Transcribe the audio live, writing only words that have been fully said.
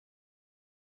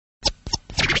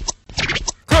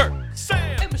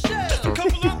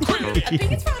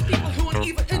think it's for people who are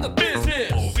even in the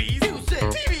business. Movies, music,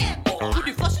 TV, or would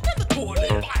you flush it down the toilet?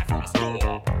 Buy it from a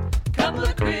store. Couple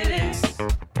of critics.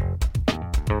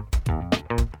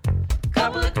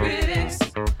 Couple of critics.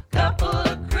 Couple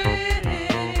of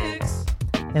critics.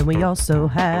 And we also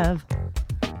have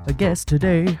a guest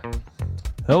today.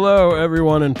 Hello,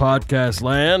 everyone in podcast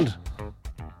land.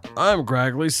 I'm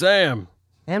Graggly Sam.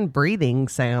 And breathing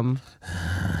Sam.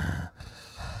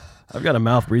 I've got a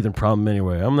mouth-breathing problem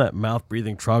anyway. I'm that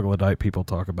mouth-breathing troglodyte people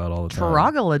talk about all the time.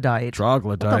 Troglodyte.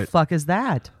 Troglodyte. What the fuck is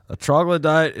that? A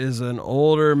troglodyte is an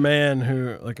older man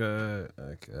who, like a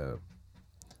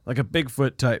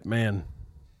Bigfoot type man.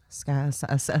 A I'm a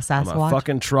Sasquatch?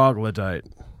 fucking troglodyte.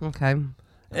 Okay.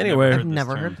 Anyway. I've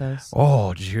never heard this.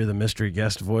 Oh, did you hear the mystery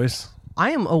guest voice?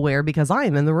 I am aware because I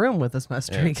am in the room with this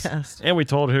mystery Yes. guest. And we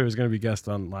told who was going to be guest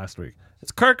on last week.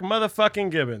 It's Kirk motherfucking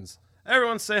Gibbons.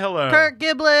 Everyone say hello. Kirk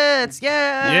Giblets!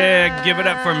 Yeah! Yeah, give it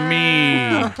up for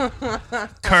me.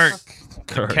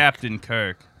 Kirk. Captain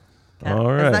Kirk.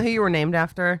 All right. Is that who you were named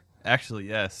after? Actually,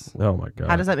 yes. Oh, my God.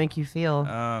 How does that make you feel?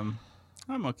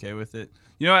 I'm okay with it.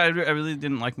 You know, I really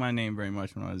didn't like my name very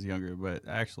much when I was younger, but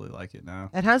I actually like it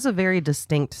now. It has a very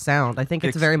distinct sound. I think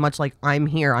it's Ex- very much like I'm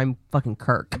here, I'm fucking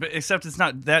Kirk. But except it's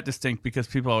not that distinct because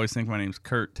people always think my name's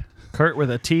Kurt. Kurt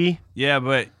with a T? Yeah,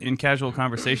 but in casual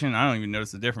conversation, I don't even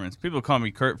notice the difference. People call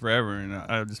me Kurt forever, and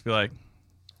I'll just be like,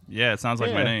 yeah, it sounds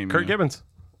like my name. Kurt you know? Gibbons.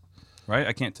 Right?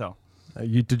 I can't tell.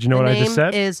 Did you know The what I name just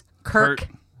said? is Kirk Kurt.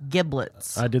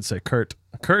 Giblets. I did say Kurt.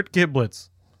 Kurt Giblets.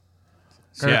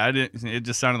 So yeah, I didn't. It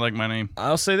just sounded like my name.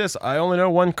 I'll say this. I only know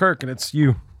one Kirk, and it's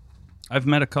you. I've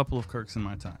met a couple of Kirks in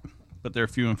my time, but they're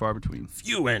few and far between.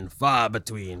 Few and far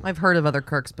between. I've heard of other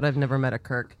Kirks, but I've never met a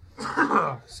Kirk.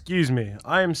 Excuse me.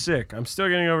 I am sick. I'm still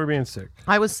getting over being sick.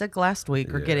 I was sick last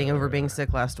week, or getting over being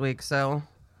sick last week, so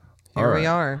here All we right.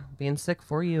 are, being sick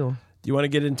for you. Do you want to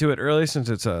get into it early since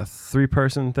it's a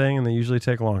 3-person thing and they usually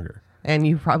take longer? And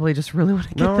you probably just really want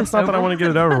to get No, this it's not over that I want to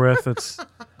with. get it over with.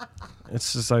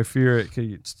 It's just I fear it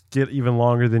could get even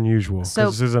longer than usual. So-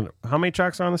 this isn't. How many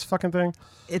tracks are on this fucking thing?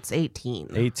 It's 18.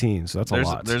 18. So that's a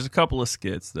lot. There's a couple of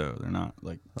skits though. They're not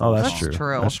like. Oh, that's That's true.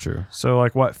 true. That's true. So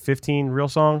like what? 15 real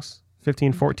songs?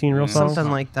 15, 14 real songs?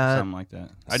 Something like that. Something like that.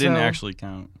 I didn't So- actually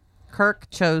count. Kirk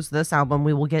chose this album.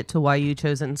 We will get to why you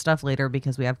chose it and stuff later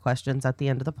because we have questions at the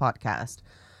end of the podcast.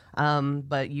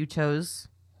 But you chose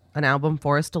an album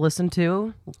for us to listen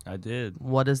to. I did.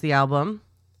 What is the album?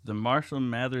 The Marshall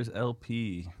Mathers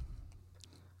LP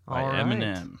by All right.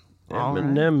 Eminem. All right.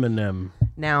 Eminem.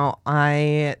 Now,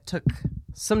 I took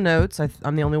some notes.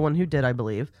 I'm the only one who did, I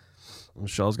believe.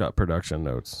 Michelle's got production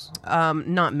notes.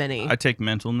 Not many. I take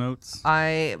mental notes.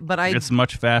 It's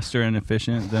much faster and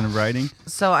efficient than writing.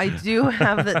 So I do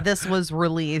have that this was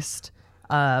released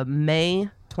May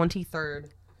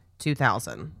 23rd,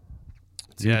 2000.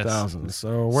 2000.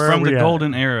 So where From are we the at?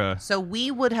 golden era. So we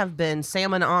would have been,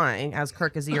 Sam and I, as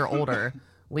Kirk is a year older,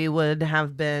 we would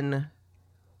have been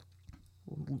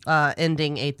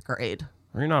ending 8th grade.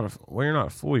 You're not a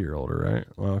full year older, right?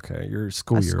 Well, okay, you're a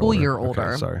school A year school older. year Okay,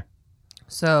 older. sorry.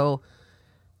 So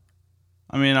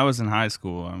I mean, I was in high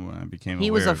school when I became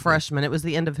he was aware a of it. freshman. It was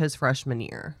the end of his freshman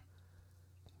year.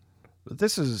 But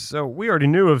this is so we already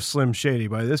knew of Slim Shady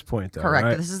by this point, though. Correct.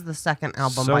 Right? This is the second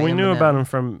album So by we knew Eminem. about him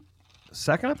from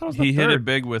second. I thought it was the He third. hit it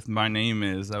big with My Name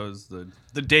Is. That was the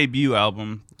debut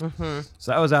album.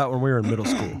 So that was out when we were in middle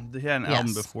school. They had an Yes.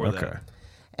 album before Okay. that.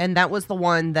 And that was the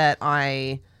one that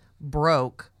I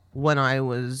broke when I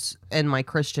was in my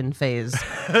Christian phase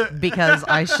because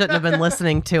I shouldn't have been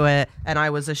listening to it. And I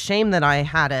was ashamed that I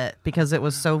had it because it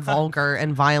was so vulgar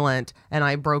and violent. And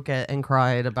I broke it and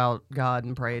cried about God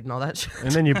and prayed and all that shit.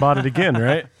 And then you bought it again,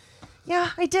 right?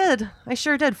 Yeah, I did. I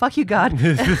sure did. Fuck you, God.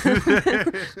 Hey,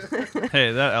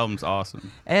 that album's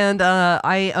awesome. And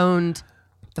I owned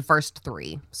the first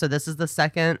 3. So this is the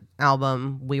second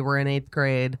album. We were in 8th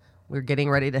grade. We were getting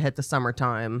ready to hit the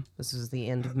summertime. This is the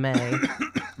end of May.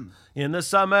 In the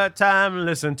summertime,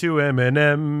 listen to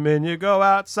Eminem, and you go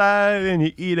outside and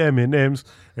you eat M&Ms,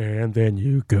 and then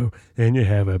you go and you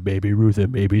have a Baby Ruth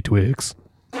and Baby Twix.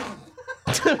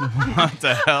 What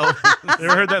the hell? You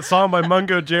ever heard that song by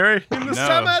Mungo Jerry? In the No.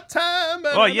 summertime.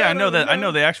 Oh yeah, I know that. I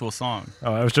know the actual song.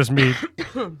 Oh, that was just me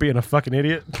being a fucking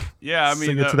idiot. Yeah, I mean,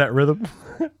 Singing to that rhythm.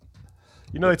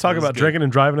 You know they talk was about good. drinking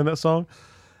and driving in that song?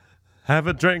 Have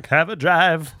a drink, have a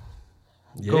drive.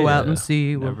 Go out Yeah. and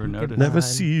see. what Never we can noticed. Never find.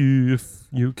 see if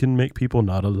you can make people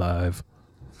not alive.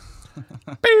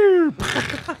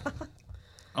 I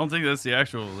don't think that's the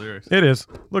actual lyrics. It is.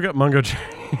 Look at Mungo Jerry.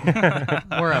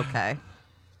 We're okay.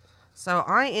 So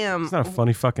I am. It's not a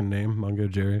funny fucking name, Mungo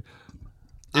Jerry.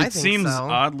 I It think seems so.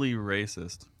 oddly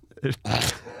racist.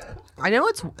 I know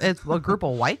it's a group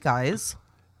of white guys.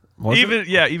 Was it?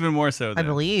 even more so. I then.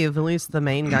 believe at least the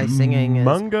main guy singing is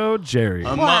Mungo Jerry.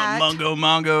 What?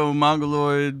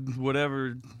 Mongoloid,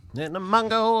 whatever. In the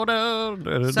Mungo.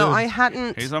 So I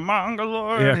hadn't. He's a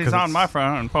Mongoloid. Yeah, 'cause He's on it's- my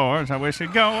front porch. I wish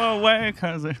he'd go away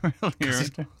because it really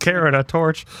irritates. carrot a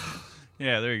torch.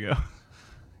 Yeah, there you go.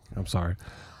 I'm sorry.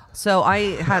 So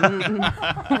I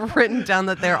hadn't written down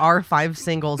that there are 5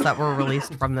 singles that were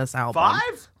released from this album.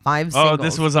 5 singles. Oh,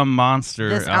 this was a monster.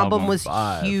 This album was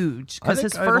 5. huge I because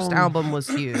think his I'd first only- album was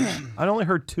huge. I'd only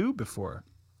heard 2 before.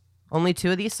 Only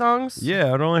 2 of these songs.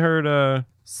 Yeah, I'd only heard.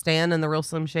 Stan and the Real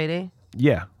Slim Shady.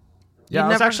 Yeah. Yeah, I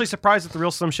was never- actually surprised that the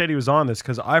Real Slim Shady was on this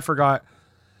because I forgot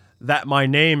that My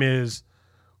Name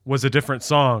was a different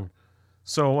song.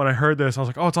 So when I heard this, I was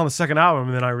like, oh, it's on the second album.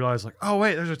 And then I realized, like, oh,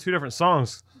 wait, those are 2 different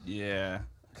songs. Yeah.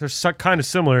 They're kind of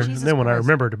similar. Jesus and then when I Christ.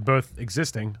 remembered both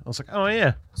existing, I was like, oh,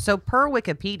 yeah. So per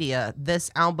Wikipedia,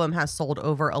 this album has sold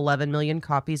over 11 million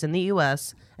copies in the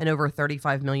U.S. and over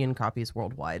 35 million copies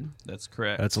worldwide. That's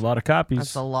correct. That's a lot of copies.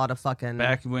 That's a lot of fucking.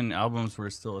 Back when albums were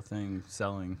still a thing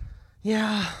selling.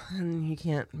 Yeah, and you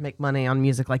can't make money on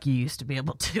music like you used to be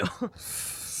able to.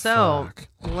 So Fuck.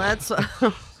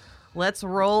 let's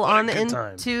roll What a on good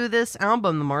time. into this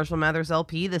album, the Marshall Mathers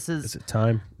LP. This Is is it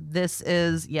time? this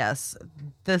is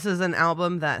an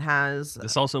album that has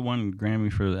This also won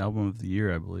Grammy for the album of the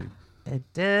year, I believe. it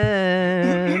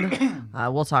did.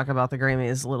 We'll talk about the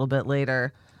Grammys a little bit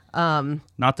later.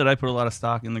 Not that I put a lot of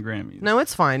stock in the Grammys. No,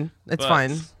 it's fine. It's But-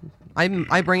 fine.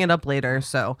 I bring it up later.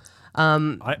 So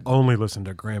I only listen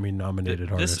to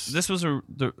Grammy-nominated artists. This was a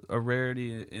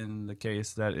rarity in the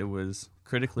case that it was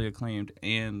critically acclaimed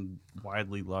and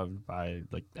widely loved by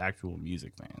like actual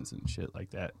music fans and shit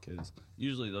like that. Because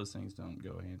usually those things don't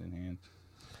go hand in hand.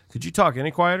 Could you talk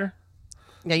any quieter?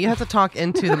 yeah, you have to talk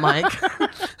into the mic.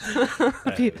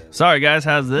 Sorry guys,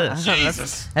 how's this?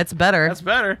 It's better. That's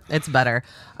better. It's better.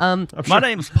 My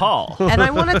name's Paul. And I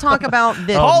want to talk about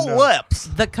Paul Lips.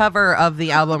 the cover of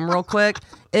the album real quick.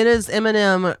 It is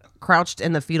Eminem crouched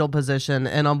in the fetal position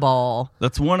in a ball.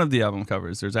 That's one of the album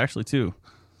covers. There's actually 2.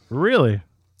 Really?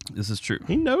 This is true.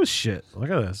 He knows shit. Look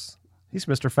at this. He's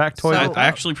Mr. Factoid. So- I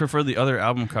actually prefer the other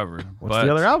album cover. What's but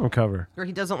the other album cover? Where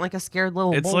he doesn't like a scared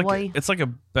little It's boy. like a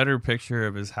better picture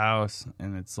of his house,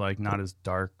 and it's like not as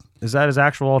dark. Is that his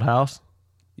actual old house?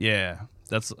 Yeah,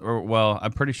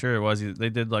 I'm pretty sure it was. They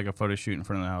did like a photo shoot in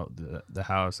front of the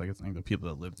house. Like, I think the people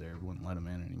that lived there wouldn't let him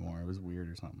in anymore. It was weird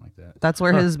or something like that. That's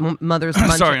where his mother's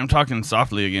Sorry, I'm talking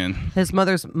softly again. his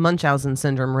mother's Munchausen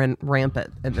syndrome ran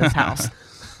rampant in this house.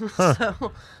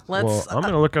 So let's. Well, I'm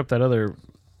going to look up that other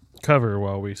cover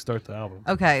while we start the album.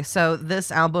 Okay, so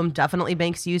this album definitely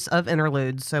makes use of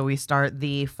interludes. So we start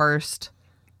the first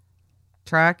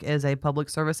track is a public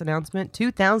service announcement.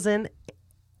 2000.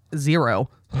 I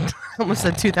almost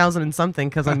said 2000 and something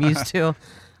because I'm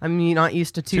not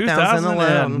used to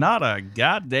 2011. Not a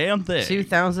goddamn thing.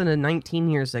 2019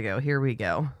 years ago. Here we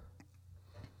go.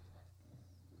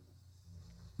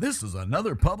 This is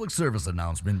another public service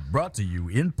announcement brought to you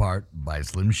in part by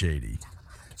Slim Shady.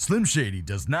 Slim Shady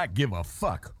does not give a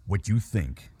fuck what you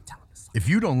think. If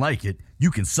you don't like it, you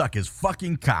can suck his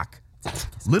fucking cock.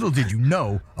 Little did you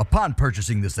know, upon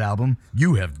purchasing this album,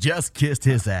 you have just kissed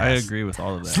his ass. I agree with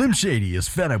all of that. Slim Shady is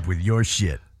fed up with your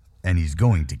shit, and he's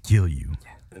going to kill you.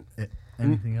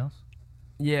 Anything else?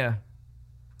 Yeah.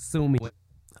 Sue me.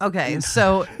 Okay,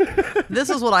 so this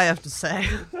is what I have to say.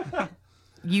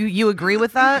 You agree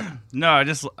with that? No, I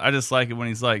just like it when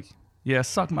he's like, yeah,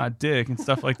 suck my dick and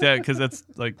stuff like that, because that's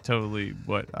like totally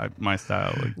my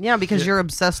style. Like, Yeah, because you're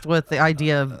obsessed with the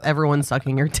idea of everyone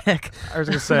sucking your dick. I was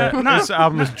going to say, this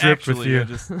album is dripped with actually, you.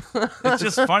 it's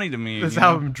just funny to me. This you know?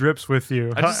 album drips with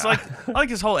you. I like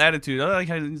his whole attitude. I like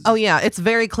how Oh yeah, it's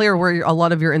very clear where a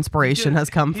lot of your inspiration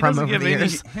has come from over the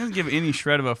years. He doesn't give any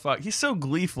shred of a fuck. He's so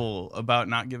gleeful about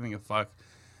not giving a fuck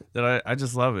that I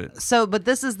just love it. So, but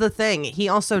this is the thing. He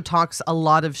also talks a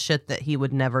lot of shit that he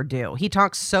would never do. He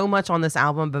talks so much on this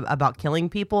album about killing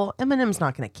people. Eminem's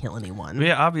not going to kill anyone. But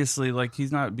yeah, obviously, like, he's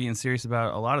not being serious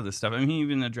about a lot of this stuff. I mean, he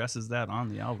even addresses that on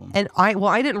the album. And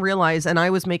I didn't realize, and I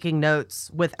was making notes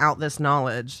without this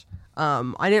knowledge.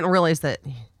 I didn't realize that.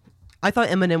 I thought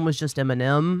Eminem was just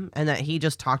Eminem, and that he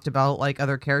just talked about like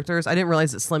other characters. I didn't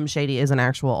realize that Slim Shady is an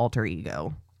actual alter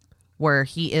ego, where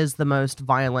he is the most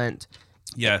violent.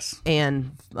 Yes.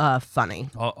 And funny.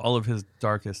 All of his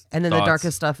darkest And then thoughts, the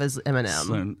darkest stuff is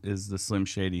Eminem. is the Slim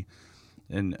Shady.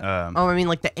 And Oh, I mean,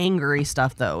 like the angry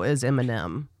stuff though is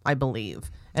Eminem, I believe.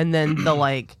 And then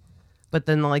the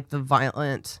the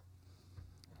violent,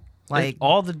 like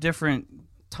all the different,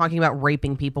 talking about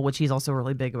raping people, which he's also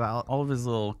really big about. all of his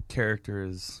little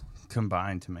characters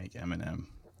combined to make Eminem.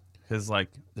 Because, like,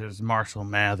 there's Marshall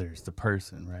Mathers, the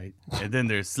person, right? And then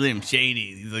there's Slim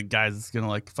Shady, the guy that's going to,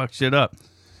 like, fuck shit up.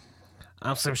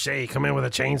 I'm Slim Shady. Come in with a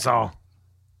chainsaw.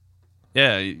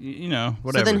 Yeah, you know,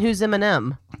 whatever. So then who's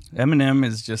Eminem? Eminem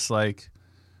is just, like,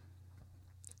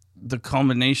 the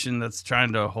culmination that's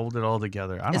trying to hold it all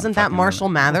together. Isn't that Marshall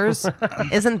Mathers?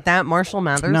 Isn't that Marshall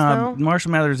Mathers, No, though?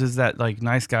 Marshall Mathers is that, like,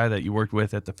 nice guy that you worked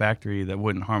with at the factory that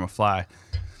wouldn't harm a fly.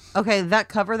 Okay, that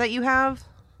cover that you have?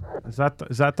 Is that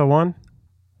the one?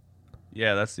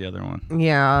 Yeah, that's the other one.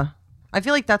 Yeah. I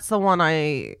feel like that's the one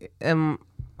I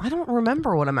don't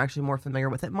remember what I'm actually more familiar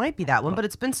with. It might be that one, but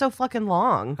it's been so fucking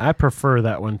long. I prefer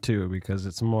that one too because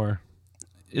it's more.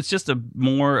 It's just a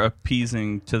more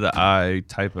appeasing to the eye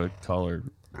type of color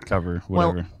cover,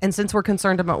 whatever. Well, and since we're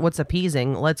concerned about what's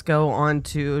appeasing, let's go on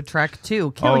to track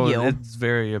 2, Kill You. It's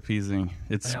very appeasing.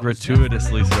 It's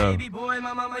gratuitously so. Baby boy,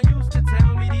 my mama used to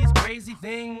tell me these crazy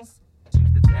things. She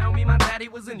used to tell me my daddy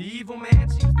was an evil man.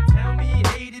 She used to tell me he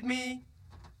hated me.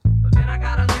 But then I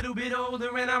got a little bit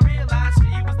older and I realized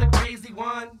she was the crazy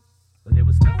one. But there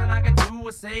was nothing I could do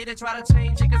or say to try to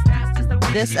change it, 'cause that's just the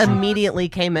way This she was. immediately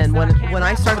came in when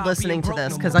I started listening to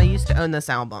this because I used to own this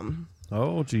album.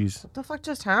 Oh, jeez. What the fuck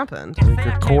just happened? I think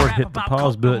your cord hit the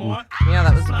pause button. Yeah,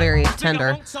 that was very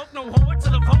tender.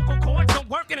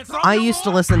 I used to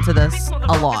listen to this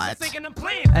a lot,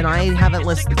 and I haven't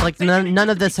listened. Like none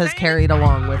of this has carried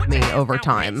along with me over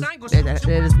time. It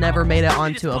has never made it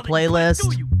onto a playlist.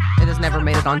 It has never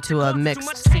made it onto a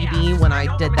mixed CD when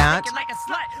I did that.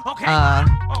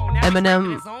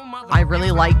 Eminem, I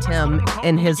really liked him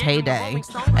in his heyday,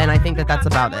 and I think that that's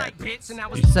about it.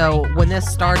 So when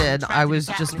this started, I was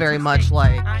just very much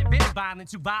like,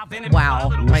 wow.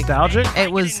 Like, Nostalgic?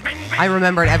 it was, I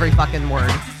remembered every fucking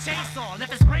word.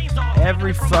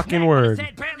 Every fucking word.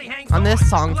 On this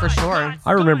song, for sure.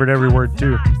 I remembered every word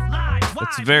too.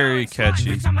 It's very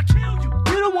catchy.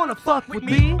 You don't want to fuck with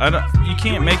me. You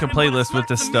can't make a playlist with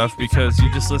this stuff because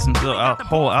you just listen to the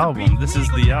whole album. This is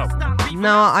the album.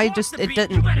 No,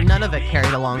 none of it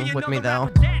carried along with me though.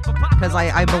 Because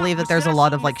I believe that there's a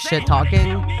lot of like shit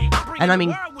talking. And I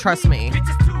mean, trust me,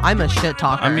 I'm a shit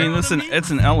talker. I mean, it's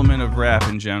an element of rap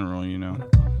in general, you know.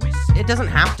 It doesn't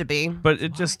have to be. But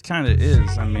it just kind of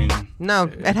is. I mean, No,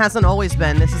 it hasn't always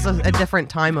been. This is a different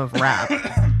time of rap.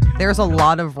 There's a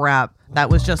lot of rap that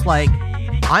was just like,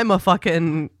 I'm a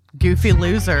fucking goofy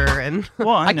loser and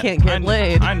I can't get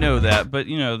laid. I know that, but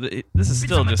you know, this is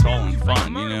still just all in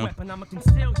fun, you know.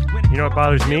 You know what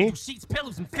bothers me?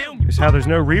 Is how there's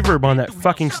no reverb on that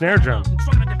fucking snare drum.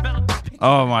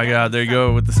 Oh my god, there you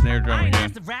go with the snare drum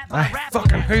again. I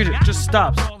fucking hate it. It just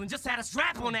stops.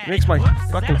 It makes my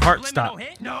fucking heart stop.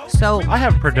 So I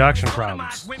have production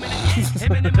problems.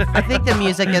 I think the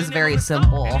music is very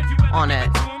simple on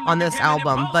this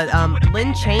album. But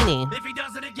Lynn Chaney,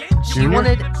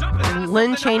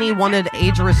 Lynn Chaney wanted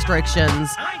age restrictions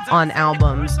on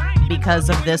albums because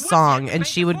of this song, and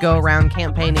she would go around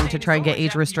campaigning to try and get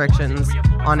age restrictions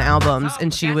on albums,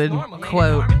 and she would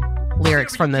quote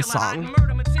lyrics from this song.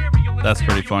 That's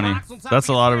pretty funny. That's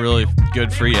a lot of really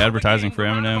good free advertising for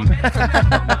Eminem.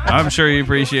 I'm sure he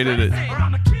appreciated it.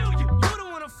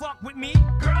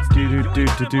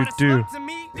 Do.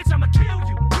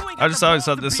 I just always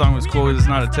thought this song was cool because it's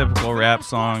not a typical rap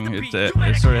song. It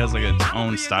sort of has like its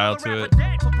own style to it.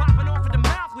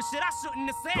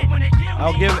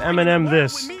 I'll give Eminem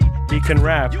this. He can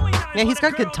rap. Yeah, he's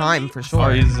got good time for Oh,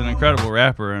 sure. he's an incredible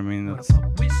rapper. I mean, that's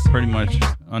pretty much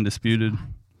undisputed.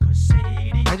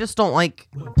 I just don't like.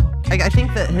 I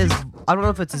think that I don't know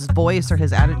if it's his voice or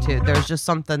his attitude. There's just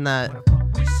something that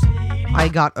I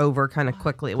got over kind of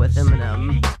quickly with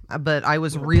Eminem, but I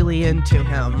was really into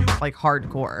him, like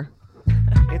hardcore.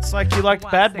 It's like you liked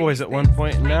Bad Boys at one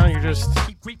point, and now you're just.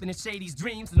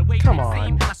 Come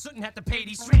on.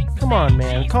 Come on,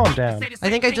 man. Calm down. I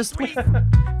think I just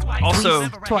Also,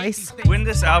 twice. when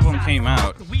this album came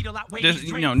out,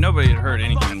 nobody had heard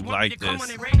anything like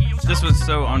this. This was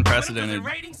so unprecedented.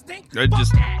 It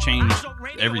just changed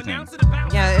everything.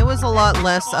 Yeah, it was a lot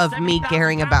less of me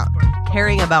caring about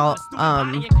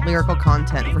lyrical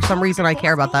content. For some reason, I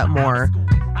care about that more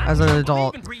as an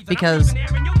adult because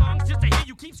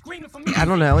I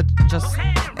don't know.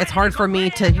 It's hard for me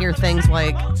to hear things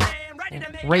like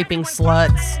raping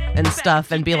sluts and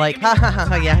stuff and be like, ha ha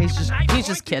ha, yeah, he's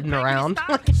just kidding around.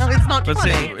 It's not But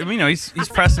funny. see, you know, he's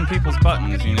pressing people's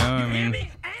buttons. You know, I mean,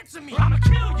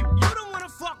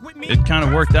 it kind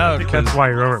of worked out. That's why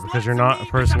you're over it, because you're not a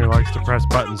person who likes to press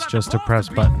buttons just to press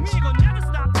buttons.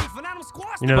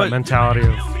 You know, that mentality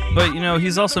of. But you know,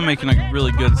 he's also making a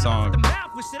really good song.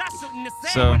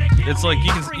 So it's like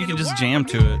you can just jam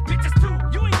to it.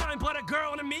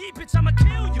 Bitch, I'ma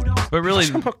kill you though. But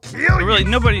really,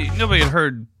 nobody had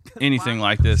heard anything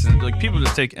like this, and like people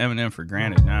just take Eminem for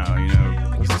granted now. You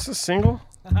know, Was this a single?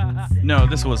 no,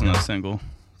 this wasn't a single.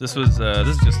 This is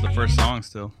just the first song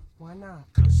still. Why not?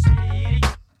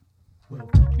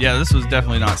 Yeah, this was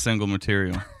definitely not single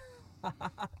material.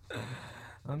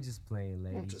 I'm just playing,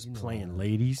 ladies. Just You know playing,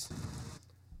 ladies.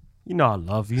 You know I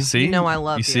love you. See, You know I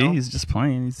love you. See, he's just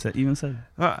playing. Even said.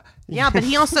 Yeah, but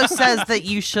he also says that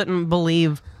you shouldn't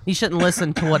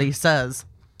listen to what he says.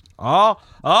 Oh.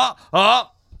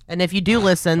 And if you do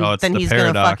listen, Oh, it's then the he's going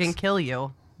to paradox. fucking kill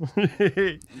you.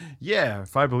 Yeah,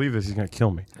 if I believe this, he's gonna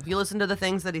kill me. If you listen to the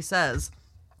things that he says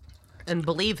and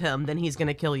believe him, then he's going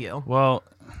to kill you. Well,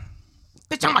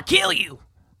 Bitch, I'm going to kill you.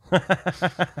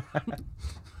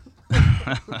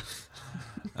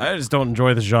 I just don't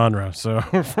enjoy the genre, so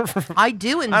I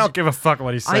do I don't give a fuck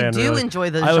what he's saying. I do really. enjoy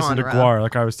the I listen to genre. Guar,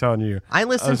 like I was telling you. I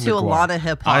listen to a Guar. lot of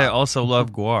hip hop. I also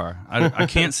love Guar. I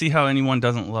can't see how anyone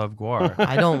doesn't love Guar.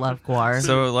 I don't love Guar.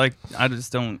 So like, I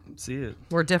just don't see it.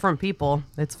 We're different people.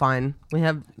 It's fine.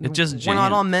 It just we're not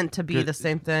jam. all meant to be Good. the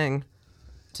same thing,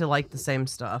 to like the same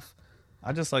stuff.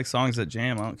 I just like songs that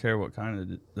jam. I don't care what kind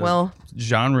of Well-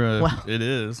 genre well- it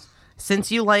is.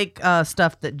 Since you like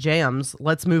stuff that jams,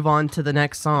 let's move on to the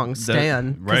next song,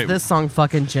 Stan. Because right. this song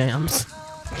fucking jams.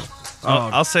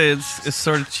 I'll say it's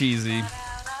sort of cheesy.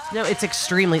 No, it's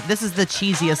extremely. This is the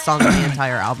cheesiest song on the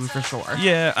entire album for sure.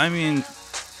 Yeah, I mean,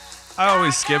 I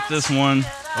always skip this one.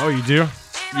 Oh, you do?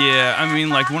 Yeah, I mean,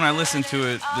 like when I listened to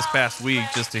it this past week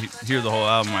just to hear the whole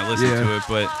album, I listened to it,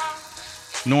 but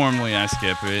normally I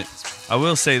skip it. I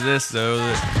will say this though,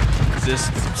 that this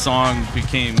song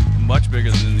became much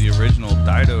bigger than the original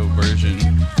Dido version,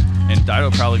 and Dido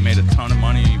probably made a ton of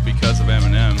money because of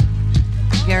Eminem.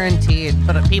 Guaranteed.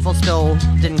 But people still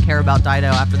didn't care about Dido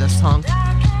after this song.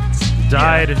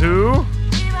 Died who?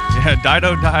 Yeah,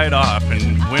 Dido died off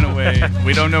and went away.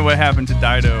 We don't know what happened to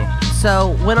Dido.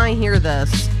 So when I hear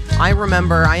this, I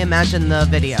imagine the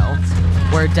video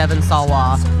where Devin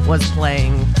Sawa was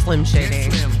playing Slim Shady.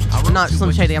 Not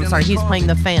Slim Shady, I'm sorry, he's playing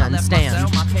the fan, Stan.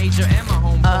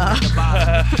 Had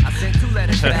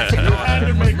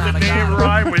to make the name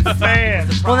rhyme with fan.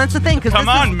 Well, that's the thing, because Come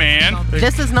on, man.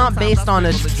 This is not based on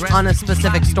a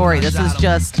specific story. This is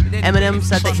just Eminem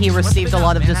said that he received a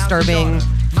lot of disturbing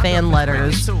fan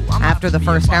letters after the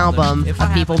first album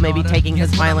of people maybe taking his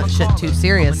violent shit too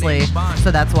seriously. So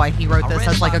that's why he wrote this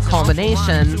as like a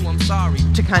culmination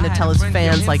to kind of tell his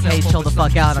fans like, hey, chill the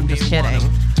fuck out, I'm just kidding.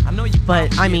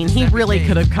 But I mean, he really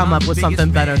could have come up with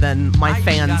something better than my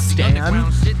fans stand.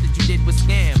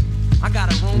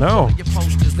 No.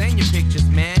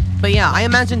 But yeah, I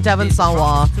imagine Devin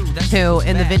Sawa, who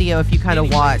in the video, if you kind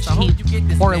of watch, he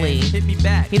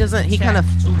kind of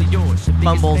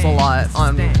mumbles a lot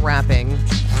on rapping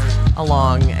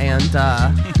along, and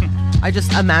I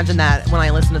just imagine that when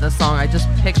I listen to this song, I just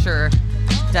picture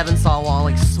Devin Sawa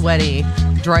like sweaty,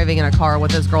 driving in a car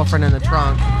with his girlfriend in the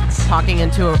trunk,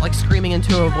 screaming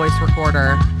into a voice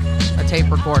recorder, a tape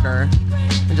recorder,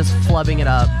 and just flubbing it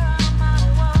up.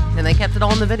 And they kept it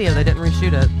all in the video. They didn't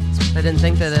reshoot it. They didn't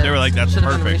think that it They were like, that's should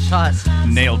have been perfect. reshot.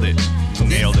 Nailed it.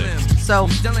 So,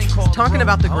 talking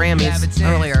about the Grammys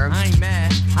earlier,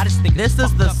 this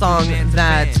is the song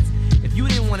that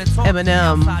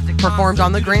Eminem performed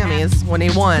on the Grammys when he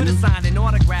won.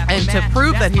 And to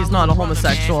prove that he's not a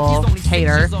homosexual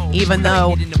hater, even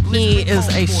though he is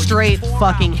a straight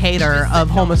fucking hater of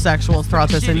homosexuals throughout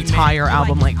this entire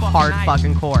album, like hard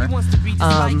fucking core.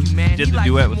 Did the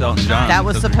duet with Elton John. That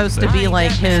was supposed to be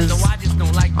like his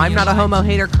I'm not a homo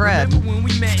hater cred.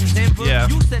 Yeah.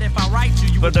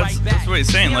 But that's what he's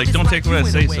saying. Like, don't take what I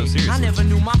say so seriously.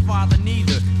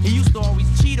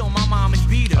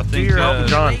 I think, Dear Elton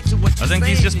John. I think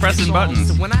he's just pressing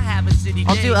buttons.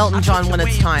 I'll do Elton John when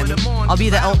it's time. I'll be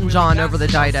the Elton John over the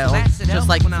Dido. Just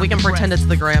like we can pretend it's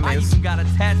the Grammys.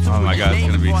 Oh my god, it's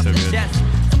gonna be so good.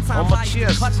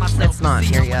 It's not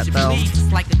here yet, though.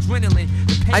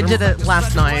 I did it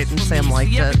last night, and Sam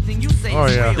liked it. Oh,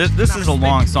 yeah. This is a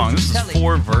long song. This is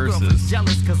 4 verses.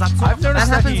 I've noticed That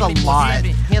happens a lot.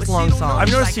 He has long songs.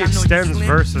 I've noticed he extends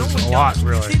verses a lot,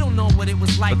 really.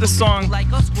 But this song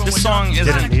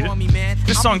Didn't need it.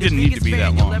 This song didn't need to be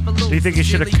that long. Do you think he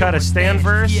should have cut a Stan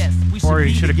verse? Or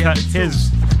he should have cut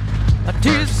his?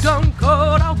 Tears gone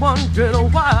cold, I wonder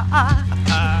why I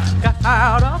got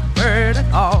out of bed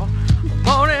at all.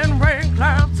 Morning rain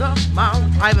clouds up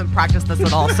mountain. I haven't practiced this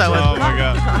at all, so Oh my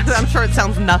god. I'm sure it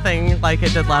sounds nothing like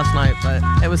it did last night, but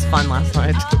it was fun last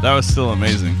night. That was still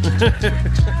amazing.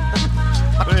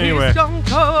 But anyway, Tears gone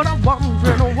cold, I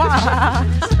wonder why.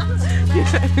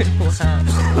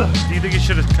 do you think he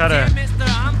should have cut a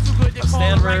they The call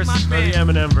Stan to write verse my or the band.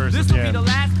 Eminem verse This at the will be end? the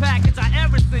last package I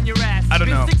ever send your ass. I don't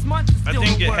Been know. 6 months, I still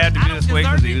think no it word. had to be I this don't way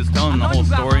 'cause deserve he was it. telling I the know whole you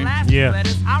got my story. last Yeah.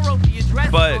 letters. I wrote the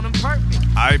addresses But on them perfect.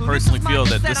 I So personally this is my feel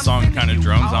that cassette this I'm song sending kind of you.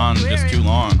 drones I on hope you just hear too it.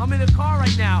 long. I'm in the car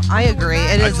right now. I agree.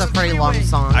 It is a pretty long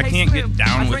song. I can't get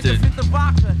down with it.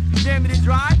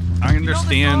 I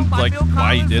understand like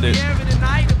why he did it,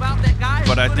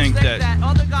 but I think that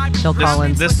Phil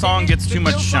Collins. this song gets too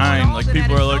much shine. Like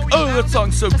people are like, "Oh, that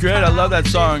song's so great! I love that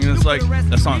song." And it's like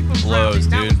that song blows,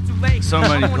 dude. So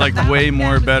many like way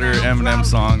more better Eminem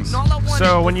songs.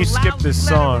 So when you skip this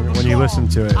song, when you listen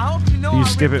to it, do you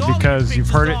skip it because you've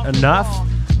heard it enough,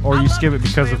 or you skip it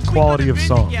because of quality of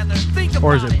song?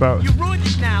 Or is it both?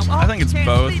 I think it's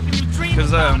both,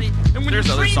 because there's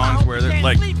other songs where they're,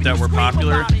 like that were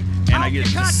popular, and I get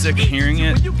just sick of hearing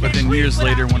it. But then years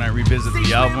later, when I revisit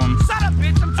the album,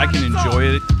 I can enjoy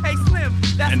it,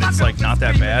 and it's like not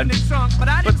that bad.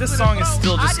 But this song is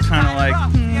still just kind of like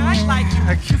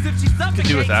I could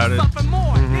do without it.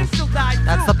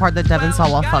 That's the part that Devin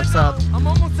Sawa fucks up.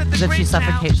 Because if she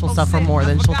suffocates, she'll suffer more,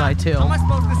 then she'll die too.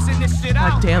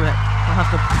 God damn it.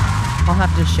 I'll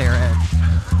have to share it.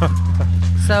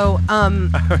 So,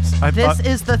 I this thought,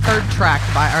 is the third track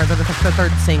or the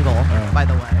third single, by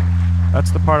the way.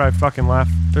 that's the part I fucking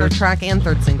laughed. Third track and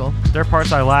third single. There are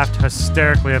parts I laughed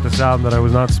hysterically at this album that I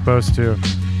was not supposed to,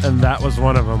 and that was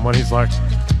one of them when he's like,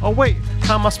 "Oh wait,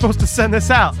 how am I supposed to send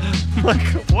this out?" I'm like,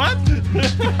 what?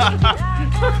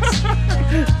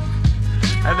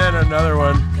 And then another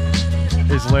one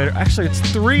is later. Actually, it's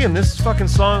 3 in this fucking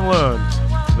song alone.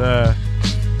 The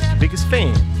biggest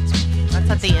fan. That's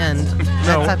at the end.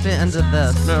 That's at the end of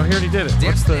this. No, he already did it.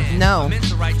 What's the? No.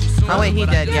 Oh wait, he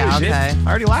did. Yeah, He did? okay. I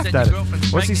already laughed at it.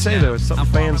 What's he say though? It's something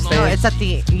fans No, stand. it's at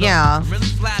the yeah.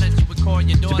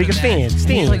 The biggest fan. He's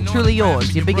Stan. like truly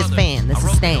yours, your biggest fan. This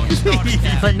is Stan.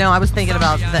 But no, I was thinking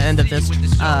about the end of this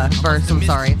verse. I'm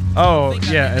sorry. Oh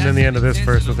yeah, and then the end of this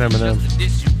verse with Eminem.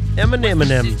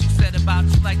 Eminem.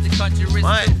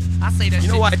 You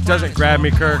know why it doesn't grab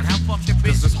me, Kirk?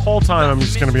 Because this whole time I'm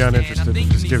just going to be uninterested to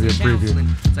just give you a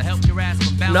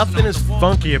preview. Nothing is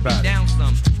funky about it.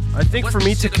 I think for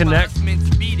me to connect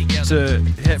to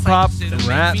hip-hop and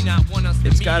rap,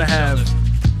 it's got to have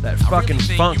that fucking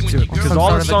funk to it. Because Some all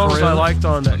sort the of a songs I groove. liked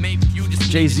on that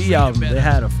Jay-Z album, they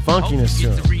had a funkiness to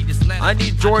them. I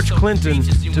need George Clinton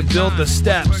to build the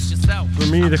steps for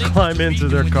me to climb into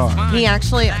their car. He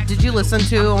actually, did you listen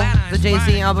to the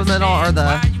Jay-Z album at all, or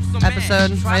the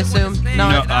episode, I assume? No,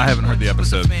 I haven't heard the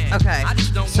episode. Okay.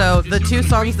 So the 2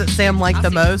 songs that Sam liked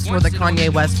the most were the Kanye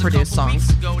West produced songs.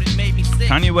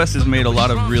 Kanye West has made a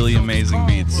lot of really amazing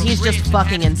beats. He's just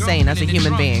fucking insane as a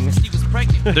human being.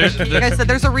 Like I said,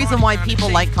 there's a reason why people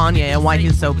like Kanye and why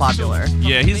he's so popular.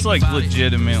 Yeah, he's like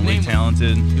legitimately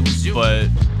talented, but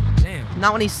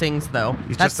Not when he sings, though.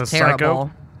 He's That's just a terrible.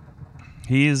 psycho?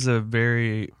 he's a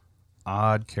very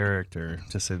odd character,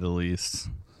 to say the least.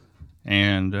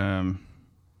 And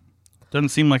doesn't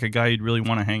seem like a guy you'd really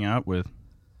want to hang out with.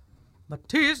 My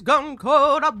tea's gone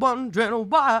cold, I'm wondering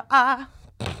why I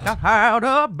got out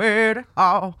of bed at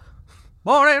all.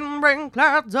 Morning rain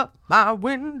clouds up my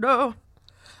window,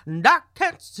 and I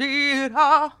can't see it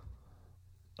all.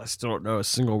 I still don't know a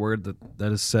single word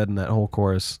that is said in that whole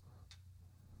chorus.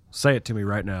 Say it to me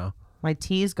right now. My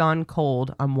tea's gone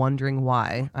cold, I'm wondering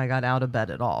why I got out of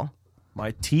bed at all.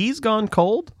 My tea's gone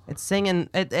cold? It's singing,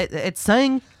 it's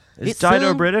saying... Is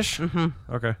Dido British?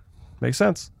 Mm-hmm. Okay. Makes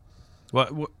sense.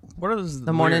 What are those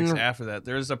The lyrics morning- after that?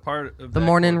 There's a part of The that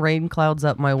morning chord- rain clouds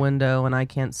up my window, and I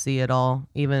can't see it all.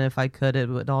 Even if I could, it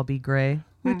would all be gray.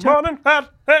 Morning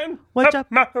hot and What's up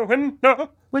up? my window.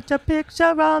 With a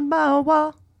picture on my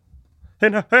wall.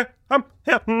 And I'm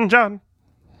Elton John.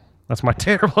 That's my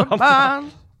terrible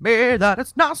Find me that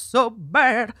it's not so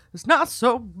bad. It's not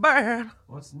so bad.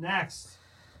 What's next?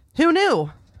 Who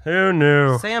knew? Who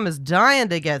knew? Sam is dying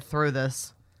to get through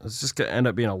this. It's just going to end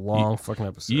up being a long fucking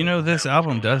episode. You know, this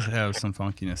album does have some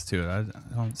funkiness to it.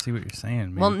 I don't see what you're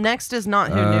saying, man. Well, next is not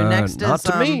who knew. Next not is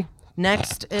to me.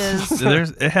 Next is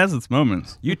it has its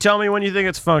moments. You tell me when you think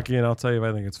it's funky, and I'll tell you if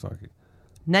I think it's funky.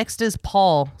 next is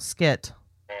Paul Skit.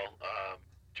 Well,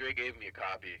 Dre gave me a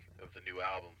copy of the new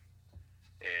album,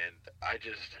 and I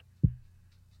just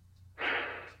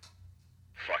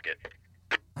fuck it.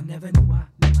 I never knew I.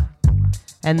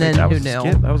 And then that who was a knew?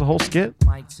 skit? That was a whole skit?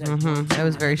 It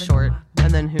was very short.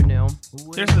 And then who knew?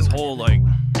 There's this whole like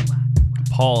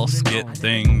Paul skit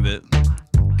thing that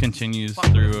continues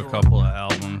through a couple of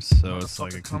albums, so it's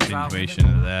like a continuation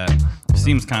of that.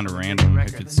 Seems kind of random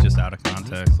if it's just out of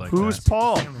context like Who's that.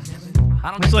 Paul?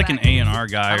 He's like an A&R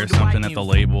guy or something at the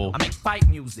label. It's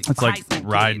like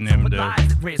riding him to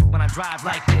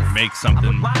make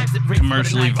something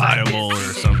commercially viable or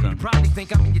something. Is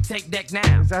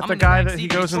that the guy that he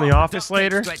goes in the office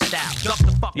later?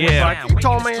 Yeah. Like, you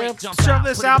told me to shove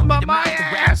this album up my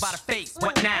ass.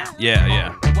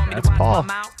 Yeah. That's Paul.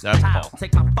 That's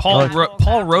Paul.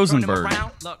 Paul Rosenberg.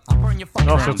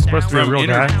 Oh, so it's supposed to be a real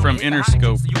guy? From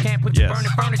Interscope. Yes.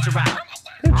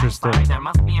 Interesting.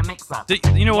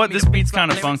 You know what? This beat's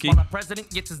kind of funky. Okay,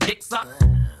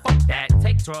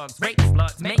 well,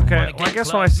 I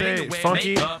guess when I say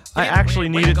funky, I actually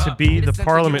need it to be the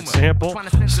Parliament sample. I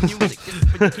can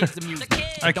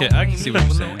see what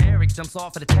you're saying.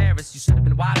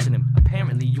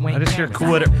 I just hear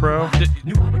Cool Edit Pro.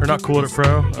 Or not Cool Edit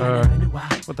Pro.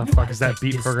 What the fuck is that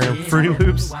beat program? Fruity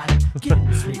Loops?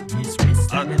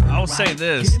 I'll say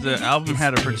this. The album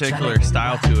had a particular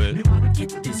style to it.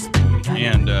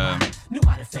 And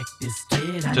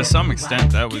to some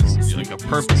extent, that was like a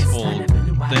purposeful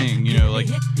thing, you know, like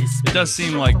it does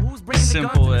seem like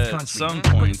simple at some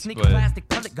points, but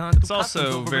it's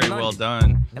also very well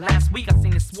done.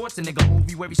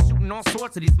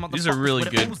 These are really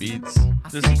good beats.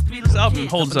 This album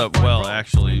holds up well,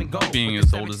 actually, being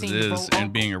as old as it is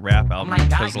and being a rap album,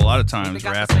 because a lot of times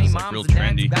rap is like real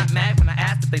trendy.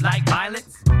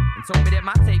 Told me that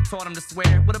my tape taught him to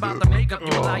swear. What about the makeup you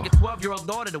allow your 12-year-old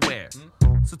daughter to wear?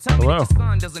 So tell me that your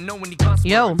son doesn't know when he cuss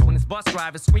words, when his bus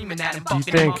driver screaming at him you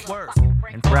think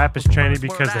rap is trendy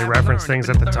because they reference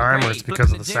things at the time, or it's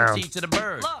because of the sound?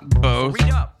 Both.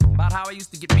 About how I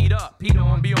used to get beat up. Peter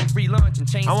on be on free lunch and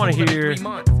change. I want to hear an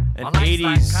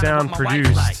 80s sound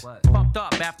produced,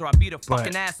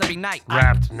 but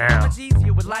rapped now.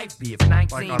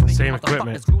 Like on the same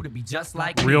equipment.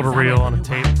 Reel to reel on a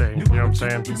tape thing. You know what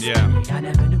I'm saying? Yeah.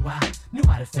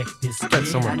 I bet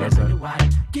someone does that.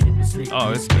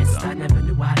 Oh, it's good though.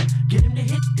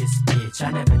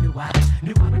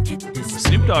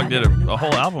 Snoop Dogg did a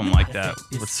whole album like that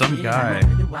with some guy.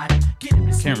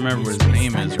 Can't remember what his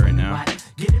name is right now.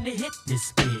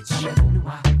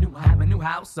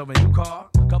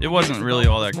 It wasn't really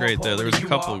all that great though. There was a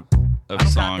couple of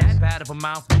songs.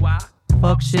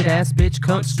 Fuck shit ass bitch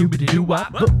cunt stupid doo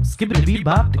wop skippity bee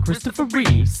bop to Christopher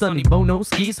Reeve Sonny Bono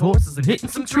skis horses and hitting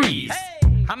some trees.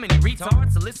 How many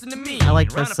retards to listen to me? I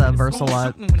like this verse a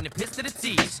lot.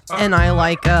 And I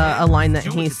like a line that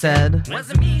he said right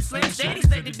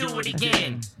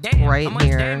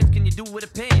here. Can you do with a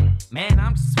pen? Man,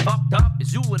 I'm just fucked up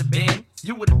as you would have been.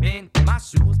 You would have been in my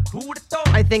shoes. Who would have thought?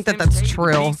 I think that's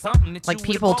true. Like,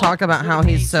 people talk about how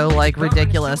he's so, like,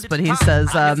 ridiculous, but he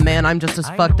says, man, I'm just as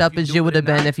fucked up as you would have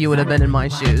been if you would have been in my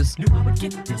shoes.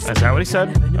 Is that what he said?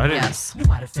 I didn't. Yes.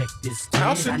 I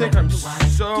also think I'm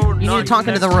so You need to talk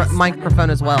into the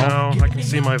microphone as well. No, I can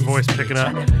see my voice picking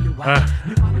up.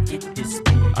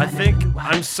 I think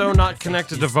I'm so not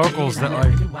connected to vocals that,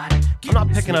 like, I'm not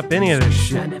picking up any of this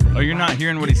shit. Oh, you're not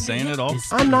hearing what he's saying at all?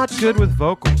 I'm not good with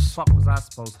vocals. What was I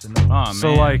supposed to know? Oh, man.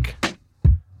 So, like,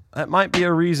 that might be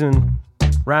a reason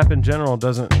rap in general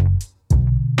doesn't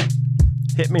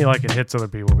hit me like it hits other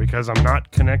people, because I'm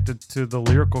not connected to the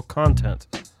lyrical content.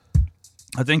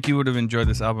 I think you would have enjoyed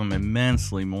this album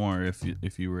immensely more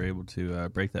if you were able to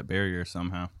break that barrier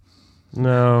somehow.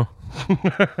 No.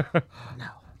 No.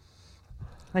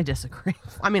 I disagree.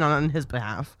 I mean, on his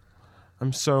behalf.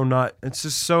 I'm so not. It's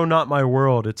just so not my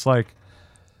world. It's like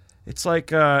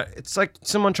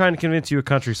someone trying to convince you a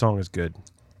country song is good.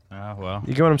 Well.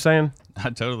 You get what I'm saying?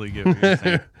 I totally get what you're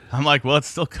saying. I'm like, well, it's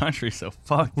still country, so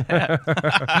fuck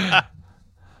that.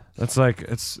 That's like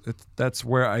that's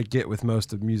where I get with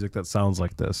most of music that sounds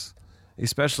like this.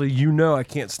 Especially, I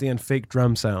can't stand fake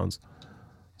drum sounds.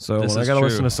 So This when I is gotta true.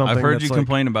 listen to something, I've heard that's you like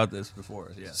complain about this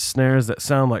before. Yes. snares that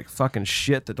sound like fucking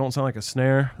shit that don't sound like a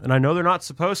snare, and I know they're not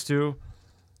supposed to,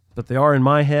 but they are in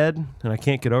my head, and I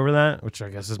can't get over that, which I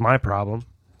guess is my problem,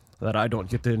 that I don't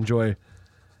get to enjoy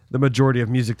the majority of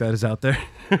music that is out there.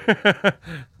 But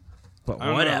I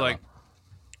don't whatever. know, like,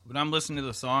 when I'm listening to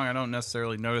the song, I don't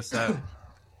necessarily notice that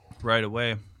right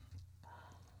away.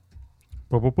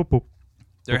 Boop, boop, boop, boop.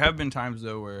 There have been times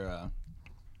though where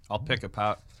I'll pick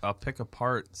apart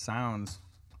sounds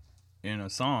in a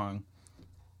song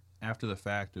after the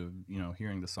fact of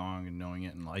hearing the song and knowing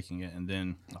it and liking it, and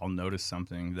then I'll notice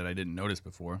something that I didn't notice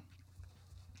before,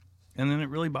 and then it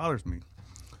really bothers me.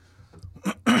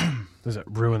 Does it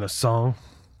ruin the song?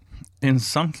 In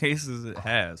some cases, it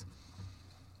has,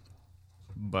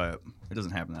 but it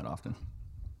doesn't happen that often.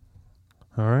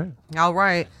 All right. All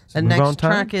right. The move on next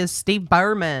time? track is Steve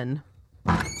Berman.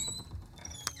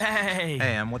 Hey.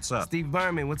 Hey, what's up? Steve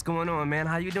Berman, what's going on, man?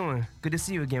 How you doing? Good to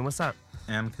see you again. What's up?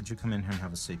 Em, could you come in here and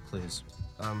have a seat, please?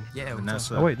 Yeah.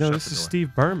 Vanessa, Oh wait, no, shut this the is door.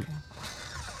 Steve Berman.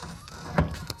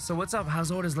 So what's up?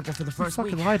 How's orders looking for the You first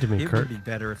week? fucking lied to me, It Kurt. would be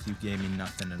better if you gave me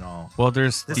nothing at all. Well,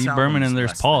 there's This Steve album Berman is and there's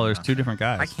less Paul. than There's two different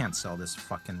guys. I can't sell this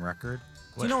fucking record.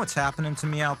 Do you know what's happening to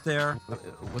me out there?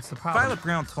 What's the problem? Violet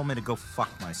Brown told me to go fuck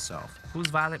myself. Who's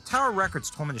Violet? Tower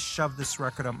Records told me to shove this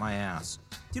record up my ass.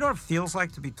 Do you know what it feels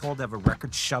like to be told to have a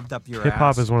record shoved up your ass?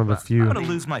 Hip-hop is one of the few I'm gonna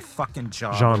lose my fucking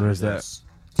job genres over that this.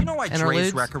 Do you know why Dre's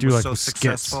interludes? record do was like so the skits.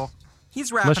 successful?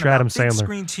 He's rapping Unless you're Adam about big Sandler.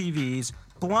 screen TVs,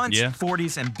 blunts, Yeah.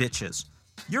 40s, and bitches.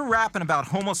 You're rapping about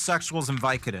homosexuals and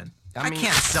Vicodin. I mean-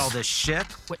 can't sell this shit.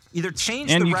 Either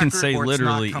change And the you record can say or it's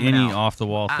literally not coming any out.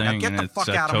 off-the-wall Now thing, get and the it's fuck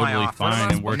out of my totally office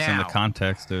fine and works in the now.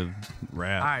 context of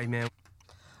rap. All right, man.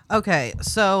 Okay,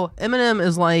 so Eminem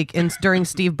is like during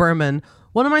Steve Berman.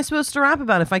 What am I supposed to rap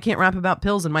about if I can't rap about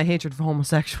pills and my hatred for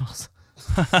homosexuals?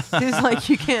 He's like,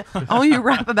 you can't. All you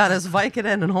rap about is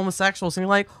Vicodin and homosexuals, and you're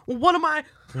like, well, what am I?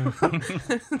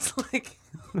 It's like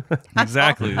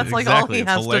Exactly. that's like exactly. all he It's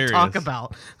has hilarious. to talk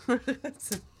about.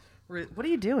 What are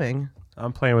you doing?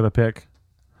 I'm playing with a pick.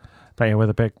 Playing with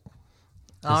a pick.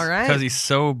 All right. Because he's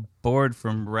so bored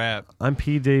from rap. I'm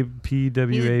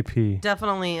PWAP.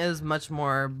 Definitely is much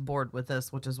more bored with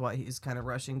this, which is why he's kind of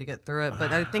rushing to get through it.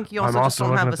 But I think you I'm also just also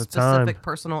don't have a looking at the time. specific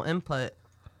personal input.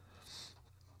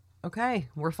 Okay,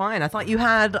 we're fine. I thought you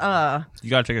had You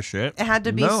gotta take a shit. it had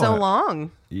to be No, so I-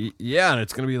 long. Yeah, and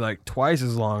it's gonna be like twice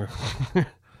as long.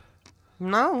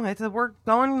 No, I said we're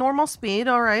going normal speed.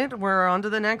 All right, we're on to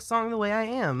the next song, "The Way I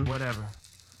Am." Whatever.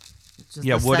 Just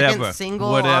Yeah, the whatever. second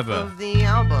single Whatever. off of the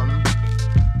album.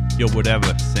 Yo,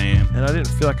 whatever, Sam. And I didn't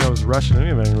feel like I was rushing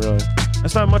anything really.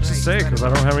 That's not much to say because I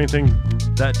don't have anything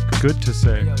that good to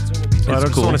say. So I It's don't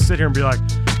just cool. want to sit here and be like,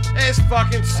 "This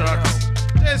fucking sucks.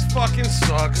 This fucking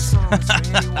sucks."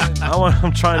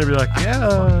 I'm trying to be like, yeah.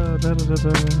 Da, da, da,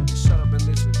 da. Shut up and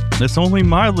listen. It's only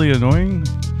mildly annoying.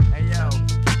 Hey, yo.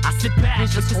 I sit back.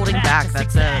 He's just holding back.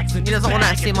 That's it. He doesn't want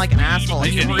to seem like an asshole.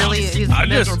 He's he's I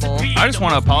miserable. just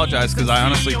want to apologize because I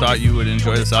honestly thought you would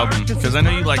enjoy this album because I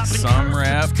know you like some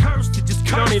rap,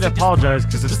 You don't need to apologize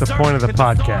because it's the point of the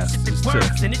podcast. Is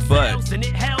to,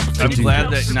 but I'm glad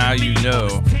that now you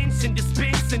know.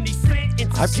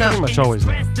 I pretty much always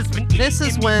know. This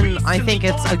is when I think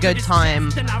it's a good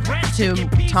time to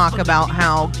talk about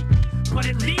how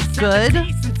good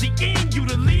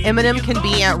Eminem can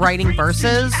be at writing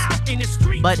verses,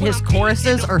 but his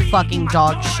choruses are fucking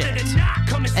dog shit.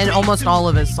 And almost all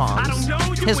of his songs.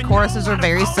 His choruses are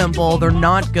very simple, they're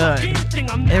not good.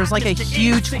 There's like a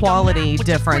huge quality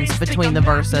difference between the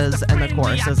verses and the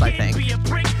choruses, I think.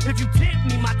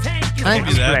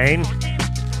 Explain.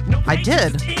 I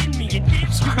did.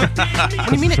 What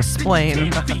do you mean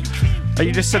explain?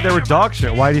 You just said they were dog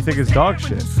shit. Why do you think it's dog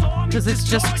shit? Because it's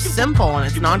just simple and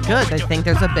it's not good. I think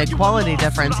there's a big quality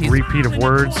difference. He's Repeat of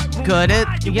words. good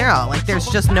at, yeah, like there's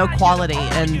just no quality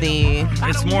in the,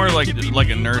 It's more like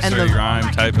a nursery the-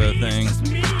 rhyme type of thing.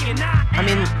 I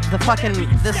mean,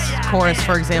 this chorus,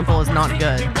 for example, is not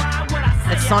good.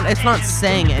 It's not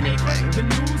saying anything.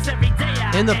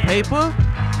 In the paper?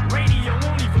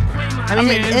 I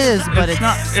mean, it is, but it's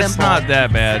not. simple. It's not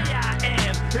that bad.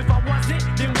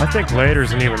 I think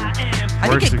later's an even I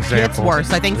think worse it example. gets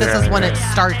worse. I think this is when it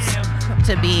starts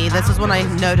to be. This is when I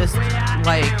noticed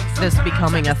like this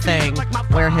becoming a thing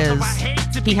where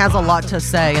he has a lot to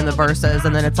say in the verses,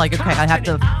 and then it's like, okay, I have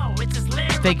to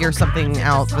figure something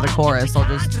out for the chorus. I'll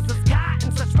just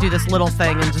do this little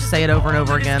thing and just say it over and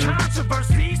over again.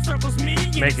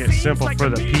 Make it simple for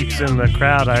the peeps in the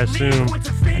crowd, I assume.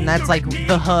 And that's like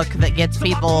the hook that gets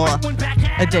people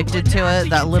addicted to it,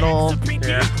 that little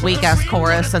weak ass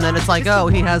chorus, and then it's like, oh,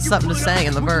 he has something to say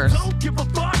in the verse.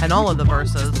 And all of the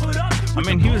verses. I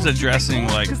mean, he was addressing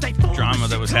like drama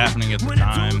that was happening at the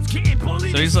time,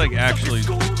 so he's like actually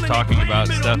talking about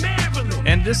stuff.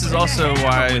 And this is also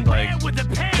why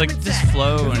like this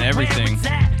flow and everything.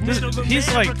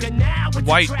 He's like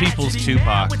white people's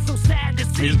Tupac.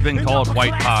 He's been called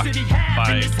White Pac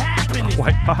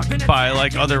by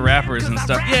like other rappers and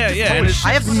stuff. Yeah. And it's,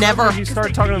 I have never He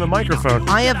started talking to the microphone.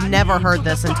 I have never heard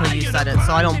this until you said it,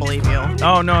 so I don't believe you.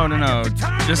 oh no.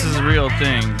 This is a real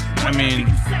thing. I mean,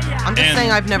 I'm just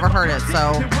saying I've never heard it,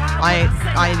 so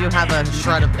I do have a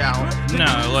shred of doubt.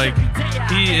 no, like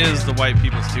he is the white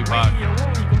people's Tupac.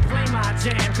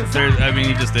 I mean,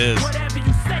 he just is.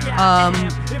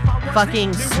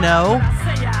 Fucking Snow.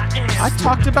 I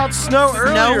talked about Snow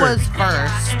earlier. Snow was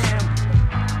first.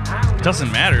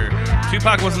 Doesn't matter.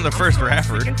 Tupac wasn't the first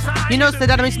rapper. You know, say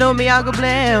that to me, Snow me, I go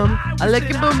blam. I lick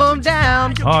your boom boom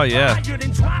down. Oh yeah,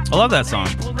 I love that song.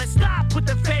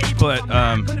 But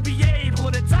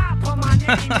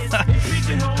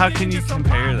How can you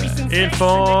compare that?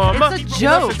 Informer. It's a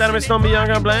joke. That makes no me young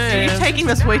and blame. You're taking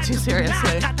this way too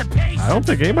seriously. I don't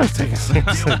think anybody's taking it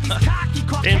seriously.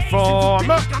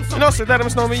 Informer. No, say that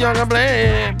makes no me young and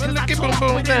blame. Look at boom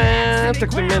boom down.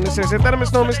 Took the minute, say that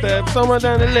makes no mistake. Someone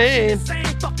down the lane.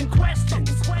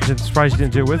 I'm surprised you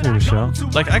didn't do it with me, Michelle.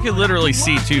 Like, I could literally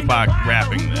see Tupac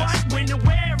rapping this.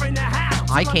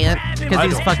 I can't because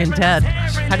he's fucking dead.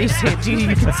 How do you see it?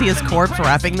 You can see his corpse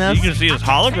rapping this. You can see his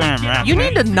hologram rapping. You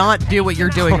need to not do what you're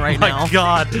doing right Oh my now.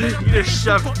 God. You just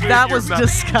shoved That was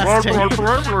disgusting.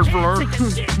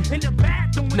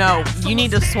 No, you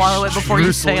need to swallow it before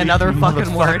you say another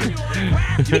fucking word.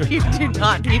 You do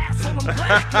not need.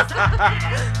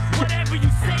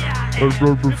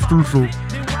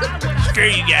 Screw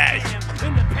you guys.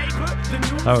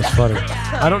 That was funny.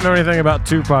 I don't know anything about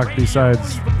Tupac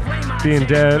besides being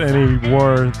dead, and he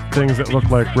wore things that look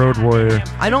like Road Warrior.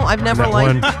 I've never That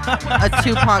liked one. a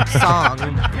Tupac song.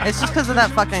 It's just because of that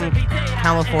fucking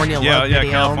California Love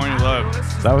video. California Love.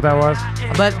 Is that what that was?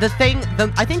 But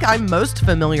I think I'm most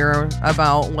familiar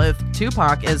about with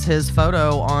Tupac is his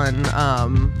photo on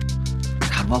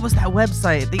God, what was that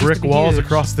website? That used Brick to be walls huge.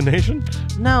 across the nation?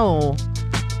 No,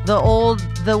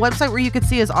 the website where you could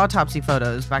see his autopsy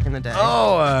photos back in the day.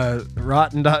 Oh,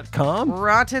 rotten.com?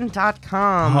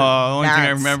 Rotten.com. The only thing I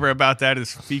That's- remember about that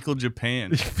is Fecal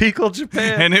Japan. Fecal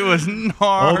Japan. And it was gnarly.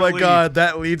 Oh my God,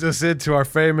 that leads us into our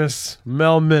famous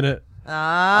Mel Minute.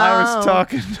 I was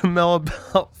talking to Mel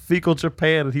about Fecal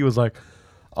Japan, and he was like,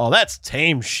 "Oh, that's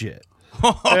tame shit."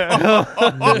 What,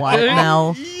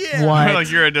 Mel? Yeah. What?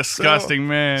 Like, you're a disgusting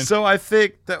man. So I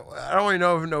think that I don't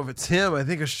even know if it's him. I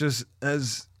think it's just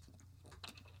as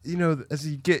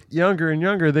you get younger and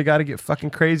younger, they got to get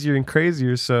fucking crazier and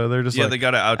crazier. So they're just they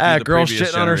got to outdo the girl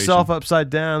previous shitting on herself generation. upside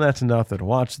down. That's nothing.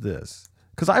 Watch this.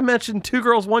 Because I mentioned 2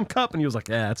 girls, 1 cup, and he was like,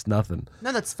 "Yeah, that's nothing."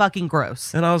 No, that's fucking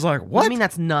gross. And I was like, What "What?" do you mean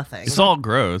that's nothing? It's all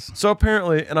gross. So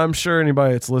apparently, and I'm sure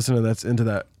anybody that's listening that's into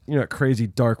that, crazy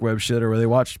dark web shit, or where they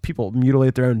watch people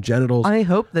mutilate their own genitals. I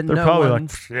hope that they're no probably one.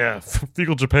 like, "Yeah,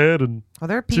 Fecal Japan." And Are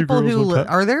there 2 people girls, who 1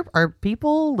 cup. are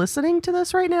people listening to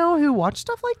this right now who watch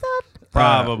stuff like that?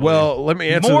 Probably. Well, let me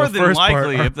answer More the than first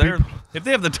likely, part. if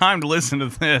they have the time to listen to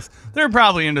this, they're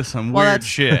probably into some Well, weird that's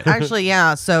shit. Actually,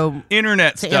 yeah. So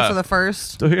Internet to stuff. answer the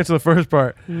first, To answer the first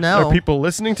part, No. Are people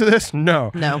listening to this? No.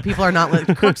 no, people are not.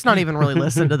 Kirk's not even really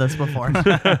listened to this before.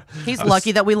 He's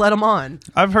lucky that we let him on.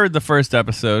 I've heard the first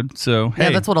episode, so hey, Yeah,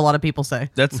 that's what a lot of people say.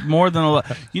 that's more than a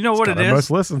lot. You know what it got our is?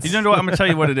 most listens. You know what? I'm gonna tell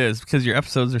you what it is because your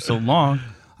episodes are so long.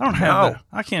 I don't have that.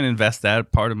 I can't invest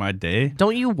that part of my day.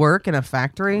 Don't you work in a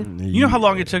factory? You know how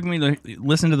long it took me to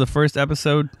listen to the first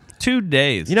episode? 2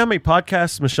 days. You know how many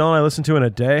podcasts Michelle and I listen to in a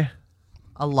day?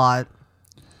 A lot.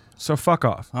 So fuck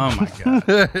off. Oh my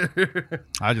god.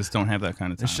 I just don't have that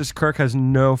kind of time. It's just Kirk has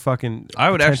no fucking I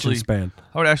would attention actually span.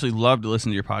 I would actually love to listen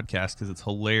to your podcast because it's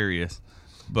hilarious,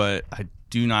 but I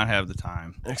do not have the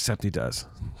time. Except he does.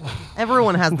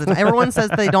 Everyone has the. Everyone says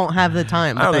they don't have the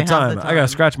time. I But don't they have the have time. the I gotta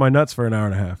scratch my nuts for an hour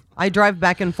and a half. I drive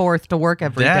back and forth to work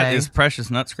every day. That is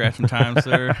precious nut scratching time,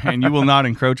 sir, and you will not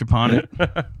encroach upon it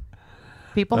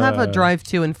People have a drive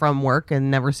to and from work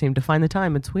and never seem to find the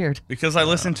time. It's weird. because I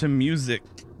listen to music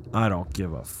I don't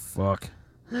give a fuck.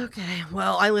 Okay,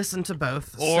 well, I listen to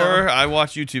both. or I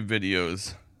watch YouTube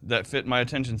videos that fit my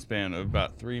attention span of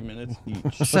about 3 minutes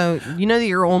each. so you know that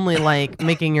you're only like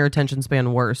making your attention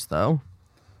span worse, though.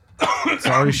 It's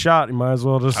already shot. You might as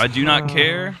well just. I do not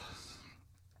care.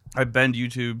 I bend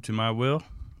YouTube to my will,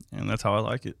 and that's how I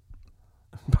like it.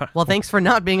 Well, thanks for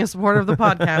not being a supporter of the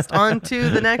podcast. On to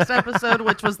the next episode,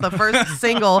 which was the first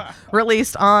single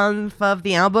released on of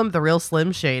the album, The Real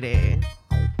Slim Shady.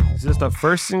 Is this the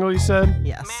first single you said?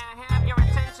 Yes.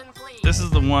 This is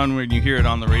the one where you hear it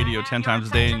on the radio 10 times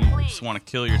a day and you just want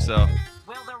to kill yourself.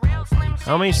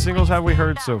 How many singles have we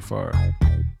heard so far?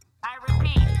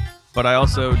 But I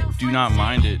also do not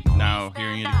mind it now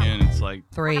hearing it again. It's like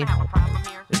 3.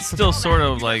 it's still sort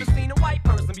of like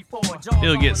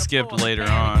it'll get skipped later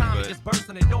on, but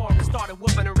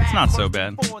it's not so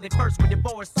bad.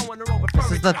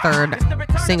 This is the third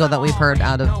single that we've heard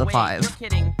out of the 5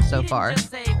 so far.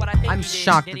 I'm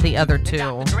shocked at the other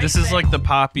 2. This is like the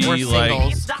poppy, More like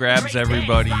singles. grabs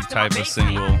everybody type of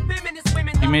single.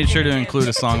 He made sure to include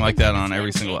a song like that on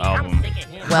every single album.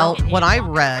 Well, what I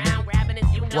read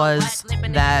was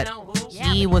that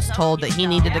he was told that he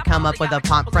needed to come up with a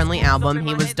pop-friendly album.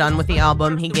 He was done with the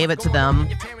album. He gave it to them.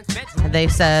 They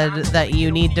said that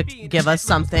you need to give us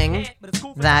something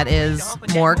that is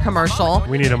more commercial.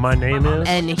 We need a My Name Is.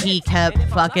 And he kept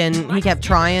trying,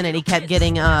 and he kept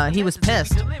getting, he was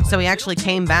pissed. So he actually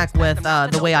came back with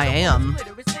The Way I Am.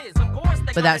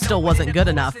 but that still wasn't good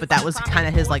enough. But that was kind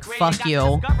of his like fuck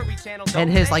you and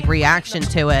his like reaction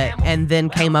to it, and then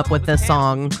came up with this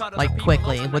song like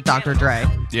quickly with Dr. Dre.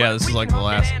 Yeah, this is like the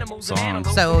last song.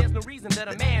 So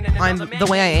The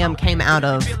Way I Am came out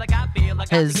of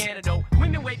his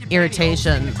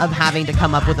irritation of having to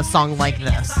come up with a song like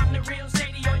this.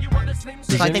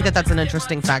 So I think that's an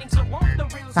interesting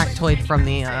factoid from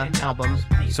the album.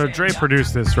 So Dre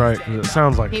produced this, right? 'Cause it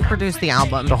sounds like He produced the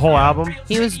album. the whole album.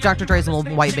 He was Dr. Dre's little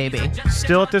white baby.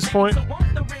 Still at this point?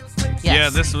 Yes. Yeah,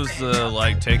 this was the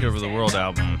like Take Over the World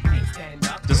album.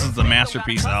 This is the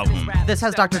masterpiece album. This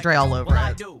has Dr. Dre all over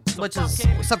it, which is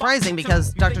surprising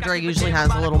because Dr. Dre usually has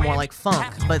a little more like funk,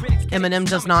 but Eminem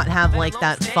does not have like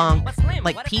that funk,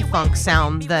 like P-funk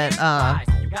sound that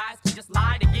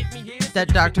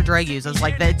Dr. Dre uses.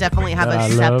 Like they definitely have That a I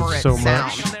love separate so sound.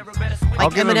 much.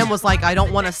 Like give Eminem him- was like, I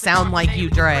don't want to sound like you,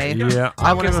 Dre. Yeah,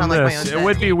 I want to give him sound like my this. own It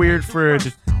would thing. be weird for a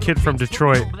kid from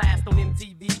Detroit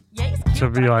to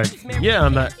be like, yeah,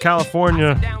 on that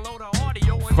California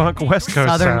funk West Coast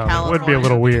Southern sound. It would be a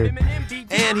little weird.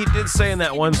 And he did say in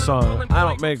that one song, I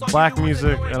don't make black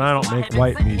music and I don't make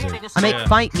white music. I make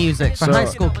fight music for So- high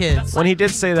school kids. When he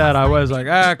did say that, I was like,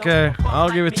 okay, I'll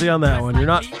give it to you on that one. You're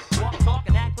not...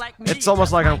 It's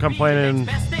almost like I'm complaining,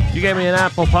 you gave me an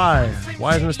apple pie.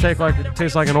 Why doesn't this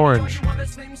taste like an orange?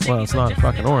 Well, it's not a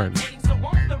fucking orange.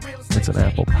 It's an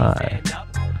apple pie.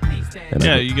 And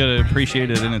Yeah, you gotta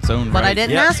appreciate it in its own But right. I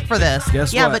didn't Yeah. ask for this.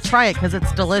 Guess yeah, what? but try it because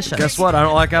it's delicious. Guess what? I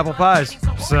don't like apple pies.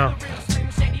 So,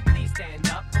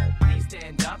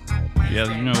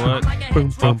 Yeah, you know what?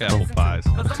 Boom, Fuck boom, apple boom. pies.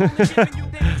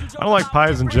 I don't like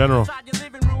pies in general.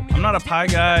 I'm not a pie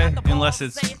guy unless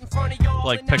it's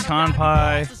like pecan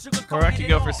pie, or I could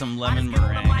go for some lemon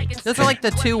meringue. Those are like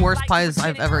the two worst pies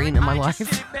I've ever eaten in my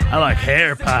life. I like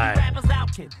hair pie.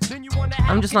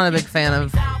 I'm just not a big fan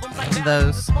of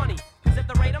those.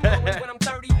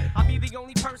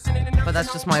 But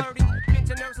that's just my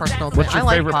personal thing. What's your I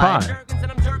like favorite pie?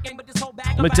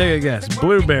 Let me take a guess.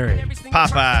 Blueberry.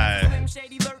 Popeye.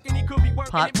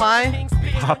 Pot pie?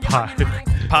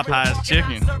 Popeye. Popeye's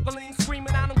chicken.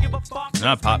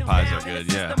 Not pot pies are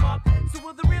good, yeah.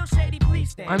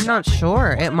 I'm not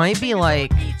sure. It might be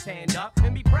like,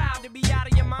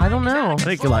 I don't know. I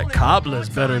think you like cobblers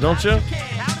better, don't you?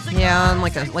 Yeah, and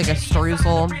like a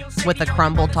streusel with a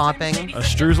crumble topping. A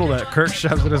streusel that Kirk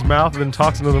shoves in his mouth and then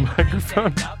talks into the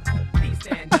microphone.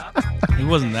 It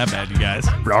wasn't that bad, you guys.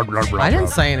 I didn't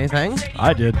say anything.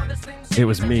 I did. It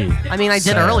was me. I mean, I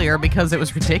did earlier because it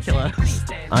was ridiculous.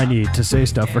 I need to say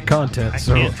stuff for content,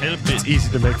 so can't help it. it's easy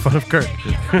to make fun of Kirk.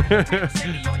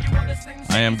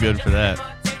 I am good for that.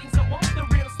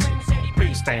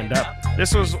 Please stand up.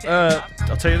 This was,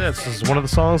 I'll tell you this is one of the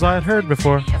songs I had heard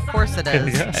before. Of course it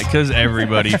is. Yes. Because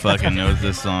everybody fucking knows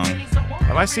this song.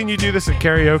 Have I seen you do this at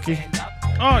karaoke?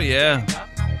 Oh, yeah.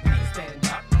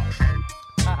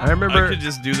 I remember. I could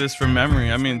just do this from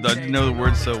memory. I mean, I know the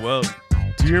words so well.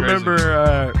 Do you crazy.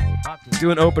 remember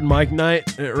doing open mic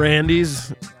night at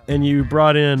Randy's and you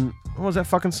brought in, what was that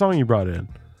fucking song you brought in?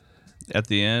 At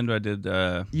the end, I did.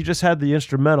 You just had the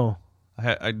instrumental.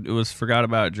 It was Forgot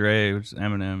About Dre, which is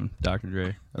Eminem, Dr.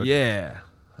 Dre. Yeah.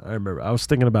 I remember. I was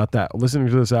thinking about that. Listening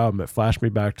to this album, it flashed me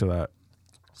back to that.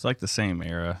 It's like the same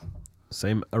era.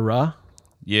 Same era?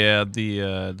 Yeah,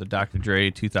 the Dr.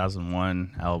 Dre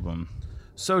 2001 album.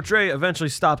 So Dre eventually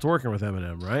stopped working with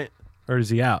Eminem, right? Or is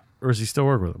he out? Or is he still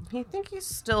working with him? I think he's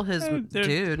still his They're-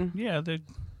 dude. Yeah,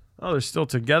 Oh, they're still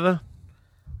together?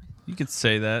 you could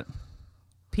say that.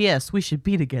 P.S. We should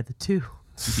be together too.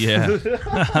 Yeah.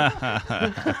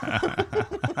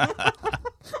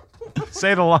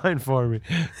 Say the line for me.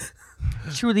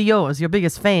 Truly yours, your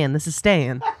biggest fan. This is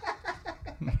Stan.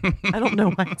 I don't know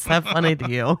why it's that funny to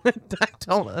you. I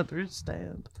don't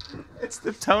understand. It's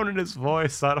the tone in his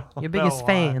voice. I don't Your biggest know why.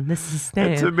 fan. This is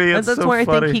Stan. To me, it's That's so where I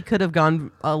funny. think he could have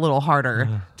gone a little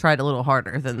harder, tried a little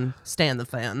harder than Stan the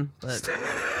fan. But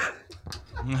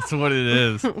That's what it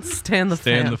is. Stan the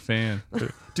Stan fan. the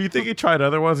fan. Do you think he tried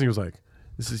other ones and he was like,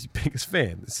 this is your biggest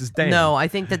fan. This is Dan. No, I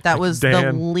think that was the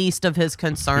Dan. least of his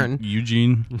concern.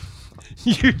 Eugene.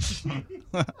 Eugene.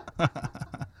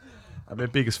 I'm a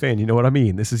biggest fan. You know what I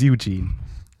mean? This is Eugene.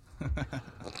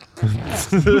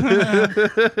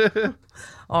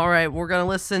 All right, we're going to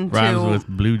listen Rhymes to with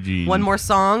Blue Jean. one more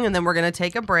song, and then we're going to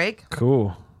take a break.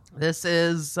 Cool. This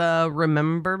is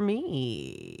Remember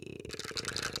Me,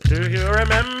 Do you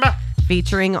remember?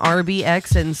 featuring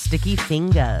RBX and Sticky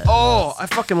Fingers. Oh, I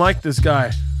fucking like this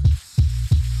guy.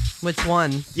 Which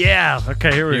one? Yeah.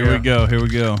 Okay, here we Here go. we go. Here we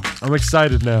go. I'm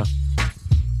excited now.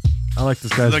 I like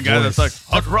this guy's The guy voice. that's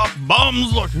like, I drop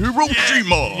bombs like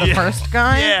Hiroshima. The first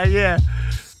guy? Yeah, yeah.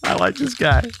 I like this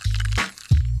guy.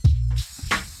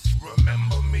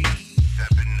 Remember me,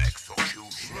 7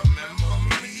 execution. Remember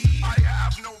me, I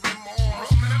have no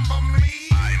remorse. Remember me,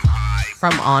 I'm high.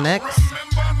 From Onyx.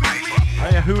 Oh,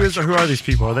 yeah, who are these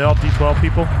people? Are they all D12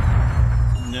 people?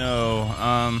 No,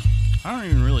 I don't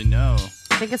even really know.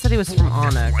 I think it said he was from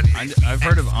Onyx. I've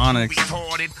heard of Onyx.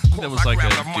 That was like a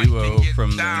duo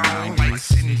from the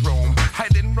 90s.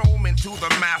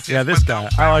 Yeah, this guy.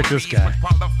 I like this guy.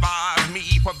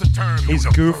 He's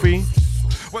goofy.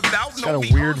 He's got a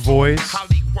weird voice.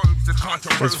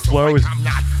 His flow is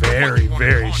very,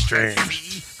 very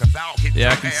strange.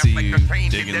 Yeah, I can see you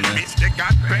digging this.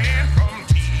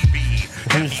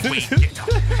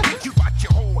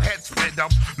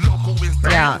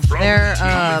 Yeah, they're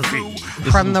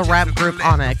from the rap group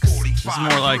Onyx. It's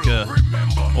more like a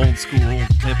old school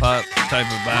hip hop type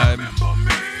of vibe.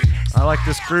 I like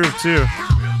this groove too.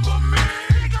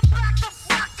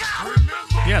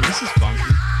 Yeah, this is funky.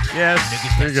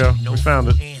 Yes, there you go. We found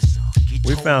it.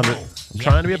 We found it. I'm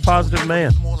trying to be a positive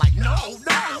man.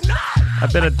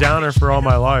 I've been a downer for all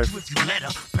my life.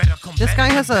 This guy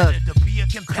has a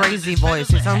crazy voice.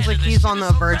 He sounds like he's on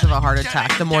the verge of a heart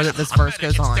attack the more that this verse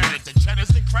goes on.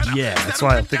 Yeah, that's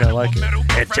why I think I like it.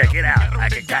 And check it out. I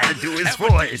can kind of do his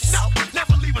voice.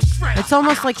 It's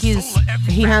almost like he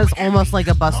has almost like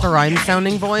a Busta Rhymes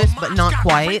sounding voice, but not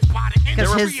quite.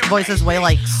 Because his voice is way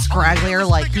like scragglier,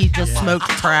 like he just smoked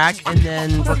crack and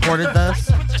then recorded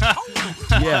this.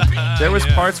 Yeah, there was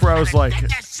parts where I was like,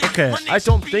 okay, I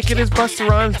don't think it is Busta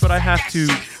Rhymes, but I have to,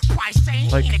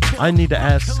 like, I need to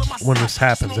ask when this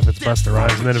happens if it's Busta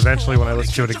Rhymes. And then eventually when I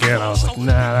listened to it again, I was like, nah,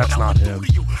 that's not him.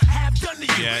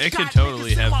 Yeah, it could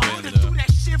totally have been, though.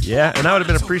 Yeah, and that would have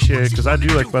been appreciated because I do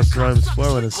like Busta Rhymes'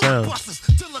 flow and his sound.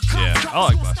 Yeah, I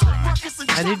like Busta Rhymes.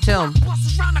 I do too.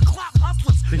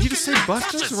 Did you just say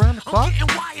Busta's around the clock?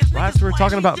 Right after we're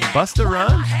talking about Busta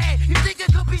Rhymes?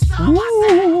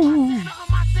 Ooh.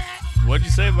 What'd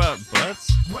you say about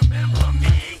butts?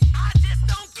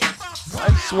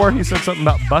 I swore he said something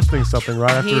about busting something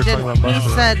right after we were talking about He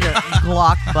Busta. said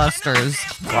Glockbusters.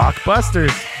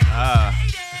 Blockbusters.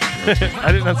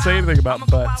 I did not say anything about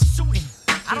butts.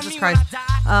 Jesus Christ.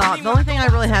 The only thing I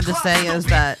really have to say is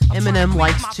that Eminem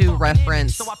likes to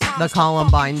reference the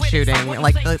Columbine shooting,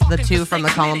 like the two from the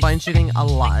Columbine shooting, a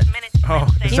lot. Oh,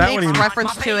 is He that makes when he...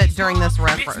 reference to it during this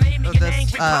verse right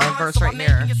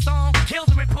here.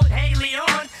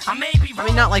 I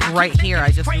mean, not like right here. I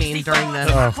just mean during this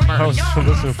Oh, I was verse.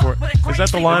 listening for it. Is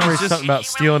that the line where he's talking about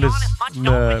stealing his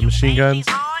machine guns?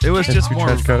 It was And just two more.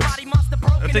 trench coats.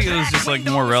 I think it was just like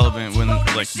more relevant when,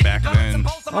 like, back then.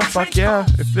 Oh, fuck yeah.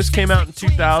 If this came out in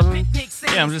 2000,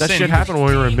 Yeah, I'm just that saying. shit happened when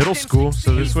we were in middle school,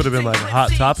 so this would have been like a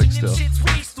hot topic still.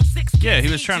 Yeah, he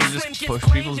was trying to just push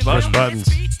people's Push buttons. buttons.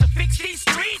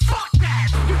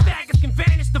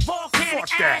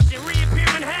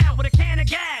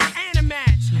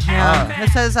 Yeah, it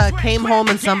says came home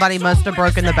and somebody must have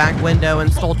broken the back window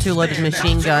and stole 2 loaded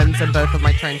machine guns and both of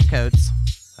my trench coats.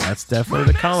 That's definitely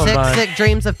the Columbine. Sick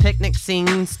dreams of picnic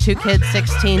scenes. 2 kids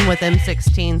 16 with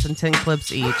M16s and 10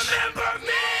 clips each.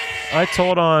 I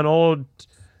told on old...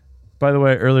 By the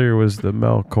way, earlier was the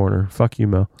Mel corner. Fuck you,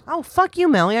 Mel. Oh, fuck you,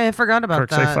 Mel. Yeah, I forgot about Kirk,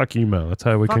 that. say fuck you, Mel. That's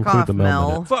how we Fuck conclude off, the Mel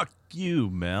Mel. minute. Fuck you,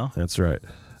 Mel. That's right.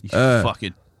 You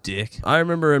fucking dick. I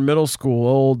remember in middle school,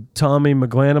 old Tommy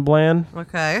McGlanablan,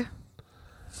 Okay.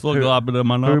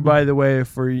 who, by the way,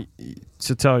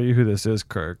 to tell you who this is,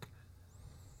 Kirk.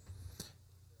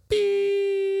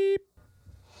 Beep.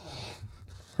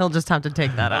 He'll just have to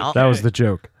take that out. That was the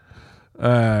joke.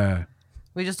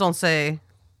 We just don't say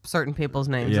certain people's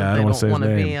names Yeah, I if don't they want to say don't his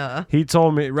want to name. be. He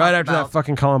told me right talked after that about.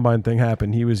 fucking Columbine thing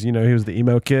happened. He was, he was the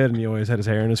emo kid, and he always had his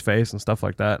hair in his face and stuff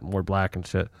like that, and wore black and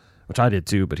shit, which I did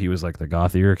too. But he was like the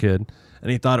gothier kid, and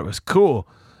he thought it was cool.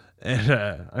 And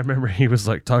I remember he was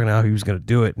like talking about how he was gonna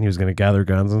do it, and he was gonna gather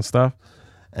guns and stuff.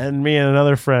 And me and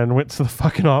another friend went to the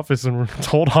fucking office and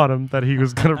told on him that he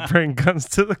was gonna bring guns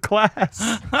to the class.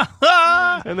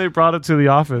 And they brought it to the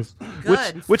office.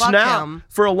 Good. Which Fuck now, him.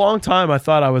 for a long time, I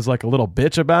thought I was like a little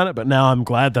bitch about it, but now I'm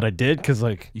glad that I did, because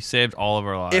like, You saved all of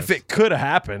our lives. if it could have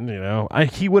happened,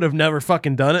 he would have never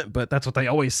fucking done it. But that's what they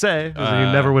always say. Is that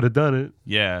he never would have done it.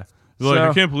 Yeah. So- Like,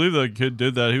 I can't believe that kid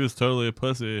did that. He was totally a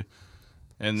pussy.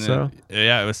 And then, So?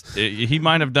 yeah, he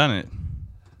might have done it.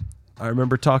 I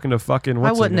remember talking to fucking. I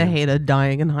What's her wouldn't have name? hated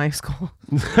dying in high school.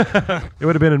 It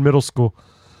would have been in middle school.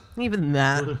 Even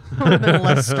that would have been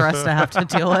less stress to have to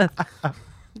deal with. I'm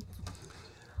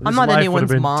His not life anyone's would've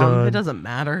been mom. done. It doesn't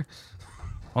matter.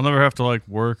 I'll never have to, like,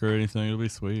 work or anything. It'll be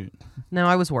sweet. No,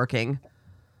 I was working.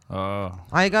 Oh.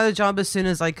 I got a job as soon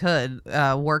as I could.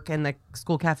 Work in the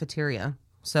school cafeteria.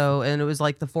 So, and it was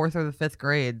like the 4th or the 5th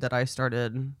grade that I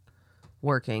started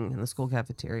working in the school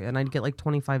cafeteria, and I'd get like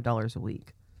 $25 a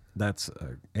week. That's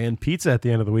and pizza at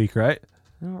the end of the week, right?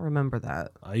 I don't remember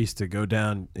that. I used to go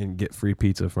down and get free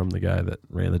pizza from the guy that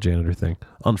ran the janitor thing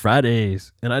on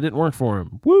Fridays, and I didn't work for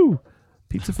him. Woo!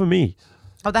 Pizza for me.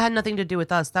 Oh, that had nothing to do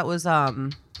with us. That was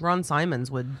Ron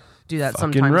Simons would do that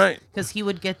Fucking sometimes. right. Because he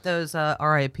would get those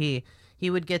RIP. He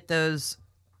would get those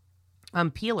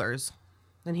peelers,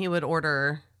 and he would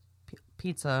order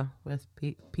pizza with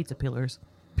pizza peelers.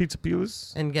 Pizza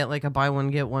peelers? And get like a buy one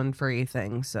get one free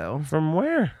thing. So from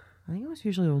where? I think it was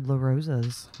usually old La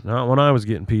Rosa's. Not when I was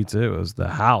getting pizza. It was the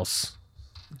house.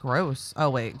 Gross. Oh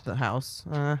wait, the house.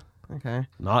 Okay.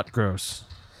 Not gross.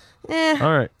 All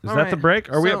right. Is All that the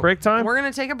break? Are we So, at break time? We're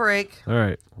gonna take a break. All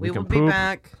right. We will can be poop.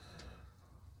 back.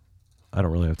 I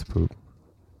don't really have to poop.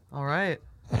 All right.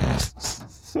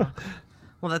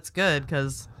 Well, that's good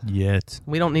because Yet.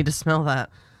 we don't need to smell that.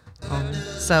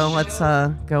 So let's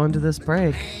go into this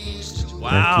break.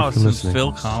 Wow, for some listening.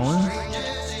 Phil Collins.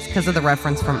 It's because of the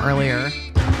reference from earlier.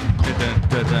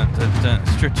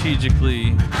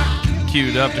 Strategically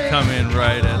queued up to come in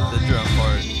right at the drum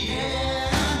part.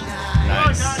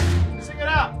 Nice. Sing it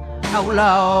out. Oh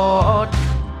Lord,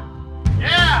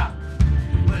 Yeah.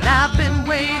 I've been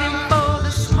waiting for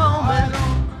this moment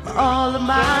for all of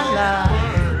my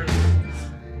life.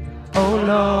 Oh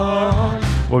Lord.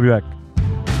 We'll be back.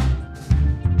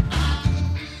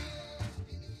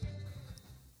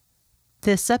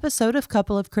 This episode of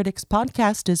Couple of Critics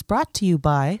podcast is brought to you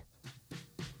by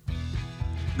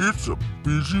It's a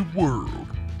busy world,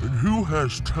 and who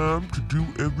has time to do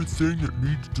everything that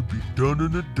needs to be done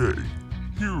in a day?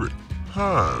 Here at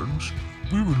Heinz,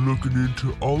 we were looking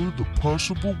into all of the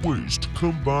possible ways to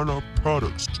combine our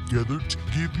products together to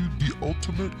give you the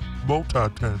ultimate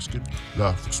multitasking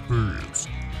life experience.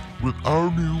 With our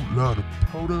new line of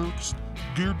products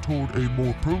geared toward a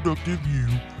more productive you,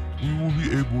 we will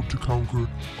be able to conquer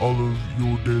all of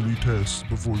your daily tasks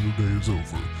before your day is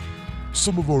over.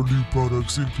 Some of our new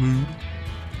products include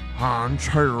Heinz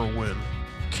Heroin.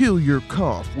 Kill your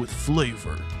cough with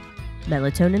flavor.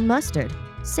 Melatonin mustard.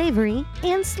 Savory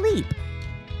and sleep.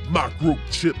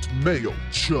 Microchipped mayo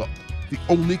chuck. The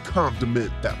only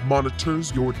condiment that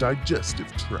monitors your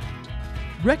digestive tract.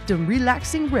 Rectum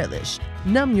relaxing relish.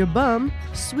 Numb your bum,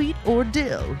 sweet or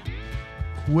dill.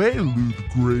 Quaalude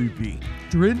gravy.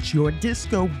 Drench your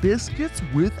disco biscuits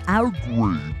with our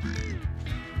gravy.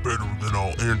 better than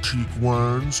all antique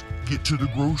wines. Get to the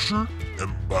grocer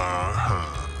and buy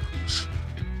Heinz.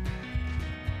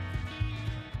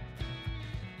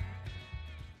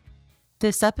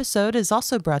 This episode is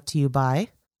also brought to you by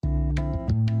Penny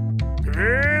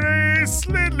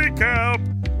Slidley Kelp,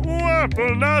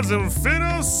 Wapple Nozzle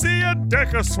Fiddle, See a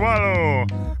Decker Swallow,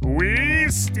 We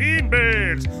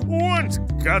Steenbait, Once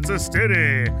Got a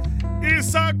Steady,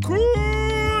 It's a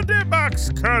cool de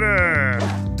box cutter,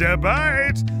 De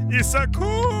Bite, It's a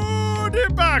cool de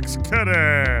box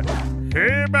cutter,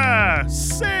 Heber,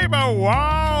 Saber,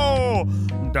 Wow,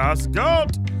 Das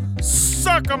Gold,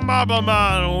 Sucker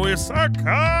Mabberman,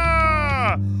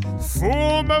 Wisaka,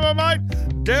 Fool Mabbermite,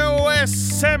 The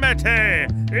Yosemite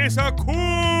is a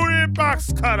cool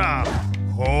box cutter.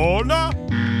 Hona,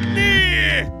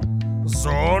 knee,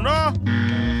 zona,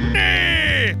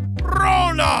 knee,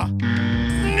 roller,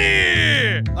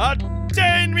 knee.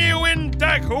 Attain me when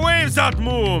deck waves at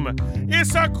moon.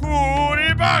 It's a cool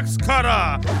box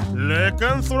cutter.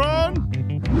 Lycanthron?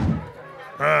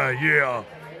 Yeah.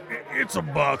 It's a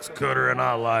box cutter and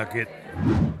I like it.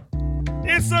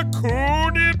 It's a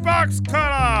cool box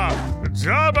cutter.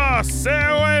 Jabba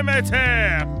Sewe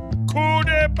Mete. Cool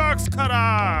box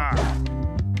cutter.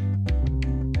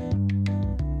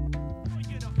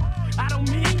 I don't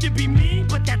mean to be mean,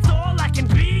 but that's all I can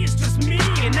be. It's just me,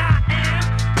 and I am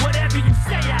whatever you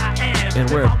say I am. And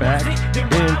we're back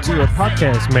into a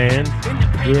podcast, man.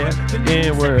 Yeah,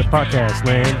 and we're a podcast,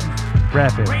 man.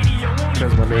 Rapping.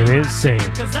 Because my name is Sam.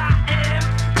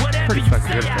 Pretty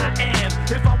fucking good at that.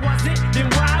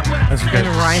 That's and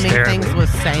rhyming things with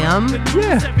Sam.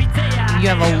 Yeah. You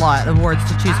have a lot of words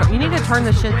to choose from. You need to turn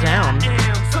the shit down.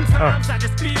 Oh.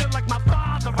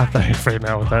 I thought you were fading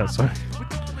out with that, so.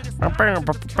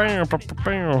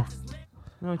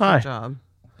 Oh, Hi. good job.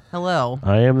 Hello.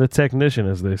 I am the technician,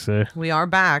 as they say. We are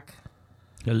back.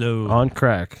 Hello. On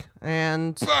crack.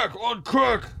 And back on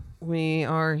crack. We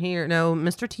are here. No,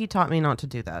 Mr. T taught me not to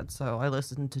do that, so I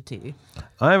listened to T.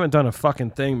 I haven't done a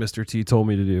fucking thing Mr. T told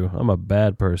me to do. I'm a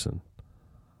bad person.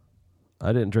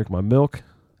 I didn't drink my milk.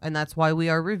 And that's why we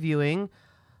are reviewing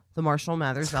the Marshall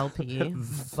Mathers LP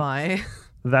by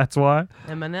That's why?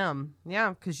 Eminem.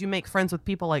 Yeah, because you make friends with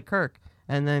people like Kirk.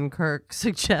 And then Kirk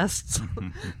suggests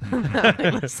that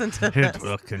we listen to this. It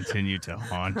will continue to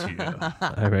haunt you.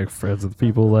 I make friends with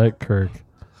people like Kirk.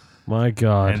 My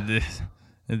God.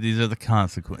 And these are the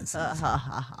consequences.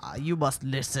 You must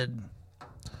listen.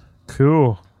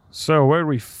 Cool. So where did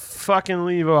we fucking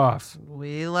leave off?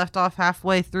 We left off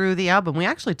halfway through the album. We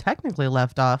actually technically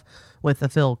left off with the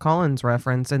Phil Collins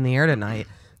reference in the air tonight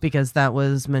because that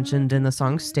was mentioned in the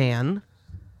song Stan.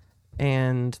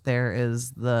 And there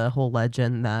is the whole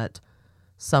legend that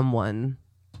someone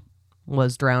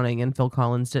was drowning and Phil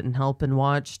Collins didn't help and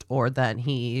watched, or that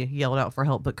he yelled out for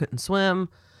help but couldn't swim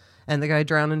and the guy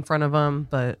drowned in front of him.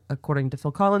 But according to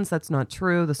Phil Collins, that's not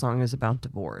true. The song is about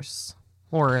divorce,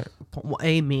 or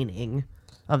a meaning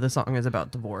of the song is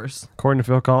about divorce. According to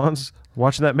Phil Collins,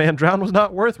 watching that man drown was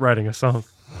not worth writing a song.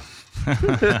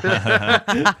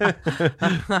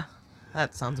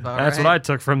 That sounds about right. That's what I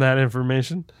took from that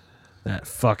information. That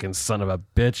fucking son of a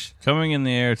bitch. Coming in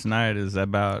the Air Tonight is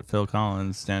about Phil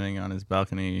Collins standing on his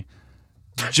balcony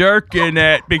jerking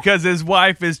it because his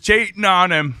wife is cheating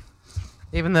on him.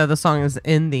 Even though the song is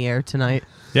in the air tonight.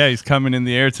 Yeah, he's coming in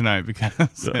the air tonight because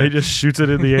he just shoots it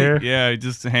in the air. Yeah, he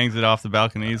just hangs it off the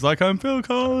balcony. He's like, I'm Phil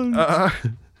Collins.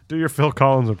 Do your Phil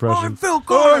Collins impression. I'm Phil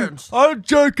Collins. I'll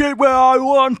jerk it where I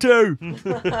want to.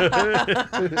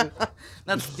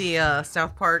 That's the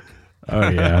South Park. Oh,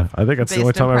 yeah. I think that's the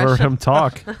only time I've heard him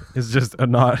talk. Is just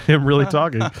not him really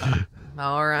talking.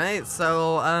 All right.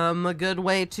 So a good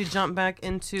way to jump back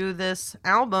into this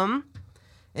album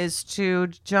is to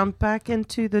jump back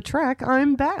into the track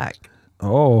I'm Back.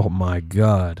 Oh, my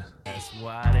God. That's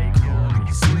why they call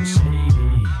me Slim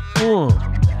Shady.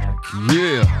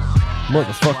 Yeah.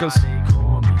 Motherfuckers.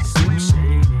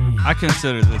 I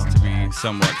consider this to be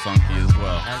somewhat funky as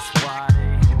well.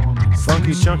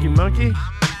 Funky Chunky Monkey?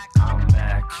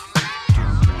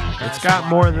 It's got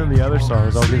more than the other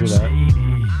songs, I'll give you that.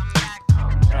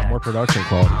 Got more production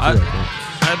quality, too, I think.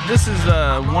 This is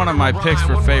one of my picks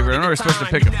for favorite. I know we're supposed to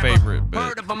pick a favorite,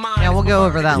 but yeah, we'll go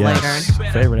over that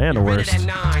later. Favorite and the worst.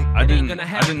 I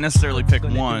didn't necessarily pick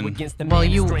one. Well,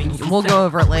 we'll go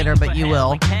over it later, but you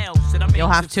will. You'll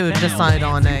have to decide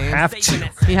on a.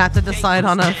 You have to decide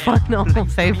on a final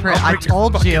favorite. I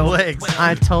told you.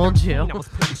 I told you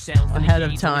ahead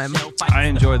of time. I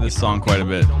enjoy this song quite a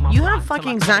bit. You have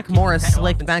fucking Zach Morris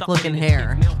slicked back looking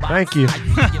hair. Thank you.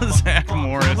 Zach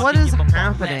Morris. What is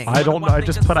happening? I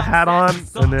just put a hat on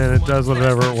and then it does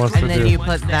whatever it wants to do. And then you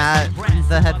put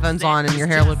the headphones on and your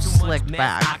hair looks slicked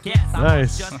back.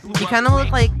 Nice. You kind of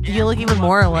look like, you look even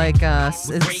more like, is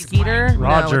it Skeeter?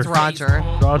 Roger. No, it's Roger.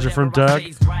 Roger from Doug.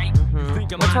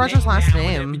 What's Roger's last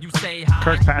name?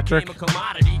 Kirkpatrick.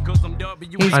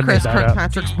 He's Chris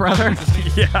Kirkpatrick's brother.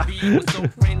 Yeah.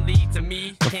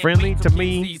 Friendly to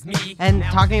me. And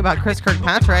talking about Chris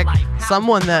Kirkpatrick,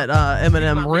 someone that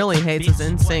Eminem really hates is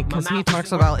NSYNC because he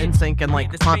talks about NSYNC and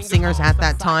like pop singers at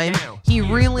that time. He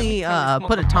really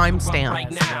put a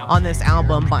timestamp on this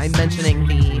album by mentioning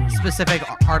the specific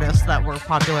artists that were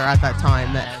popular at that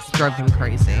time that drove him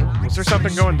crazy. Was there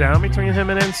something going down between him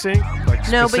and NSYNC? Like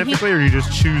no, specifically, or you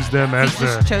just choose them as he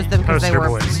just chose them because they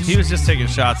were. He was just taking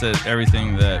shots at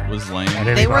everything that was lame.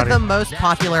 They were the most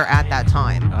popular at that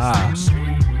time.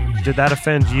 Did that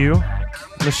offend you,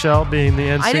 Michelle, being the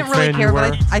NSYNC fan? I didn't really care,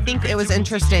 but I think it was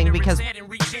interesting because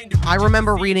I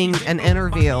remember reading an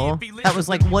interview that was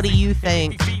like, what do you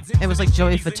think? It was like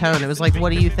Joey Fatone. It was like,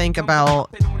 what do you think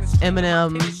about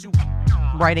Eminem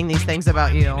writing these things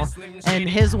about you? And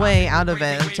his way out of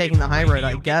it, taking the high road,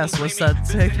 I guess, was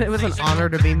that it was an honor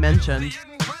to be mentioned.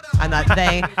 And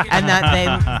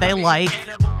that they like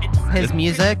his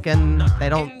music and they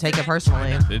don't take it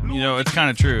personally. It's kind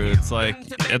of true. It's like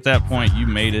at that point you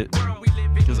made it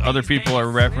because other people are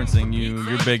referencing you.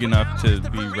 You're big enough to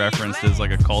be referenced as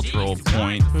like a cultural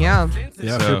point. Yeah.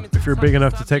 Yeah. So, if you're big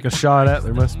enough to take a shot at,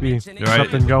 there must be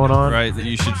something going on. Right. That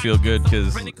you should feel good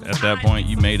because at that point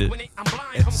you made it.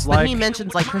 It's but he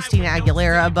mentions like Christina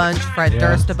Aguilera a bunch, Fred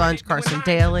Durst a bunch, Carson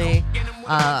Daly,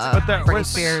 Britney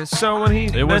Spears. So when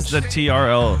it was the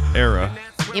TRL era.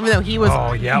 Even though he was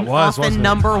often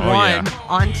number one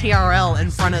on TRL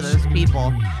in front of those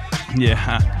people.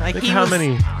 Yeah. Like Think how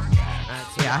many?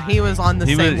 Yeah, he was on the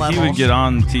same level. He would get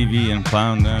on TV and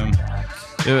clown them.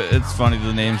 It's funny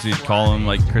the names he'd call them,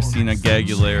 like Christina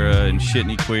Aguilera and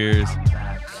Shitney Queers.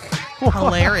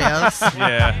 Hilarious.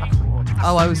 Yeah.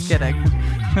 Oh, I was kidding.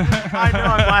 I know,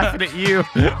 I'm laughing at you.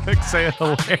 Saying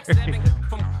hilarious.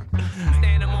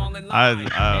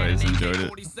 I always enjoyed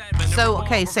it. So,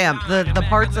 okay, Sam, the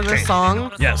parts of the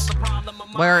song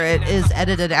where it is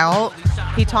edited out,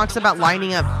 he talks about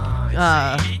lining up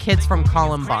kids from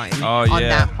Columbine on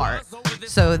that part.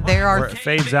 So there Where are it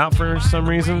fades out for some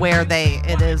reason. where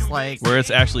it is like Where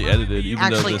it's actually edited, even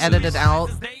though actually this edited is, out.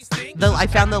 I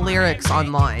found the lyrics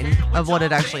online of what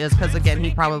it actually is because again,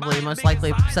 he probably most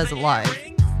likely says it live.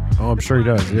 Oh, I'm sure he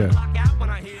does. Yeah.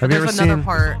 Have you ever There's another seen?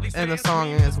 part in the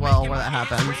song as well where that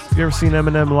happens. Have you ever seen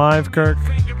Eminem live, Kirk?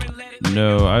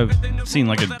 No, I've seen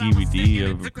like a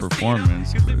DVD of a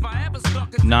performance,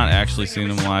 but not actually seen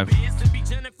him live.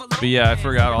 But yeah, I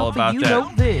forgot all about you that.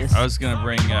 know this. I was gonna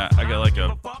bring. I got like a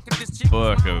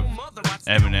book of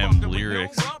Eminem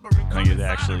lyrics. I think it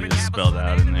actually is spelled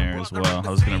out in there as well. I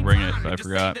was gonna bring it, but I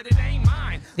forgot.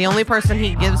 The only person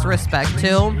he gives respect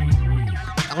to,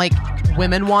 like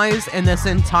women-wise, in this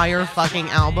entire fucking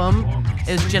album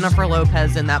is Jennifer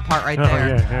Lopez in that part right Oh, there.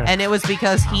 yeah. And it was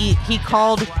because he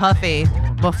called Puffy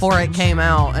before it came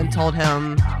out and told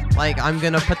him, like, I'm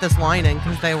going to put this line in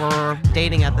because they were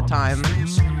dating at the time.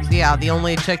 So yeah, the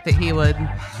only chick that he would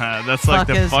That's like fuck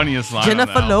the is funniest line. on the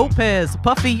Jennifer album. Lopez.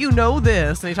 Puffy, you know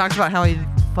this. And he talks about how he'd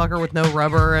fuck her with no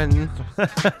rubber and...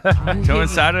 Go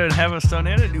inside her and have a son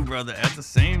and a new brother at the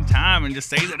same time and just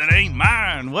say that it ain't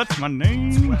mine. What's my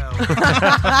name?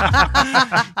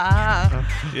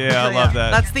 Yeah, I love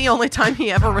that. That's the only time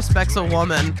he ever respects a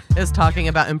woman is talking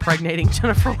about impregnating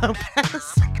Jennifer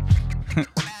Lopez.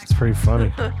 It's pretty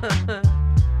funny.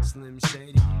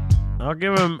 I'll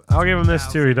give him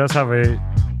this too. He does have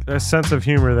a sense of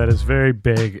humor that is very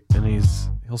big, and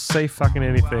he'll say fucking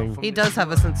anything. He does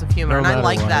have a sense of humor, No and I matter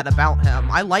like what. that about him.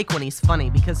 I like when he's funny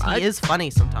because he is funny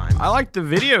sometimes. I like the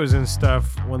videos and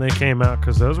stuff when they came out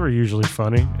because those were usually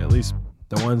funny. At least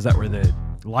the ones that were the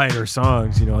lighter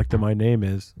songs, like the My Name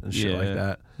Is and shit like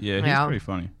that. Yeah, he's Yeah. pretty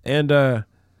funny. And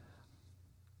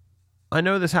I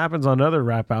know this happens on other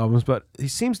rap albums, but he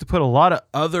seems to put a lot of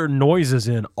other noises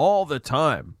in all the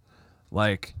time.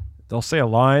 Like they'll say a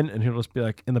line and he'll just be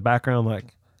like in the background,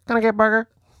 like, "Can I get a burger?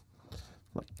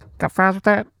 Got fries with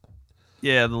that?"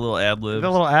 Yeah, the little ad libs. The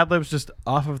little ad libs just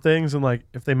off of things, and like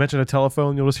if they mention a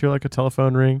telephone, you'll just hear like a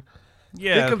telephone ring.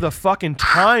 Yeah. Think of the fucking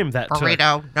time that took.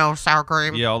 Burrito, no sour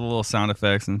cream. Yeah, all the little sound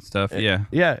effects and stuff. Yeah.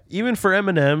 Yeah, even for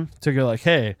Eminem to go like,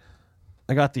 "Hey,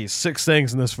 I got these 6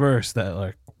 things in this verse that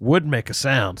like would make a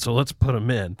sound, so let's put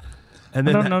them in." And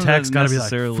then that text got to be like,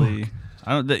 necessarily. "Fuck."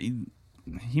 I don't. That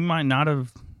he might not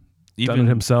have even Done it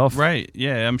himself? Right?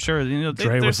 Yeah, I'm sure.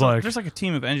 Dre was there's like- there's like a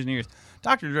team of engineers.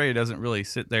 Dr. Dre doesn't really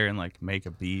sit there and like make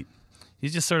a beat.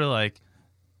 He's just sort of like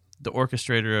the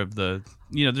orchestrator of the.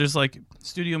 There's like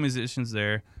studio musicians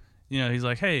there. He's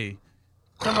like, "Hey,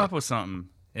 come up with something,"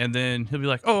 and then he'll be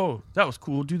like, "Oh, that was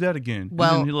cool. Do that again." Well-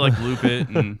 and then he'll like loop it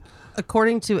and.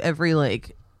 According to every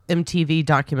like MTV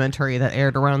documentary that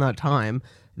aired around that time,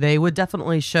 they would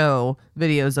definitely show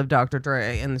videos of Dr.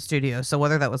 Dre in the studio. So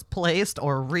whether that was placed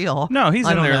or real, No, he's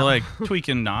I in don't there know. like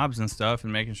tweaking knobs and stuff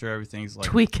and making sure everything's like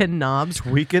tweaking knobs.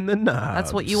 Tweaking the knobs.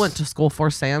 That's what you went to school for,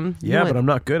 Sam. You Yeah, went- but I'm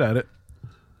not good at it.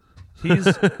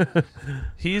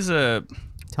 He's a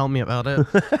Tell me about it.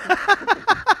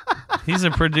 he's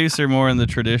a producer more in the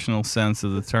traditional sense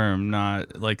of the term,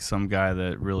 not like some guy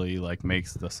that really like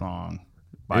makes the song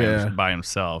by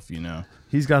himself,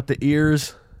 He's got the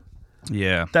ears.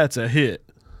 Yeah. That's a hit.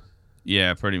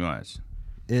 Yeah, pretty much.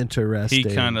 Interesting.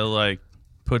 He kind of like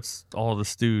puts all the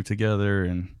stew together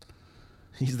and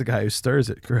He's the guy who stirs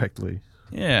it correctly.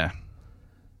 yeah.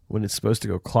 When it's supposed to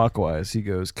go clockwise, he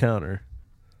goes counter.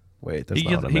 Wait, that's He not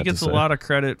gets what I he meant gets to a say. lot of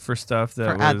credit for stuff that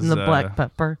For was adding the black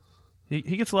pepper. He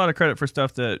gets a lot of credit for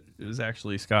stuff that was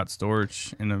actually Scott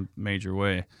Storch in a major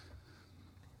way.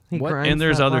 He What? grinds And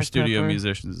there's that other black studio pepper.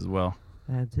 musicians as well.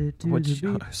 Adds it to What'd the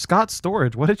you- beat. Scott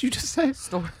Storch. What did you just say?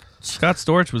 Scott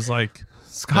Storch was like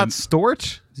Scott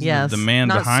Storch? he's Yes, the man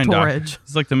not behind storage.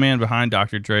 He's like the man behind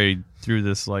Dr. Dre through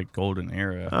this like golden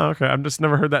era. Oh, okay, I've just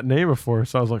never heard that name before,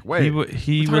 so I was like, wait, he we're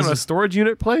talking was about a storage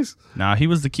unit place? Nah, he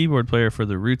was the keyboard player for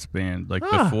the Roots band like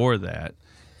Ah. before that.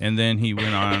 And then he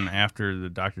went on after the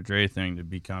Dr. Dre thing to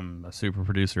become a super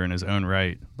producer in his own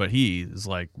right. But he is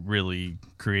like really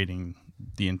creating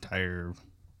the entire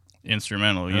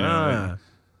instrumental, you know.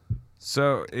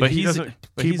 So But he he's- doesn't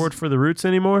but he's- keyboard for the Roots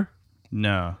anymore?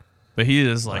 No. But he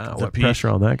is like Wow, the what pressure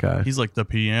on that guy. He's like the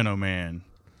piano man.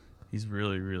 He's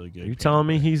really, really good. Are you telling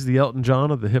me he's the Elton John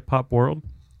of the hip hop world?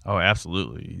 Oh,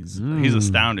 absolutely. He's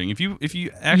astounding. If you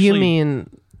actually You mean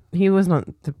he was not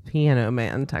the piano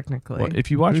man technically? well,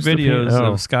 if you watch Who's the videos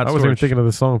piano- of Scott I wasn't even Storch, thinking of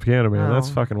the song Piano Man. That's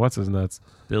Oh. fucking what's his nuts.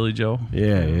 Billy Joel.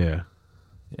 Yeah.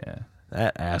 Yeah.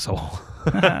 That asshole.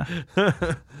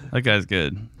 That guy's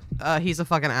good. He's a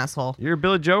fucking asshole. You're a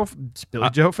Billy Joe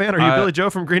Joe fan? Are you a Billy Joe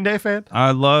from Green Day fan?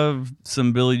 I love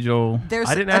some Billy Joel. There's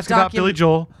I didn't a ask about Billy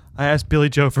Joel. I asked Billy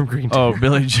Joe from Green Day. Oh,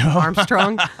 Billy Joel.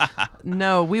 Armstrong.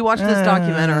 No, we watched this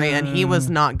documentary, and he was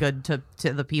not good to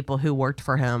the people who worked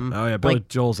for him. Oh yeah, Billy like,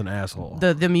 Joel's an asshole.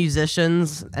 the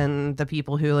musicians and the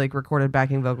people who like recorded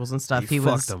backing vocals and stuff. He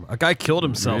fucked was him. A guy killed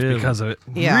himself Really? because of it.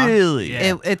 Yeah, Really?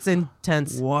 It's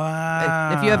intense.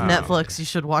 Wow. If you have Netflix, you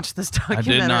should watch this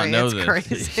documentary. did not know it's this.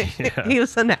 crazy. Yeah. He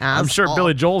was an asshole. I'm sure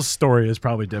Billy Joel's story is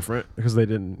probably different because he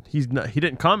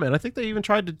didn't comment. I think they even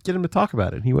tried to get him to talk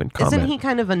about it. And he wouldn't comment. Isn't he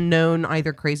kind of a known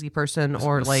either crazy person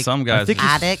or like Some guys.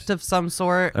 addict of some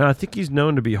sort? And I think he's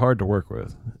known to be hard to work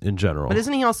with in general. But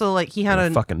isn't he also like he had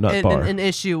A fucking nut bar. an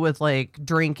issue with like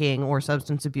drinking or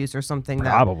substance abuse or something?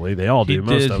 Probably they all do. He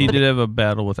Most of he them. did have a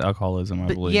battle with alcoholism, I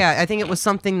But believe. yeah, I think it was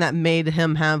something that made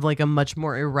him have like a much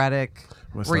more erratic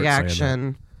I'm gonna start saying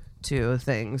reaction to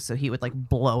things. So he would like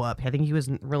blow up. I think he was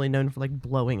really known for like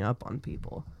blowing up on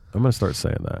people. I'm gonna start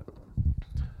saying that.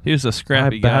 He was a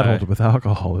scrappy I guy. battled with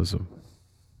alcoholism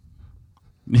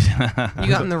You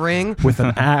got in the ring with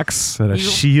an axe and a You-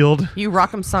 shield. You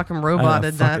Rock'em Sock'em I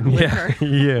Roboted that fucking- liquor.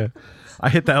 Yeah. I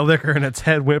hit that liquor and its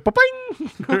head went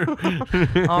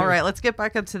ba-bing. All right, let's get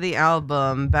back up to the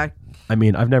album. I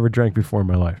mean, I've never drank before in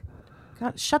my life.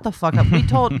 God, shut the fuck up. We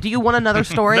told. Do you want another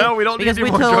story? No, we don't because need we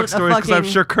any more told drunk stories because I'm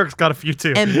fucking sure Kirk's got a few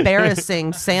too.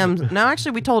 embarrassing Sam. No,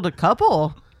 actually, we told a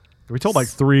couple. We told like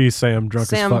 3 Sam drunk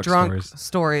Sam as fuck drunk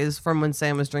stories. from when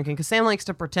Sam was drinking, because Sam likes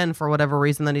to pretend for whatever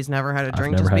reason that he's never had a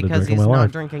drink never just had a because drink in he's my not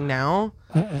life. drinking now.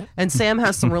 And Sam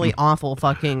has some really awful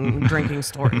fucking drinking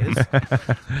stories.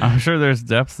 I'm sure there's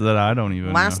depths that I don't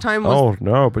even Last know. time was Oh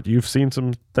no, but you've seen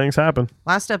some things happen.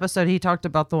 last episode he talked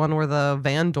about the one where the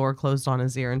van door closed on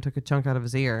his ear and took a chunk out of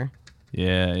his ear.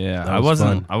 Yeah, yeah. That I was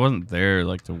wasn't there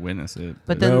like to witness it.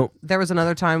 But then Nope. there was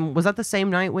another time. Was that the same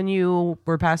night when you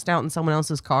were passed out in someone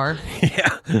else's car?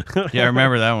 yeah, I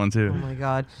remember that one too. Oh my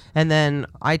god! And then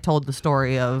I told the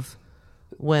story of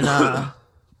when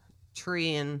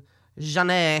Tree and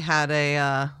Jeanette had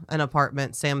an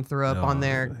apartment. Sam threw up on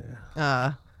their threw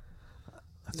up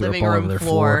living all over room their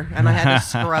floor, floor. and I had to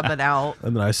scrub it out.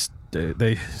 And then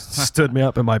they stood me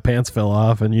up and my pants fell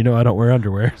off, and you know I don't wear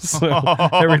underwear, so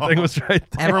everything was right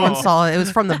there. Everyone saw it. It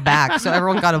was from the back, so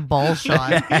everyone got a ball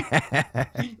shot.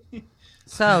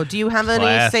 So, do you have any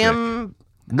Classic. Sam?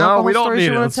 No, alcohol we don't stories need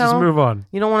you it. wanna Let's just tell? move on.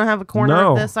 You don't want to have a corner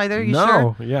No, of this either. You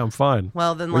no, sure? yeah, I'm fine.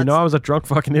 Well, then we let's. know I was a drunk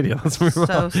fucking idiot. Let's move So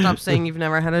on. stop saying you've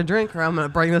never had a drink, or I'm gonna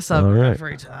bring this up All right.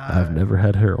 every time. I've never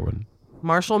had heroin.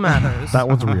 Marshall Mathers. That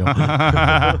one's real.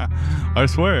 I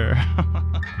swear.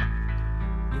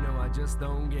 You know, I just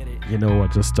don't get it. You know, I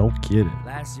just don't get it.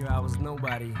 Last year I was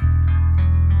nobody.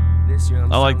 This year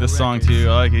I'm I like this song too.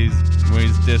 I like when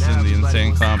he's dissing the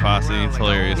Insane Clown Posse. It's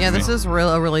hilarious. Yeah, to this me. is a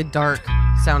really dark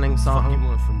sounding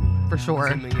song for sure.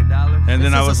 And This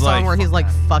then I is was a song like, where he's like,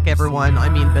 "Fuck everyone, I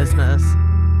mean business."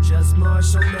 Just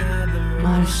Marshall Mathers.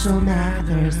 Marshall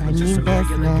Mathers, I Just mean a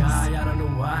regular business. guy, I don't know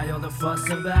why all the fuss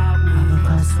about me. All the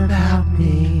fuss about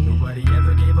me. Nobody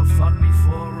ever gave a fuck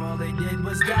before. All they did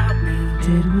was doubt me.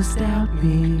 Did was doubt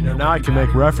me. Now I can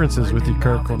make references with you,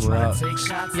 Kirk, when we're out.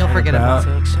 You'll forget about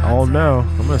it. Oh no,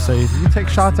 I'm gonna say, you take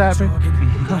shots at me.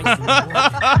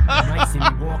 Night see me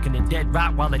walking in dead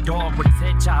right while the dog with his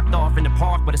head chopped off in the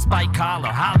park with a spike collar,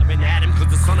 hollering at him 'cause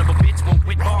the son of a bitch won't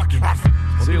quit barking.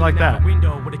 So you like that?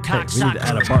 Window with a Hey, cock we need shot to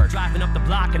add a truck, bark. driving up the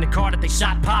block in the car that they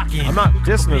shot pocket. I'm not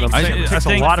dissing it. I'm saying it takes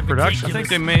a lot of production. I think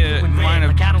they might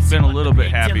have been a little bit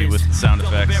happy with the sound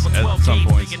effects at some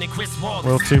points. A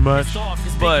little too much.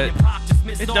 But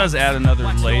it does add another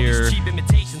layer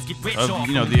of,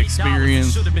 you know, the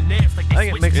experience. I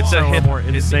think it makes it sound a little more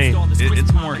insane.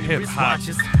 It's more hip hop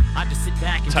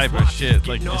type of shit.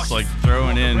 Like just like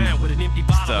throwing in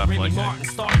stuff like that.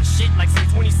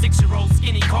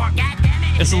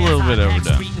 It's a little bit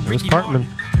overdone. It was Cartman.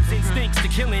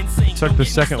 Took the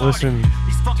second listen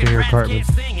to hear Cartman.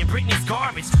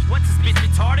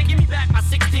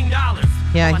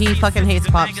 Yeah, he fucking hates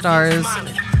pop stars,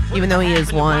 even though he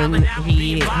is one.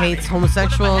 He hates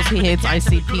homosexuals. He hates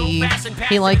ICP.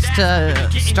 He likes to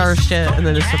star shit and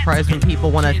then is surprised when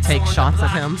people want to take shots at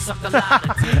him.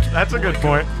 That's a good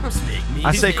point.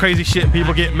 I say crazy shit and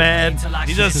people get mad.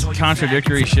 He does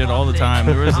contradictory shit all the time.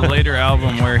 There was a later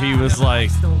album where he was like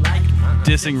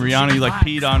dissing Rihanna. He like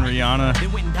peed on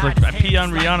Rihanna. Like, I pee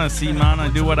on Rihanna, see mana,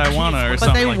 do what I wanna, or But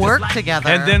something they like work that. together.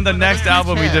 And then the next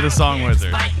album he did a song with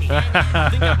her.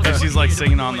 And she's like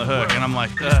singing on the hook, and I'm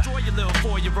like, ugh.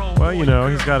 Well, you know,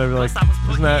 he's got to be like,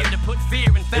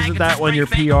 isn't that when your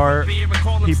PR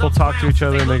people talk to each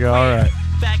other and they go, all right,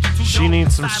 she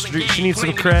needs some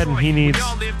cred and he needs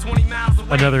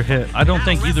another hit. I don't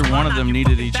think either one of them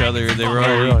needed each other. They were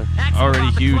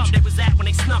already huge.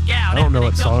 I don't know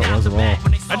what song it was at all.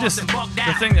 I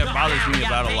the thing that bothers me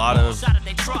about a lot of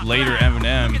later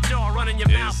Eminem is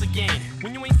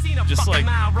just like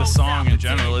the song in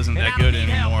general isn't that good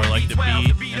anymore. Like the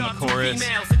beat and the chorus,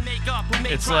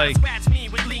 it's like,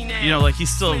 you know, like he's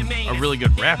still a really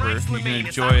good rapper. You can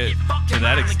enjoy it to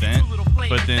that extent,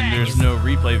 but then there's no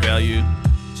replay value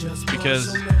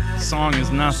because the song is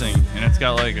nothing and it's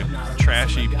got like a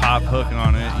trashy pop hook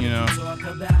on it, you know.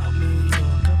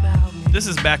 This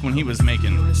is back when he was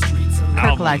making Kirk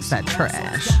albums. likes that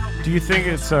trash. Do you think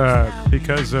it's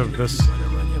because of this?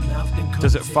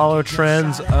 Does it follow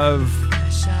trends of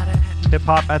hip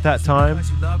hop at that time?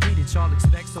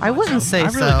 I wouldn't say I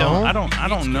really so. don't. I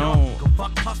don't know.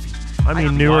 I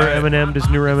mean, newer Eminem. Does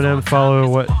newer Eminem follow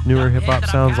what newer hip hop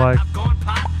sounds like?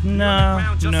 No.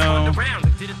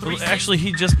 Actually,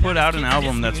 he just put out an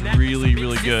album that's really,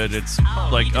 really good. It's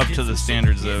like up to the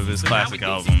standards of his classic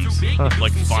albums.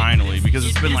 Like finally, because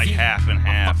it's been like half and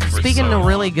half. For Speaking so of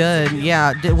really long. good,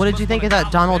 yeah. What did you think of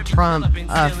that Donald Trump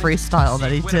freestyle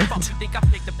that he did?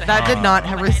 That did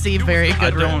not receive very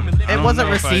good. It wasn't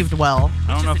received well.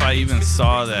 I don't know if I even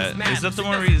saw that. Is that the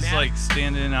one where he's like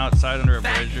standing outside under a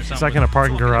bridge or something? It's like in a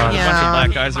parking garage. There's a bunch of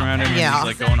black guys around him, and he's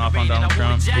like going off on Donald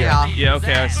Trump. Yeah. Yeah.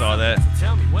 Okay, I saw that.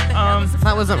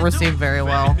 That wasn't received very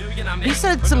well. He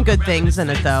said some good things in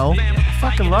it, though.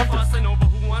 Fucking loved it.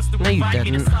 No, you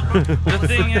didn't. The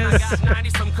thing is,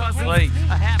 like,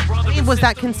 Was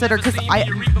that considered? Because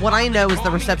what I know is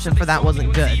the reception for that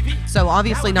wasn't good. So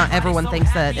obviously, not everyone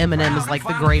thinks that Eminem is like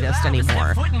the greatest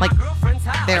anymore. Like,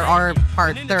 there are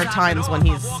times when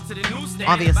he's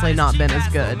obviously not been as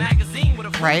good,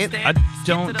 right? I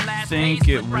don't think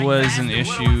it was an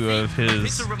issue of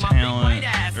his talent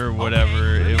or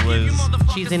whatever. It was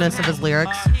cheesiness of his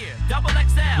lyrics.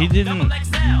 He didn't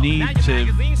need to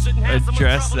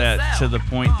address that to the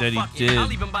point that he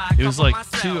did. It was like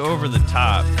too over the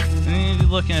top. And you're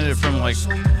looking at it from like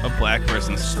a black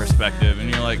person's perspective, and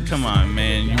you're like, come on,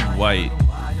 man, you white.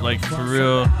 Like, for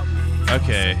real.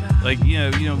 Okay. Like, you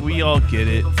know, we all get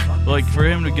it. But like, for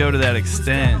him to go to that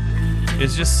extent,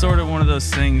 it's just sort of one of those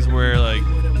things where like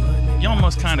you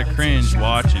almost kind of cringe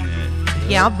watching it.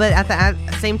 Yeah, but at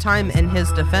the same time, in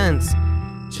his defense,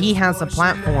 he has a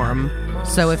platform.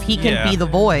 So if he can be the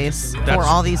voice for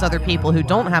all these other people who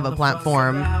don't have a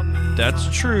platform, that's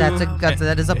true. That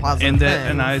is a positive thing.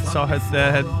 And I saw that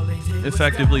had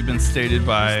effectively been stated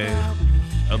by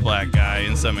a black guy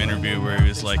in some interview where he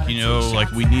was like, you know, like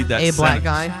we need that. A black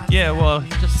guy? Yeah, well,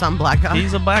 just some black guy.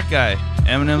 He's a black guy.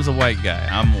 Eminem's a white guy.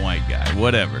 I'm a white guy.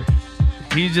 Whatever.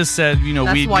 He just said, you know,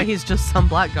 that's why he's just some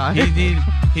black guy.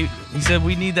 He said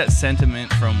we need that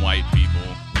sentiment from white people.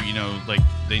 You know, like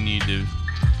they need to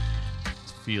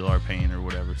feel our pain or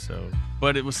whatever. So,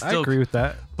 but it was still. I agree with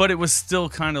that. But it was still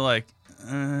kind of like.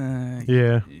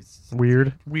 Yeah.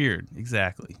 Weird. Weird.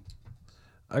 Exactly.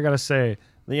 I gotta say,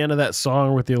 the end of that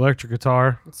song with the electric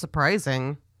guitar. It's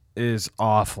surprising. Is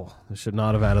awful. They should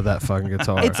not have added that fucking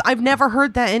guitar. I've never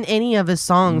heard that in any of his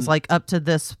songs, like up to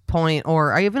this point,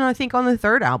 or I think on the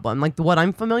third album, like what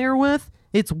I'm familiar with.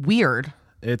 It's weird.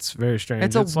 It's very strange.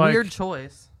 It's a weird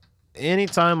choice.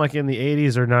 Anytime, like in the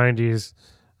 80s or 90s,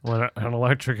 when an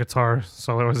electric guitar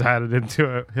solo was added into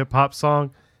a hip hop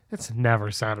song, it's never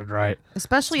sounded right.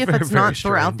 Especially if very, it's not very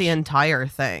throughout strange. the entire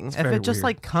thing. It's If very it just weird.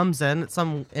 like comes in at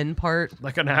some end part,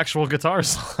 like an actual guitar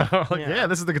solo. Like, yeah,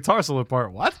 this is the guitar solo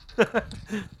part. What?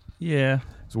 Yeah.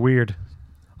 It's weird.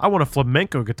 I want a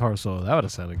flamenco guitar solo. That would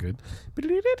have sounded good.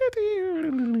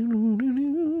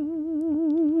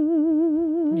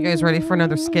 You guys ready for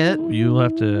another skit? You'll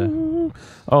have to.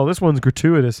 Oh, this one's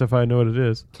gratuitous if I know what it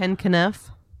is. Ken Kniff.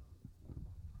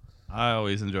 I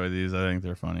always enjoy these. I think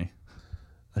they're funny.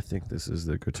 I think this is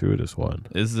the gratuitous one.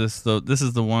 Is this the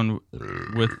one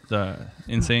with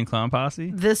Insane Clown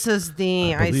Posse? This is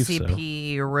the I believe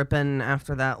ICP ripping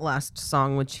after that last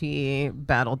song, which he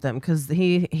battled them because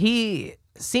he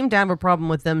seemed to have a problem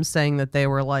with them saying that they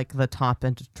were like the top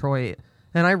in Detroit.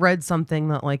 And I read something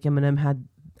that like Eminem had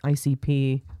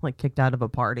ICP like kicked out of a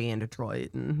party in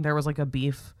Detroit, and there was like a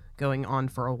beef going on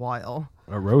for a while.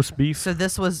 A roast beef? So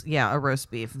this was, a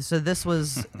roast beef. So this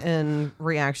was in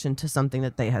reaction to something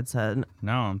that they had said.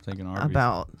 Now I'm thinking Arby's.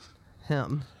 About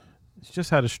him. He just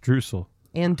had a streusel.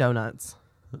 And donuts.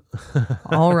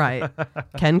 All right.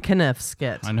 Ken Kniff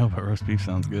skit. I know, but roast beef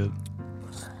sounds good.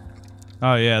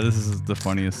 Oh, yeah, this is the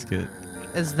funniest skit.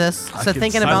 Is this I so? can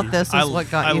Thinking see- about this is what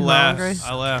got you hungry.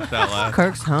 I laughed out loud.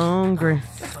 Kirk's hungry.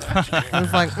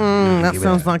 It's like, that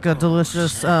sounds like a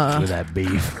delicious. With that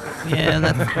beef. Yeah,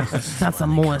 that's a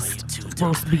moist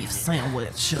roast beef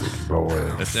sandwich.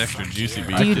 That's extra juicy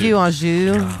beef. Do you do au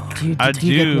jus? I do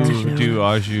you get the do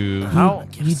au jus. How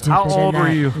You dip how it in old were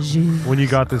that you jus. when you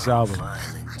got this album?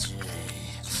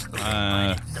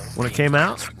 When it came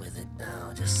out?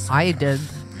 I did.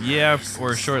 Yeah,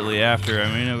 or shortly after. I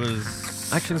mean, it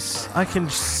was. I can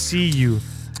see you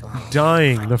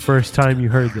dying the first time you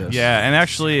heard this. Yeah, and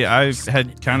actually, I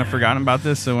had kind of forgotten about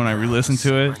this, so when I re-listened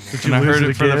to it, Did and you I lose heard it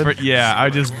it for the again? first, yeah, I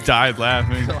just died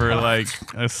laughing for like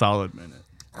a solid minute.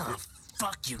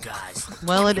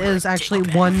 Well, it is actually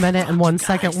 1 minute and 1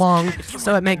 second long,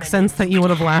 so it makes sense that you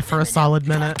would have laughed for a solid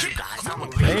minute.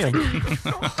 Damn.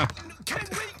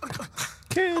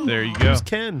 Ken. There you go. Who's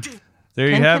Ken? There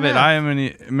you Ken have it. Kenneth. I am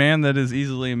a man that is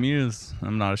easily amused.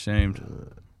 I'm not ashamed.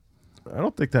 I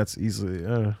don't think that's easily.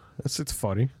 It's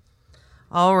funny.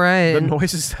 All right. The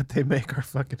noises that they make are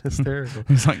fucking hysterical.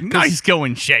 He's like, nice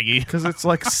going, Shaggy. Because it's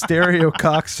like stereo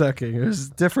cocksucking. There's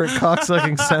different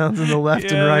cocksucking sounds in the left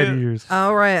and right ears.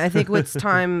 All right, I think it's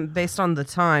time, based on the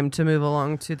time, to move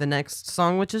along to the next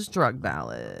song, which is Drug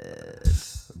Ballad.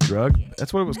 Drug?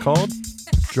 That's what it was called?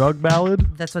 Drug ballad?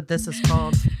 That's what this is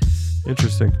called.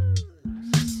 Interesting.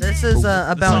 This is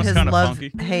about sounds his kinda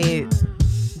love-hate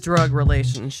drug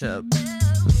relationship.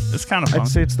 It's kind of I'd fun.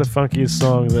 say it's the funkiest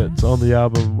song that's on the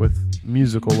album with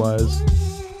musical wise.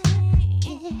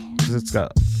 Because it's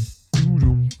got.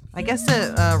 I guess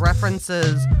it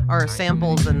references or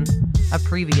samples in a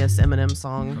previous Eminem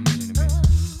song.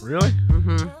 Really?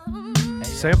 Mm-hmm.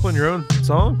 Sampling your own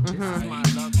song?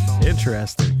 Mm-hmm.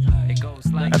 Interesting.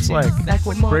 That's like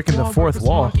breaking the fourth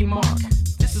wall.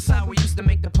 This is how we used to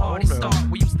make the party start.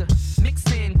 We used to mix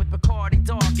in with Bacardi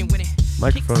Dark, and when it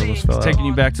Microphone almost fell out. Taking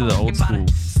you back to the old school.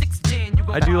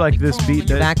 I do like this beat.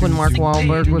 That Back when Mark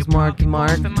Wahlberg was Marky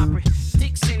Mark.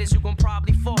 prediction is you gon'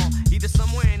 probably fall either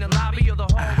somewhere in the lobby or the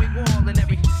hallway wall, and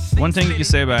every One thing you can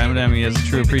say about Eminem, he has a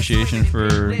true appreciation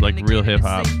for like real hip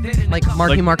hop. Like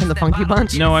Marky Mark and the Funky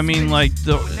Bunch? No, I mean like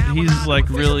he's like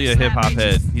really a hip hop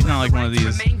head. He's not like one of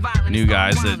these new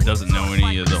guys that doesn't know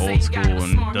any of the old school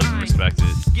and doesn't respect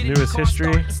it. knew his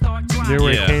history, knew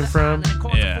where Yeah. he came from.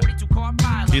 Yeah,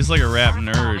 he's like a rap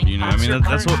nerd. You know, I mean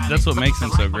that's what makes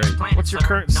him so great. What's your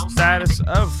current status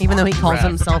of? Even though he calls rap?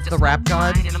 himself the rap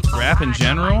god. Rap in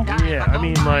general? Yeah, I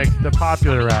mean like the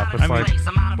popular rap. It's like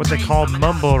what they call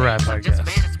mumble rap, I guess.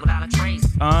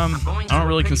 I don't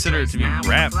really consider it to be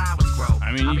rap.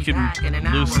 I mean, you can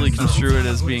loosely construe it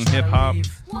as being hip hop.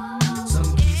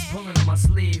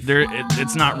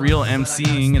 It's not real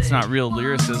MCing. It's not real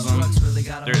lyricism.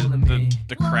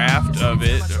 The craft of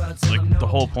it, like the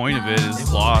whole point of it,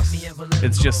 is lost.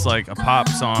 It's just like a pop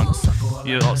song.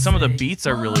 You know, some of the beats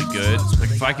are really good.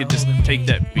 Like if I could just take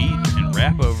that beat and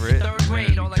rap over it, it'd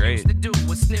be great.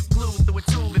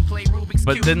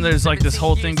 But then there's like this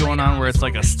whole thing going on where it's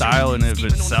like a style in of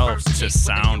itself to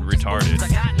sound retarded.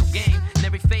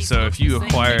 So if you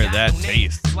acquire that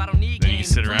taste, then you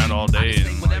sit around all day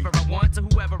and like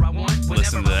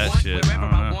listen to that shit. I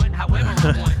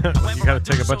don't know. You gotta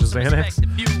take a bunch of Xanax.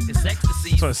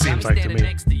 That's what it seems like to me.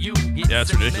 Yeah,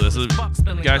 it's ridiculous.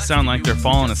 Guys sound like they're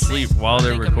falling asleep while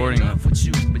they're recording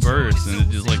the verse, and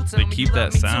it's just like they keep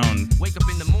that sound.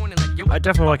 I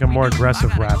definitely like a more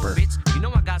aggressive rapper.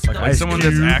 Like someone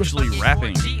that's actually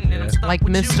rapping. Yeah. Like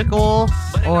Mystical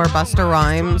or Busta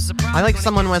Rhymes. I like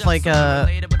someone with like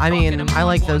I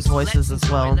like those voices as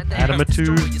well.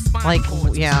 Adamitude. Like,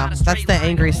 yeah, that's the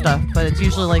angry stuff, but it's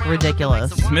usually like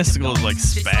ridiculous. Mystical is like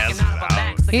spazzing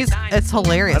out. It's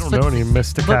hilarious. I don't know any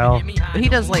Mystical. He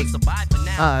does like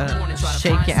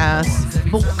shake your ass,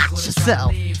 but watch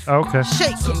yourself. Okay.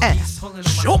 Shake your ass.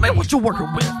 Show me what you're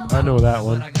working with. I know that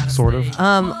one, sort of.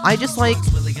 I just like,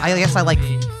 I guess I like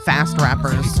fast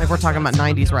rappers. If we're talking about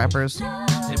 90s rappers.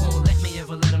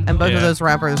 And both of those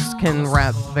rappers can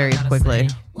rap very quickly.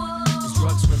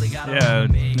 Yeah,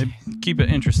 they keep it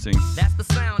interesting.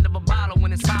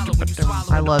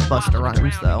 I love Busta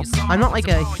Rhymes though. I'm not like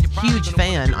a huge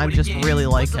fan. I just really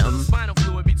like him.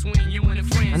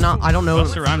 I don't know.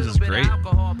 Busta Rhymes is great.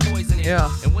 Yeah.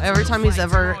 Every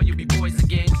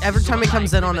time he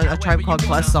comes in on a Tribe Called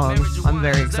Quest song, I'm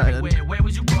very excited.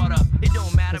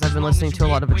 Because I've been listening to a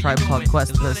lot of A Tribe Called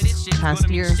Quest this past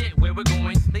year.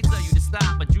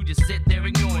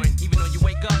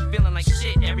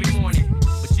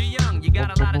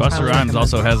 Busta Rhymes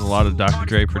also has a lot of Dr.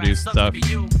 Dre produced stuff.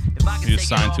 He was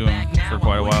signed to him for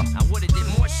quite a while.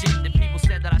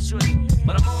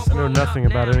 I know nothing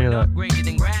about any of that.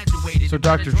 So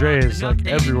Dr. Dre is like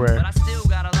everywhere.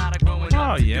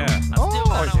 Oh yeah.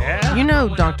 Oh yeah. You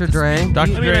know Dr. Dre. Dr. I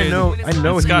mean, Dre. I know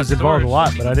he Scott was involved Storch. a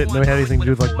lot, but I didn't know he had anything to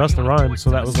do with like Busta Rhymes. So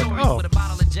that was like, oh,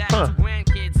 huh.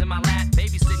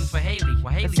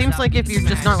 It seems like if you're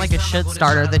just not like a shit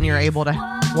starter, then you're able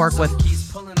to work with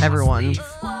everyone.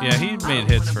 Yeah, he made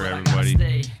hits for everybody.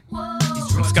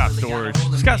 And Scott Storch.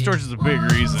 Scott Storch is a big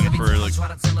reason for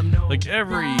like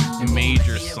every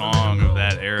major song of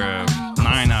that era.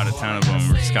 9 out of 10 of them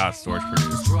were Scott Storch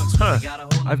produced. Huh.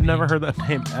 I've never heard that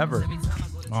name ever.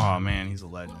 Oh man, he's a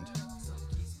legend.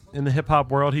 In the hip hop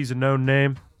world, he's a known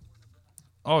name.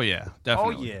 Oh yeah,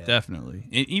 definitely. yeah. Definitely.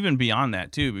 Even beyond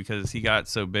that too, because he got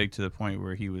so big to the point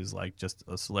where he was like just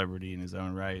a celebrity in his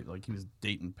own right. Like he was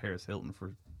dating Paris Hilton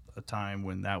for a time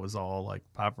when that was all like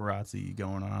paparazzi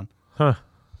going on. Huh.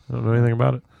 I don't know anything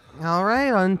about it. All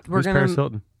right, we're Who's gonna Paris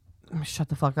Hilton? shut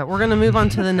the fuck up. We're gonna move on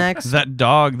to the next. That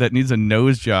dog that needs a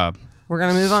nose job. We're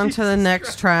gonna move on to the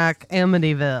next track,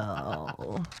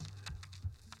 Amityville.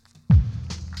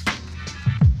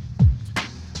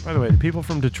 By the way, do people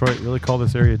from Detroit really call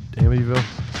this area Amityville?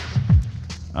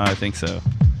 I think so.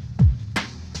 I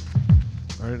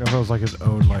didn't know if it was like his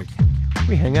own, like,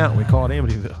 we hang out and we call it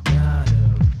Amityville.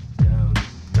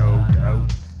 Go.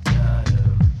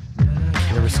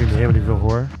 You ever seen the Amityville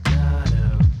Horror?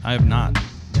 I have not.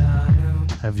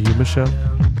 Have you, Michelle?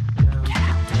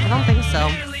 I don't think so.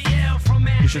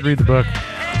 You should read the book.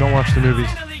 Don't watch the movies.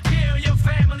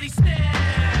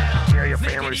 Kill your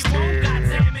family's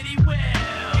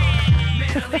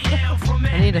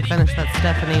I need to finish that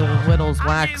Stephanie Whittles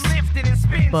Wax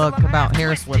book about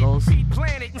Harris Whittles. I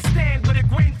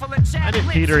did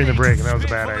pee during the break, and that was a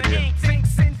bad idea.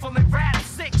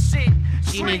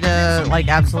 Do you need to, like,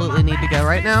 absolutely need to go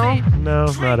right now? No,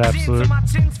 not absolute.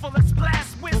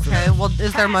 Okay, well,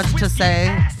 is there much to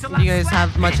say? Do you guys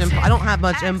have much input? I don't have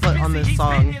much input on this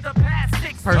song,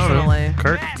 personally.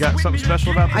 Kurt, you got something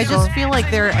special about this I just song? feel like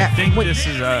they're... I think this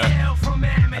is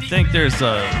I think there's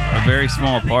a very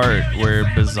small part where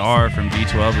Bizarre from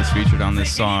D12 is featured on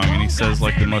this song, and he says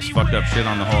like the most fucked up shit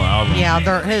on the whole album. Yeah,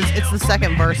 it's the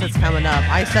second verse that's coming up.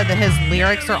 I said that his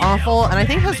lyrics are awful, and I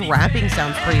think his rapping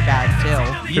sounds pretty bad, too.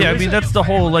 Yeah, I mean that's the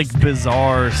whole like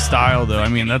Bizarre style, though. I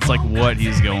mean that's like what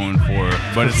he's going for,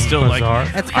 but it's still Bizarre.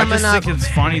 like It's I coming just up think it's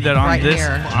funny that on right this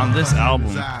here. His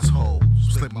asshole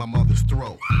slit my mother's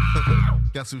throat.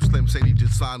 Guess who Slim Shady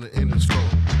just signed an intro.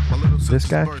 My little This sister's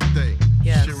guy? birthday.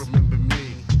 Yes. She remember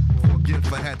me. For a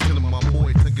gift I had telling my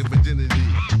boy take a virginity.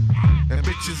 And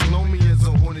bitches know me as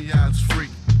a horny ass freak.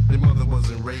 Their mother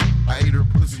wasn't raped. I ate her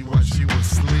pussy while she was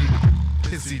asleep.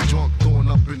 Pissy drunk throwing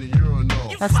up in the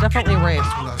urinal. That's definitely rape.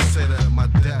 That's what I said at my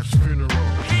dad's funeral.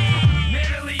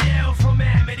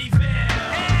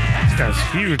 This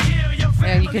guy's huge.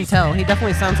 Yeah, you can tell. He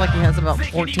definitely sounds like he has about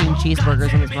 14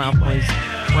 cheeseburgers in his mouth when he's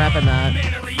rapping that.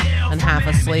 And half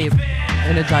asleep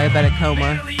in a diabetic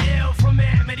coma.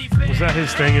 Was that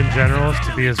his thing in general, is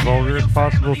to be as vulgar as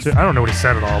possible, too? I don't know what he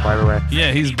said at all, by the way.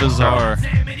 Yeah, he's bizarre.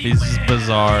 He's just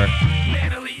bizarre.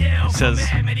 He says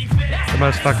The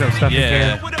most fucked up stuff he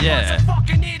yeah, can. yeah.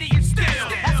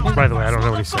 By the way, I don't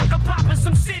know what he said.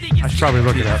 I should probably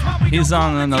look it up. He's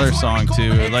on another song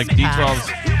too. Like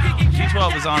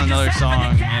D12 is on another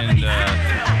song, and he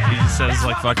just says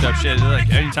like fucked up shit.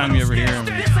 Like anytime you ever hear him,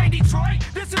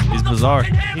 he's bizarre.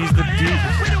 He's the D.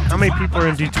 How many people are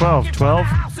in D12? 12?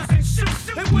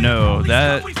 No,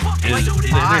 that is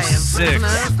there's six.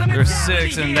 There's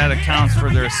six, and that accounts for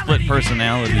their split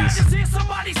personalities.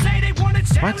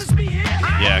 What?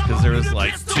 Yeah, because there was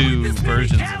like 2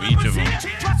 versions of each of them.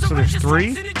 So there's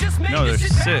 3? No, there's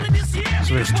 6.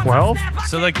 So there's 12?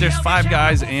 So like there's 5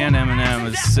 guys and Eminem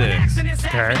is 6.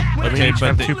 Okay. But Okay, each but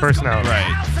have they- 2 personalities.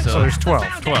 Right. So there's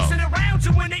 12. 12.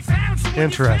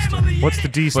 Interesting. What's the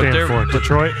D But stand there- for?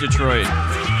 Detroit? Detroit.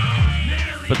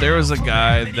 But there was a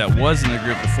guy that was in the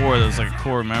group before that was like a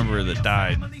core member that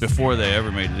died before they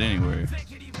ever made it anywhere.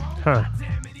 Huh.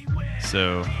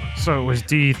 So it was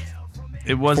D.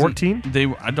 It wasn't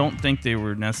 14? I don't think they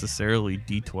were necessarily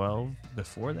D12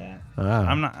 before that. Ah.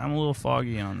 I'm a little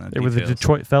foggy on that. They were the details.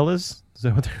 Detroit fellas? Is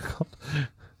that what they're called?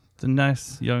 The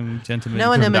nice young gentleman.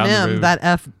 No, and from down the Eminem, road. that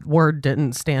F word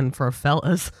didn't stand for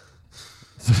fellas.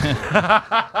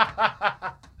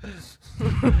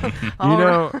 You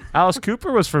know, Alice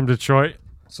Cooper was from Detroit.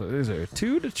 So these are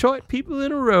 2 Detroit people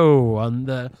in a row on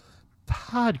the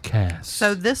podcast.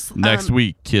 So this Next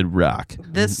week, Kid Rock.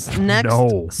 This next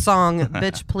No. song,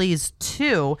 Bitch Please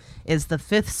 2, is the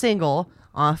 5th single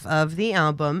off of the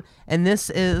album. And this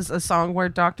is a song where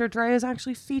Dr. Dre is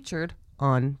actually featured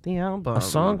on the album. A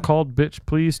song called Bitch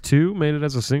Please 2 made it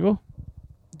as a single?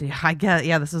 Yeah, I get.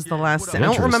 Yeah, this is the last. I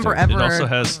don't remember Interesting. ever It also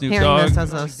has Snoop hearing Dogg. this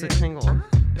as a single.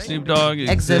 Snoop Dogg,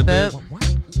 Exhibit,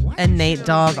 and Nate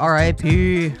Dogg,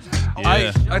 R.I.P.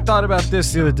 Yeah. I thought about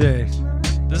this the other day.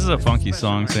 This is a funky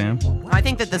song, Sam. I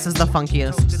think that this is the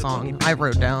funkiest song I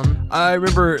wrote down. I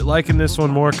remember liking this one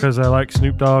more because I like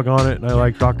Snoop Dogg on it, and I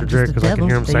like Dr. Dre because I can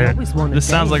hear him say it. This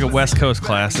sounds like a West Coast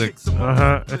classic.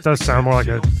 It does sound more like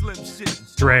a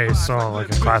Dre song, like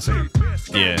a classic.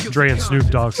 Yeah. Dre and Snoop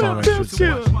Dogg song, I should say.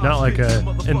 Not like a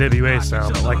NWA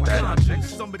sound, but like that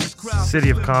City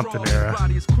of Compton era.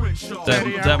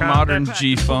 That modern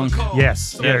G-Funk.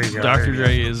 Yes, that there you go. Dr.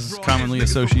 Dre is commonly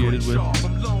associated with.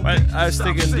 I was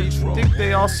thinking, do you think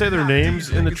they all say their names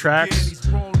in the tracks?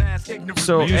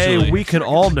 So Usually. A, we can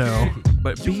all know,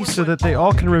 but B, so that they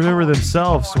all can remember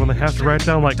themselves. So when they have to write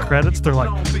down like credits, they're like,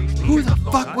 who the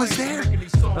fuck was there?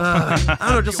 I don't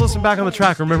know, just listen back on the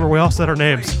track. Remember, we all said our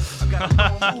names.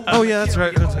 Oh yeah, that's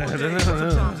right.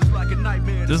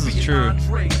 This is true.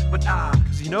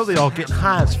 Because you know they all get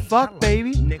high as fuck,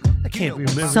 baby. I can't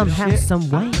remember Somehow, shit. some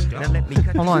way.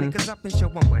 Hold on.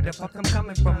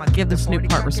 Give the Snoop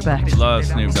part respect. Love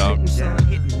Snoop Dogg.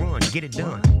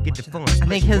 I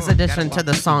think his addition to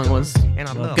the song was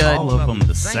good. All of them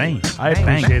the same. I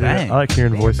appreciate it. I like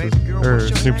hearing voices, or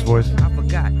Snoop's voice.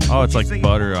 Oh, it's like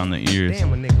butter on the ears.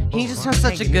 He just has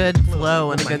such a good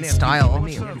flow and a good style.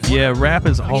 Yeah, rap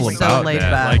is all He's so about laid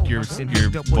that. back. Like your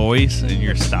voice and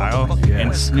your style.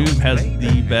 And Snoop has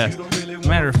the best.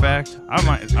 Matter of fact,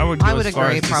 I would go I would as far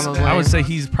agree, as to probably. I would say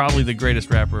he's probably the greatest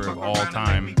rapper of all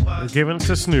time. We're giving it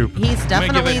to Snoop. He's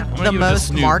definitely the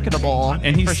most marketable,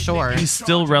 and he's for sure. He's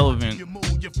still relevant.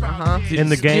 In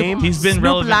the game? He's been Snoop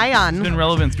relevant. Lion. He's been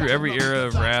relevant through every era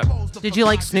of rap. Did you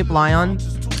like Snoop Lion?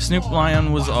 Snoop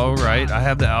Lion was alright. I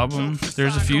have the album.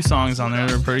 There's a few songs on there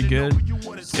that are pretty good.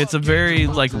 It's a very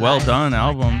well done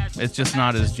album. It's just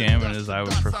not as jamming as I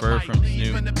would prefer from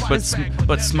Snoop.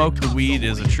 But Smoke the Weed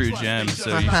is a true gem.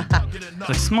 So you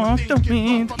should, smoke the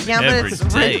weed Yeah, but every it's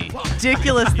day.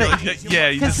 ridiculous that Yeah,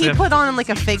 you because just he have- put on like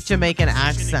a fake Jamaican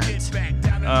accent.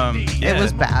 Yeah. It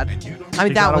was bad. I mean, He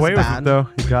that got was away with bad. it, though.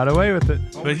 He got away with it.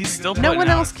 But he's still No putting one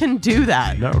out- else can do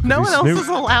that. No, 'cause No he's one else Snoop. is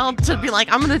allowed to be like,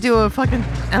 I'm gonna do a fucking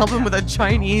album with a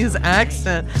Chinese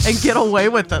accent and get away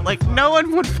with it. Like, no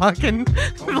one would fucking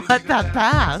let that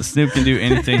pass. Snoop can do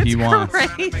anything he It's wants.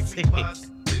 Crazy.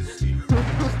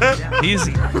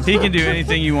 He can do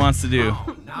anything he wants to do.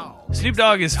 Snoop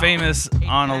Dogg is famous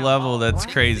on a level that's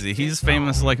crazy. He's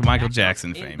famous like Michael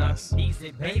Jackson famous.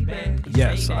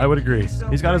 Yes, I would agree.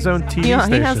 He's got his own TV Yeah,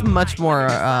 station. he has much more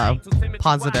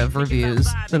positive reviews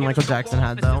than Michael Jackson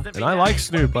had, though. And I like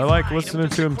Snoop. I like listening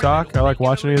to him talk. I like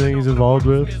watching anything he's involved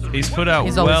with. He's put out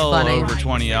He's always well funny. over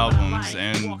 20 albums,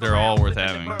 and they're all worth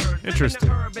having. Interesting.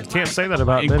 You can't say that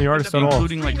about many artists at all.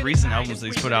 Including like recent albums that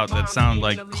he's put out that sound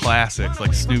like classics,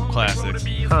 like Snoop classics.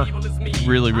 Huh.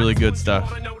 Really, really good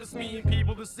stuff.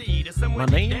 My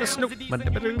name is Snoop.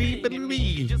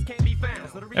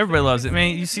 Everybody loves it.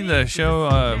 Man, you see the show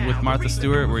with Martha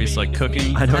Stewart where he's like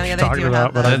cooking? I know what yeah, you're they talking do about,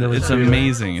 have but that. I've never It's seen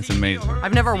amazing. It's amazing.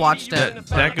 I've never watched it.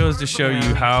 That goes to show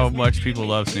you how much people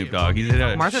love Snoop Dogg. He's hit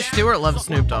a Martha Stewart loves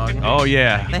Snoop Dogg. Oh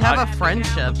yeah. They have a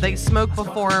friendship. They smoke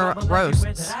before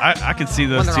roasts. I could see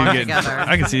those When two they're all getting. together.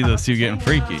 I could see those two getting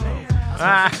freaky.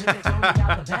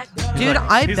 Dude,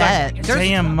 I bet. There's-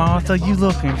 Damn, Martha, you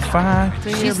looking fine.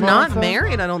 She's not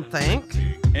married, I don't think.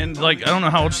 And like, I don't know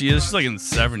how old she is. She's like in the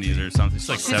 70s or something. She's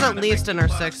like She's 70. at least in her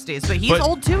 60s. But he's But-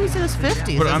 old too. He's in his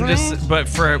 50s. But I'm isn't just, he? but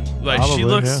for like, Probably, she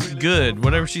looks yeah. good.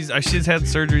 Whatever she's had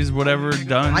surgeries, whatever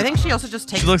done. I think she also just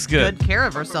takes looks good. care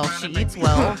of herself. She eats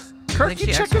well. Kirk, you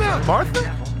check it out,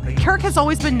 Martha. Kirk has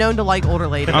always been known to like older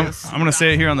ladies. I'm gonna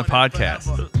say it here on the podcast.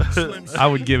 I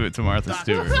would give it to Martha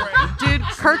Stewart. Dude,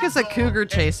 Kirk is a cougar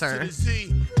chaser.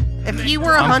 If he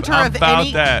were a I'm hunter of about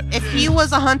any, that. if he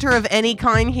was a hunter of any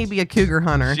kind, he'd be a cougar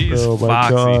hunter. She's Oh my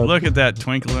foxy. God. Look at that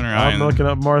twinkle in her eye. I'm looking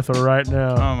up Martha right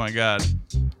now. Oh my God.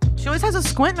 She always has a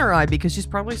squint in her eye because she's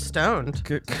probably stoned.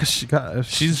 Cause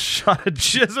she's shot a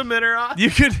jism in her eye.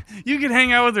 You could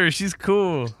hang out with her. She's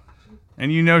cool,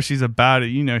 and you know she's about it.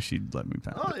 You know she'd let me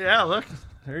pass. Oh yeah, look.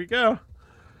 There you go.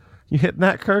 You hitting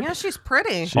that, Kirk? Yeah, she's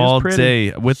pretty. She's all pretty.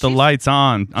 day with the lights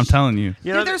on. I'm telling you.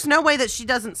 You know, Dude, there's no way that she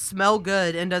doesn't smell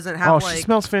good and doesn't have oh, like she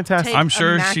smells fantastic. take I'm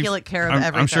sure immaculate care of I'm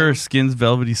everything. sure her skin's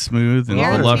velvety smooth and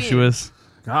Guaranteed. voluptuous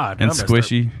God, and I'm gonna start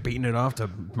squishy. beating it off to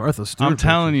Martha Stewart. I'm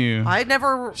telling you. I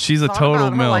never. She's a thought total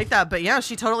about her MILF. like that, but yeah,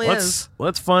 she totally is.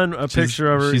 Let's find a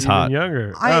picture of her she's even hot.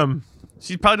 younger.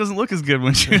 She probably doesn't look as good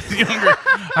when she was younger.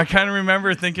 I kind of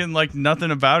remember thinking like nothing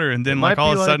about her, and then like might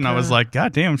all be of a sudden like, I was like,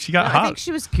 God damn, she got I hot. think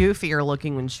she was goofier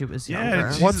looking when she was Yeah, younger.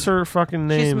 she's- What's her fucking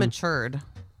She's name? matured.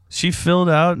 She filled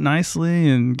out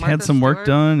nicely and had Martha some work Stewart?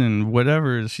 done and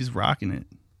whatever. She's rocking it.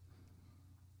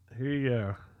 Here you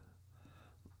go.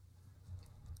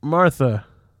 Martha.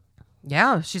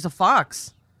 Yeah, she's a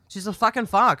fox. She's a fucking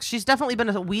fox. She's definitely been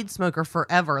a weed smoker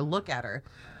forever. Look at her.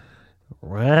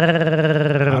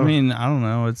 I mean, I don't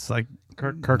know. It's like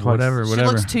Kirk whatever. She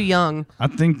looks too young. I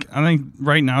think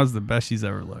right now is the best she's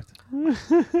ever looked.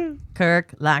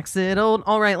 Kirk likes it old.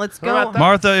 All right, let's go.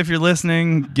 Martha, if you're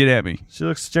listening, get at me. She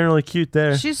looks generally cute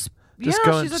there. She's just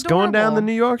yeah, going, she's just going down adorable. the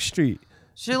New York street.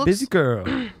 She looks Busy girl.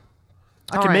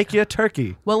 I can right. make you a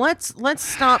turkey. Well, let's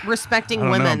stop respecting I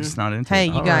don't know, women. I'm just not into hey, it.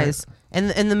 you All guys, in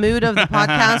the mood of the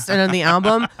podcast and in the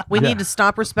album, we Yeah. need to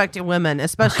stop respecting women,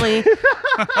 especially.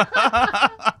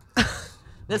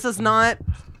 This is not.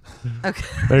 Okay.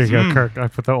 There you go, Kirk. I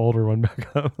put the older one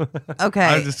back up. Okay.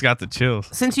 I just got the chills.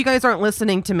 Since you guys aren't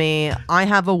listening to me, I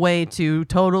have a way to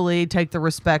totally take the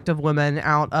respect of women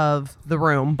out of the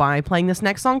room by playing this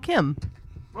next song, Kim.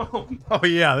 Oh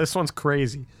yeah, this one's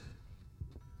crazy.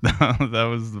 That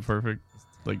was the perfect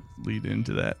lead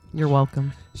into that. You're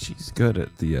welcome. She's good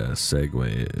at the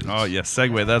segue. Oh yeah,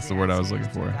 segue. That's the word I was looking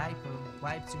for.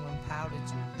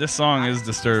 This song is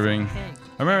disturbing.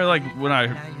 I remember when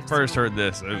I first heard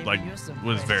this, it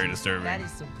was very disturbing. It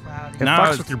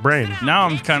fucks with your brain. Now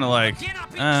I'm kind of like,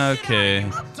 okay,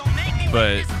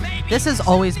 but This has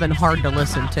always been hard to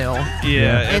listen to.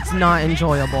 Yeah. It's not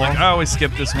enjoyable. I always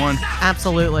skip this one.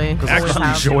 Absolutely. Actually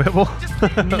enjoyable.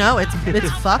 No,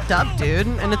 it's fucked up, dude,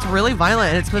 and it's really violent.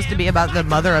 And it's supposed to be about the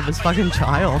mother of his fucking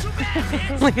child.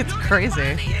 Like, it's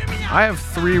crazy. I have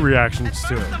 3 reactions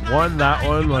to it. One, that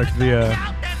one, like the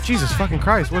Jesus fucking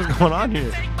Christ, what is going on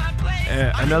here?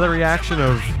 Another reaction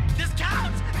of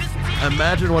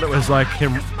imagine what it was like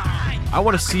him. I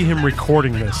want to see him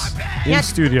recording this in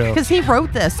studio. Because he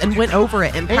wrote this and went over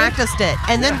it and practiced it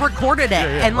and then recorded it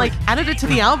and added it to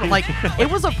the album. Like, it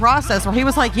was a process where he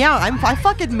was like, yeah, I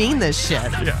fucking mean this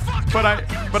shit. Yeah, but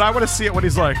I want to see it when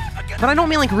he's like. But I don't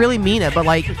mean really mean it, but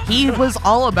he was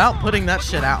all about putting that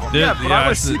shit out. Yeah, but I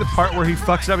want to see the part where he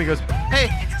fucks up. He goes, hey,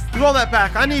 roll that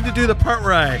back. I need to do the part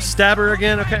where I stab her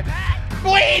again, okay?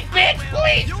 Bleed, bitch,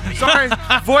 bleed! Sorry,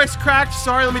 voice cracked.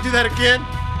 Sorry, let me do that again.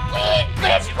 Bleed,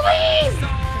 bitch, bleed!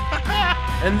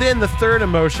 And then the third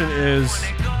emotion is...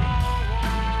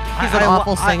 He's an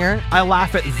awful singer. I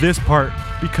laugh at this part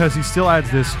because he still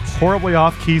adds this horribly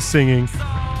off-key singing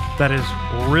that is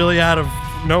really out of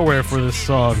nowhere for this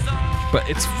song. But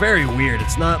it's very weird.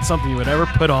 It's not something you would ever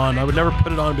put on. I would never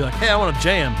put it on and be like, hey, I want to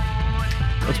jam.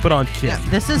 Let's put on Kim. Yeah,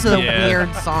 this is a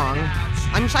weird song.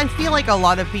 I feel like a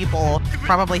lot of people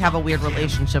probably have a weird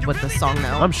relationship with this song, though.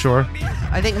 I'm sure.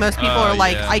 I think most people are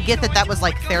like, I get that was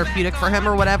therapeutic for him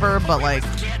or whatever, but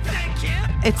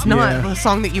it's not a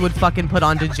song that you would fucking put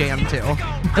on to jam to.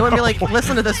 They wouldn't be like,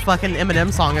 listen to this fucking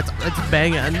Eminem song. It's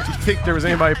banging. Do you think there was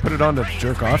anybody put it on to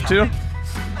jerk off to?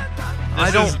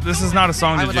 This is not a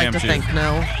song to I would jam like to to. think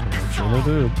no. I'm sure they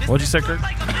do. What'd you say, Kirk?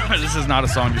 This is not a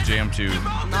song to jam to.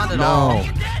 Not at all.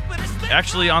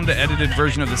 Actually, on the edited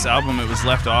version of this album, it was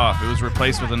left off. It was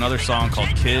replaced with another song called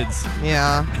Kids.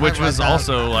 Yeah. Which was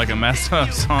also like a messed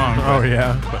up song. Oh,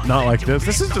 yeah. But not like this.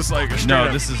 This is just like a straight No,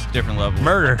 up this is different level.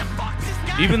 murder.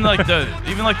 Even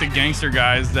the gangster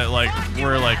guys that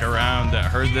were around that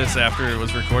heard this after it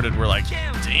was recorded were like,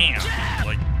 damn,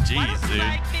 jeez, dude.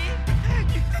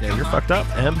 Yeah, you're fucked up,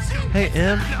 M. Hey,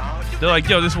 M. They're like,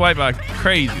 yo, this white guy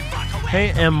crazy.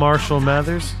 Hey, M. Marshall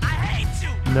Mathers.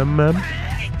 No, ma'am.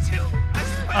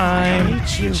 I'm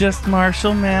just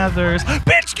Marshall Mathers.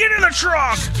 Bitch, get in the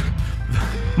trunk!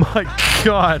 My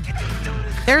God.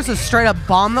 There's a straight up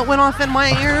bomb that went off in my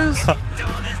ears. But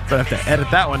I have to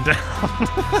edit that one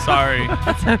down. Sorry.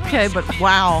 It's okay, but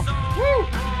wow.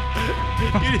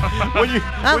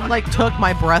 That took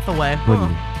my breath away.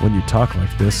 When you talk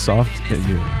like this soft, and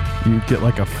you get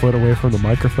like a foot away from the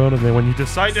microphone, and then when you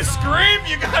decide to scream,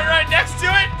 you got it right next to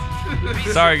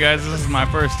it. Sorry, guys, this is my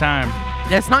first time.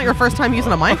 It's not your first time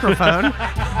using a microphone.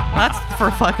 That's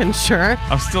for fucking sure.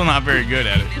 I'm still not very good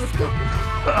at it.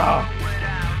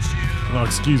 Oh,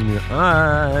 excuse me.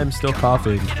 I'm still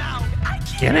coughing.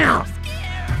 Get out.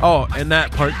 Oh, and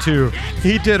that part too.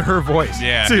 He did her voice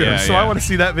too. So I want to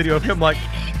see that video of him like,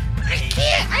 I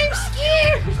can't, I'm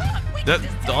scared!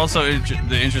 That also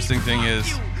the interesting thing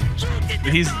is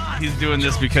he's doing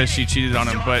this because she cheated on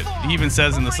him, but he even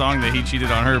says in the song that he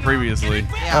cheated on her previously.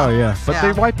 oh yeah, but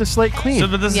they wiped the slate clean. So,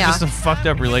 but this is just a fucked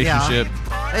up relationship.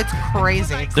 It's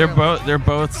crazy. They're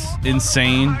both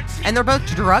insane And they're both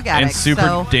drug and addicts. super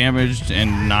so damaged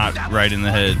and not right in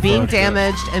the head. being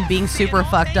damaged and being super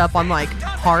fucked up on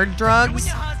hard drugs,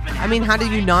 I mean, how do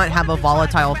you not have a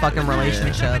volatile fucking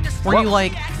relationship where you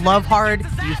like love hard,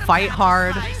 you fight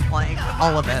hard, like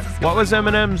all of it? What was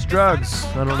Eminem's drugs?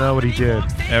 I don't know what he did.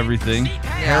 Everything.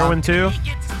 Heroin too?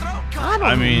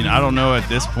 I mean, I don't know at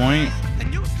this point.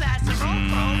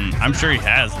 I'm sure he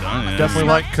has done it. Definitely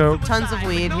like coke. Tons of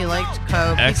weed. He liked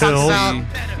coke. Ecstasy. He talks about,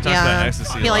 Talks about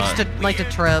ecstasy He a likes lot. to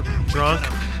trip. Drunk.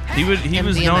 He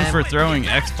was known for throwing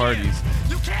X parties.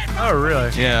 Oh,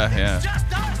 really? Yeah.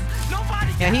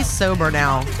 Yeah, he's sober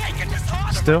now.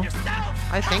 Still?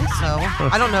 I think so.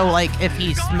 I don't know, like, if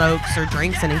he smokes or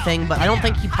drinks anything, but I don't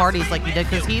think he parties like he did,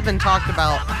 because he even talked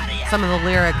about some of the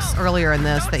lyrics earlier in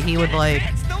this that he would, like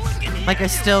I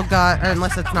still got, or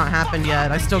unless it's not happened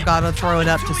yet, I still gotta throw it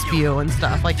up to spew and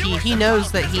stuff. Like, he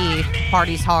knows that he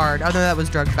parties hard. I know that was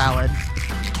Drug Ballad,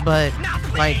 but,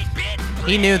 like,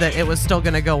 he knew that it was still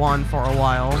gonna go on for a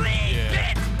while.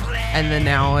 And then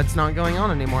now it's not going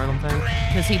on anymore, I don't think.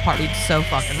 Because he partied so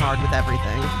fucking hard with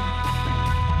everything.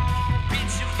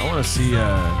 I want to see,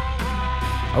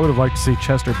 I would have liked to see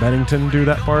Chester Bennington do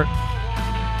that part.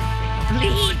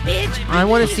 I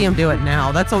want to see him do it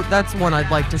now. That's one I'd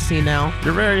like to see now.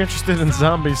 You're very interested in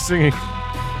zombies singing.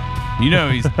 You know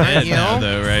he's dead now,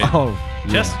 though, right? Oh,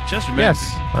 Chester Bennington.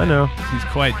 Yes, I know. He's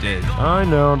quite dead. I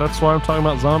know. That's why I'm talking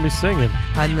about zombies singing.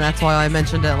 And that's why I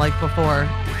mentioned it like before.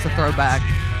 It's a throwback.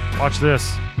 Watch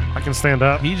this. I can stand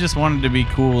up. He just wanted to be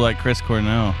cool like Chris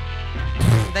Cornell.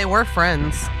 They were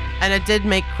friends. And it did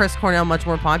make Chris Cornell much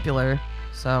more popular.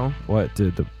 So. What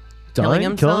did the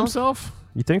Killing kill himself?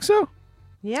 You think so?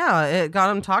 Yeah, it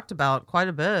got him talked about quite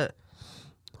a bit.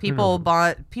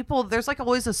 There's like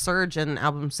always a surge in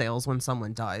album sales when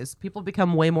someone dies. People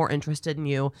become way more interested in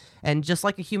you. And just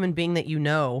like a human being that you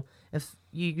know, if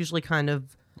you usually kind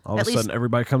of All of a sudden,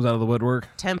 everybody comes out of the woodwork.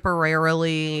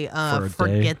 Temporarily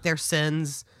forget their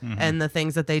sins and the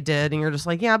things that they did. And you're just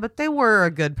like, yeah, but they were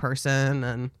a good person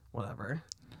and whatever.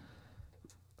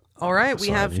 All right, we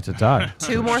have need to die.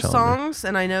 2 more songs,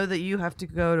 and I know that you have to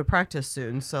go to practice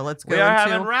soon, so let's go We are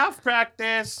into having Ralph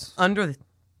practice. Under the...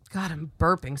 God, I'm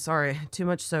burping. Sorry. Too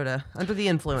much soda. Under the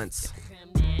Influence.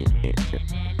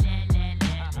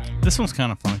 This one's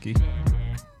kind of funky.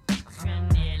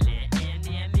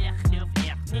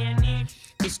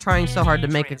 He's trying so hard to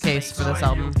make a case for this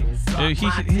album.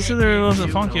 He said there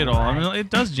wasn't funky at all. I mean, it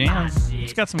does jam.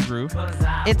 It's got some groove.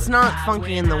 It's not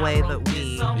funky in the way that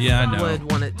we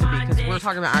would want it to be, because we're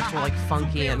talking about actual like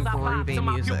funky and groovy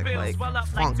music, like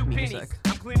funk music.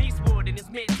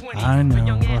 I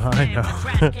know.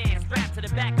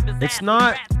 It's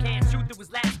not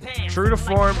true to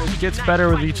form. It gets better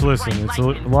with each listen. It's a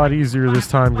lot easier this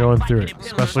time going through it,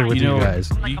 especially with you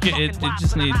guys. It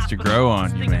just needs to grow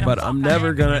on you, man. But I'm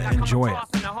never gonna enjoy it.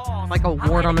 Like a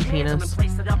wart on the penis.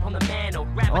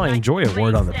 Oh, I enjoy a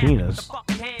wart on the penis.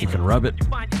 You can rub it.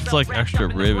 It's like extra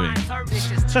ribbing.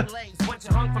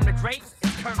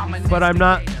 But I'm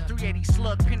not.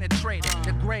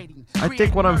 I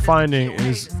think what I'm finding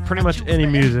is pretty much any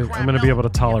music I'm going to be able to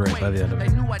tolerate by the end of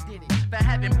it.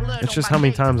 It's just how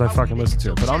many times I fucking listen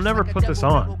to it. But I'll never put this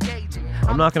on.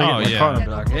 I'm not going to get in my car and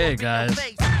be like, hey guys.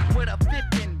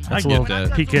 That's a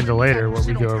little peek into later what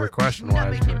we go over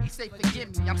question-wise.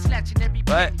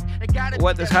 But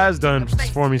what this has done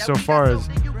for me so far is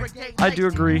I do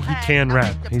agree he can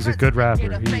rap. He's a good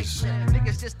rapper. He's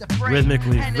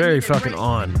rhythmically very fucking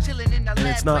on. And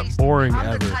it's not boring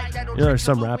ever. You know, there's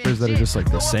some rappers that are just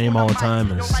like the same all the time,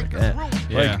 and it's just like, eh.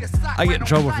 Yeah. Like, I get in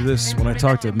trouble for this when I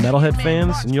talk to metalhead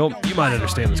fans, and you might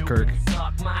understand this, Kirk.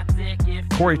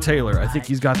 Corey Taylor, I think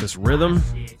he's got this rhythm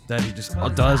that he just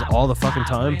does all the fucking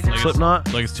time from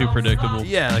Slipknot. Like it's too predictable.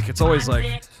 Yeah, like it's always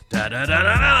like da da da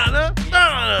da da da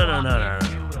da da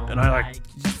da. And I like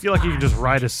feel like you can just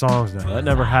write his songs now. That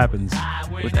never happens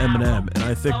with Eminem, and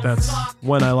I think that's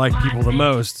when I like people the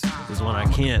most, is when I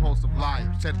can't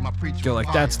go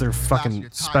like that's their fucking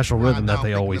special rhythm that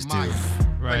they always do.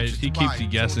 Right, he keeps you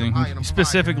guessing. He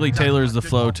specifically tailors the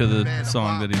flow to the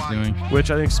song that he's doing. Which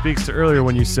I think speaks to earlier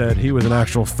when you said he was an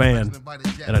actual fan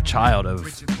and a child of.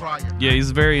 Yeah,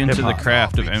 he's very into hip-hop. the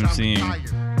craft of MCing.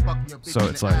 So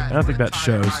it's like, I don't think that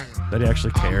shows that he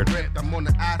actually cared.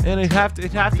 And he'd have to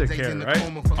care,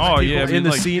 right? Oh yeah, I mean, in the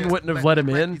like, scene wouldn't have let him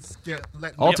in.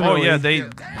 Ultimately,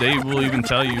 they will even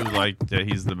tell you like that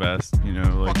he's the best. You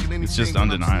know, like it's just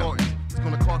undeniable.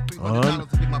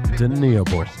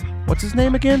 Undeniable. What's his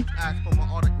name again?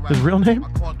 His real name?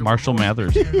 Marshall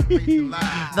Mathers.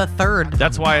 The third.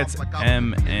 That's why it's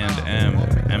M and M.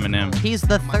 Eminem. He's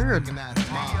the third.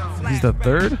 He's the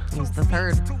third? He's the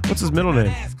third. What's his middle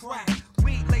name?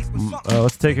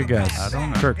 Let's take a guess. I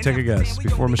don't know. Kirk, take a guess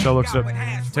before Michelle looks it up.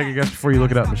 Take a guess before you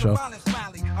look it up, Michelle.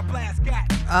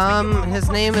 His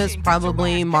name is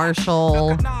probably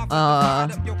Marshall.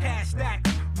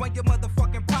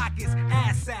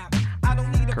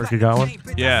 Kirk, you got one?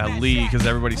 Yeah, Lee, because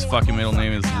everybody's fucking middle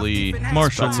name is Lee.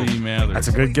 Marshall Lee Mathers. That's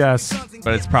a good guess.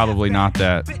 But it's probably not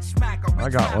that. I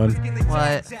got one.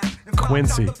 What?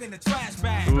 Quincy.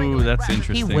 Ooh, that's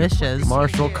interesting. He wishes.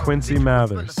 Marshall Quincy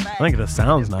Mathers. I think that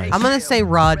sounds nice. I'm gonna say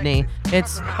Rodney.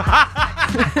 It's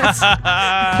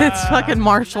it's fucking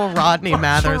Marshall Rodney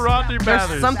Mathers. Rodney There's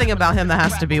Mathers. something about him that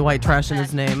has to be white trash in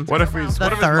his name. What if his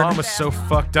mom was so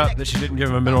fucked up that she didn't give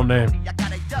him a middle name?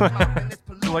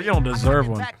 Like, you don't deserve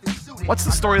one. What's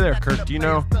the story there, Kirk? Do you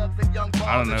know?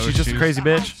 I don't know. She's just a crazy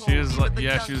bitch? She was like,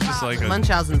 yeah, she was just like a...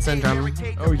 Munchausen syndrome.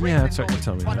 Oh, yeah, that's right. You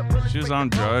tell me that. She was on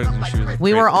drugs and she was like...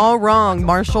 We were all wrong.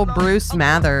 Marshall Bruce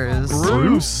Mathers.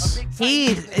 Bruce?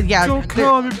 Yeah. Don't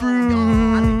call me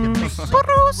Bruce.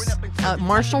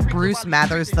 Marshall Bruce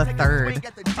Mathers the third.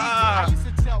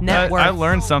 Net worth. I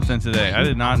learned something today. I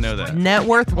did not know that. Net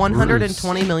worth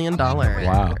 $120 million.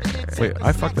 Wow. Wait,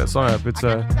 I fucked that song up. It's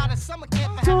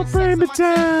Don't Bring Me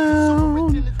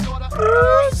Down,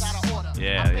 Bruce.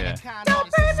 Yeah. Don't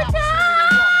bring me down.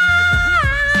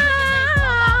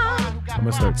 I'm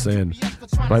going to start saying,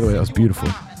 by the way, that was beautiful.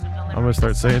 I'm going to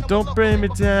start saying, don't bring me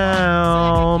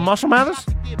down. Marshall Mathers?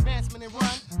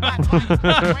 I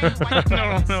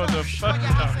don't know what the fuck.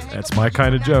 That's my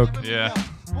kind of joke. Yeah.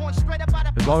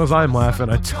 As long as I'm laughing,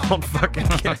 I don't fucking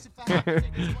care.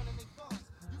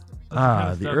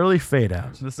 The early fade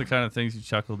out. This is the kind of things you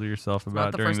chuckle to yourself about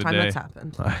Not the during first the time day. that's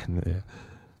happened.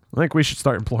 I think we should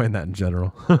start employing that in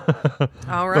general.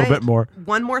 All right. A little bit more.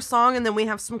 One more song, and then we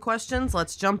have some questions.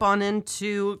 Let's jump on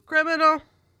into Criminal.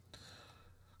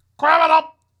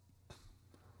 Criminal!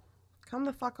 Come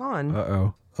the fuck on.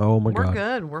 Uh-oh. Oh, my We're God.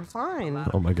 good. We're fine.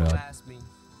 Oh, my God.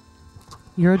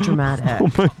 You're dramatic.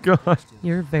 Oh, my God.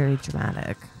 You're very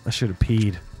dramatic. I should have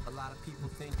peed.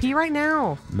 Pee right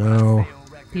now. No.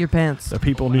 Pee your pants. The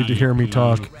people need to hear me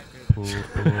talk.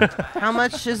 How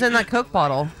much is in that Coke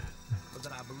bottle?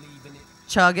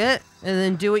 Chug it, and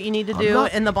then do what you need to I'm do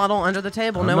not- in the bottle under the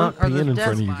table. I'm no not one or the peeing in desk.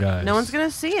 front of you guys. No one's gonna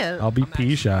see it. I'll be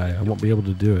pee shy. I won't be able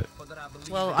to do it.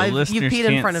 Well, The you've listeners peed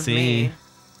in can't front of see. me.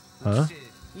 Huh?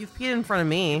 You've peed in front of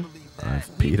me. I've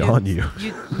peed on you.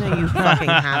 No, you fucking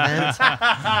haven't.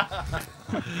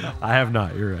 I have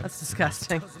not. You're right. That's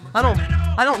disgusting. I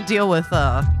don't deal with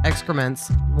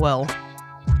excrements well.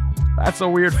 That's a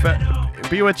weird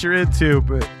be what you're into,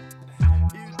 but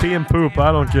pee and poop,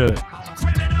 I don't get it.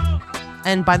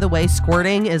 And by the way,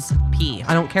 squirting is pee.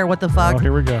 I don't care what the fuck Oh,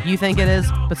 here we go. you think it is,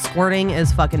 but squirting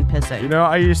is fucking pissing. You know,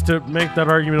 I used to make that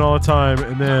argument all the time,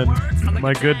 and then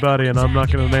my good buddy, and I'm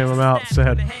not going to name him out,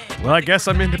 said, well, I guess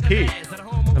I'm into pee.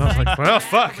 And I was like, well,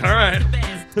 fuck, all right.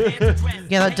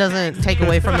 Yeah, that doesn't take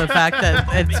away from the fact that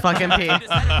it's fucking pee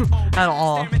at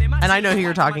all. And I know who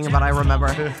you're talking about. I remember.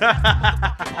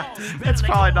 It's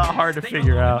probably not hard to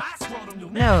figure out.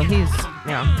 No, he's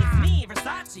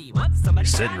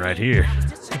He's sitting right here.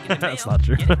 That's not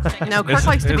true. No, Kirk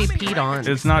likes to be peed on.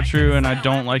 It's not true, and I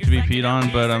don't like to be peed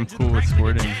on, but I'm cool with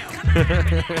squirting.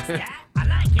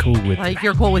 Cool with Like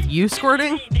you're cool with you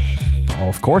squirting? Oh,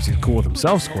 of course he's cool with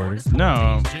himself squirting.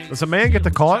 No. Does a man get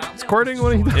to call it squirting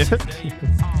when he does it?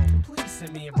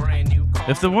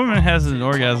 If the woman has an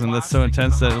orgasm that's so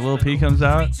intense that a little pee comes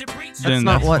out, then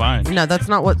that's fine. No, that's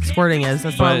not what squirting is.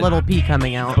 That's not a little pee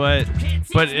coming out. But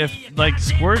if like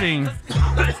squirting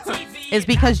is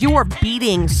because you are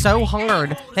beating so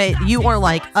hard that you are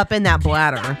like up in that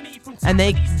bladder, and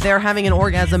they're having an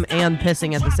orgasm and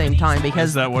pissing at the same time. Because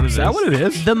is that what it is? Is that what it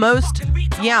is? The most,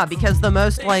 yeah, because the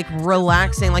most like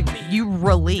relaxing, like you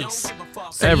release.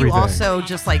 So Everything. you also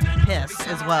just like piss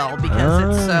as well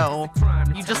because it's so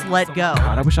you just let go.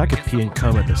 God, I wish I could pee and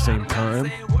cum at the same time.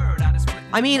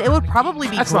 I mean, it would probably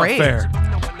be That's great. not fair.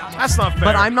 That's not fair.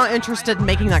 But I'm not interested in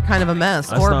making that kind of a mess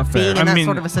That's or not fair. being in that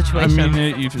sort of a situation I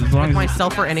mean, as long with as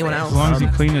myself or anyone else. As long as you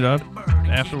clean it up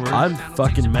afterwards. I'm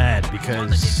fucking mad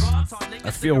because I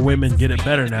feel women get it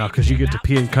better now because you get to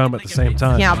pee and cum at the same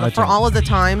time. Yeah, I but for don't. all of the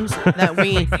times that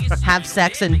we have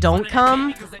sex and don't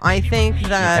come, I think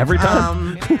that Every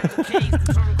time?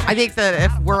 I think that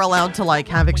if we're allowed to like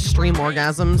have extreme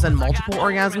orgasms and multiple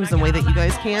orgasms the way that you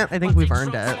guys can't, I think we've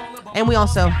earned it. And we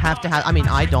also have to have, I mean,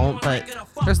 I don't, but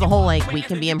there's the whole like we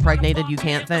can be impregnated, you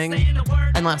can't thing.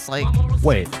 Unless like.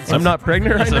 Wait, I'm not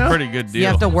pregnant right That's now? a pretty good deal. You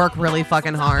have to work really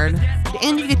fucking hard.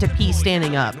 And you get to pee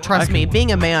standing up. Trust me,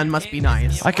 being a man must be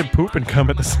nice. I can poop and cum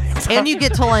at the same time. And you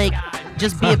get to like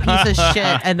just be a piece of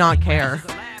shit and not care.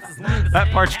 That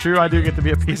part's true. I do get to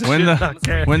be a piece of when shit. the and not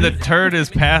care. when the turd is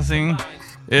passing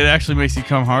It actually makes you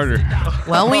come harder.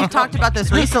 Well, we've talked about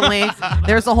this recently.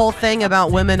 There's a whole thing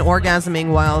about women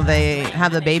orgasming while they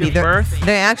have the baby. They're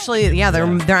actually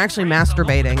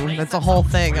masturbating. That's a whole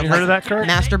thing. You heard of that, Kurt?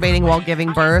 Masturbating while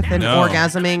giving birth and No.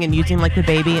 orgasming and using like the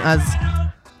baby as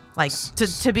like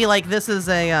to be like this is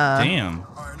a Damn.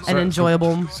 an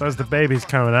enjoyable. So as the baby's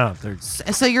coming out, they're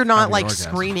So you're not having like an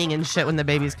orgasm. screaming and shit when the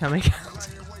baby's coming out.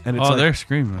 And it's Oh, like, they're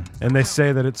screaming. and they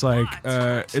say that it's like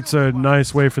it's a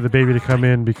nice way for the baby to come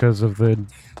in because of the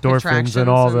endorphins Contractions and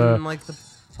all the and, like, the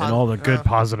and all the good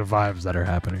positive vibes that are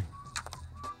happening.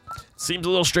 Seems a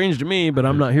little strange to me, but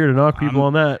I'm not here to knock people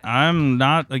on that. I'm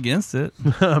not against it.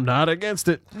 I'm not against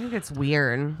it. I think it's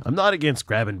weird. I'm not against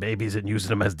grabbing babies and using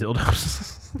them as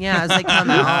dildos. Yeah, as they come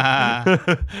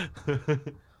out.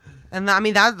 And I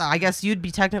mean that I guess you'd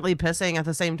be technically pissing at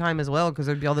the same time as well because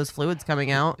there'd be all those fluids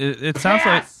coming out. It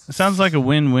sounds like a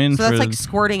win-win. So that's for like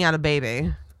squirting out a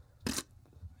baby.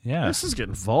 Yeah. This is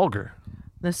getting vulgar.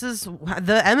 This is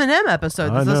the Eminem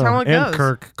episode. I This is know. how it and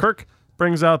goes. Kirk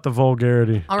brings out the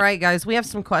vulgarity. All right, guys, we have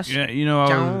some questions. Yeah, you know,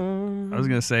 I was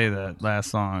gonna say that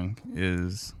last song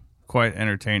is quite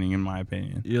entertaining in my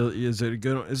opinion. Is it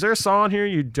good? Is there a song here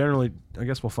you generally? I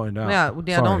guess we'll find out.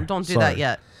 Yeah. Sorry. Don't do Sorry. that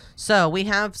yet. So we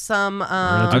have some.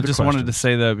 I just wanted to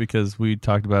say that because we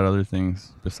talked about other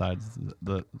things besides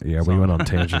the Yeah, we song. went on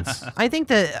tangents. I think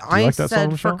that you like that said song,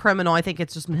 for Michelle? criminal. I think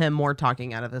it's just him more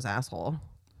talking out of his asshole.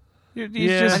 He's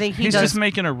Yeah. just, I think he's does- just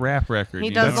making a rap record. He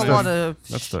you does know? a lot of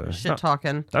That's the- shit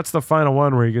talking. That's the final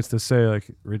one where he gets to say like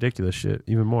ridiculous shit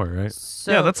even more, right?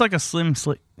 So Yeah, that's like a Slim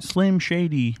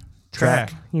Shady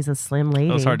track. he's a slim lady.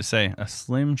 That was hard to say. A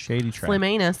Slim Shady track. Slim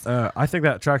anus. I think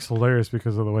that track's hilarious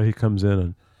because of the way he comes in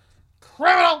and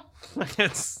criminal.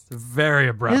 It's very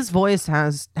abrupt. His voice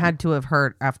has had to have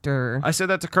hurt after I said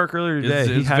that to Kirk earlier today. It's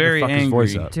he had very to fuck angry.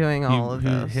 his voice up. doing all of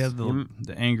this. He had the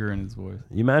anger in his voice.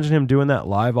 You imagine him doing that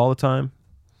live all the time?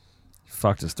 He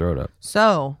fucked his throat up.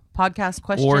 So, podcast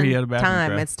question Or he had a bathroom time.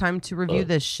 crack. It's time to review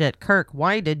this shit. Kirk,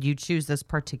 why did you choose this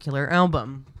particular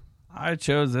album? I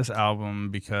chose this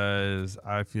album because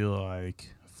I feel like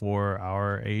for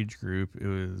our age group, it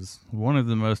was one of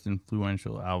the most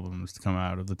influential albums to come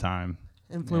out of the time.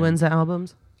 Influenza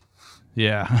albums?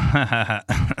 Yeah.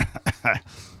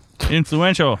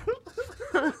 Influential.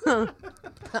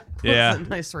 Yeah. That's a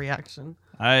nice reaction.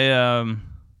 I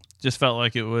just felt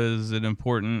like it was an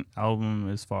important album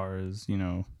as far as, you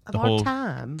know, Of our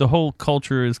time. the whole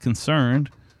culture is concerned.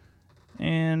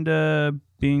 And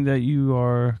being that you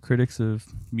are critics of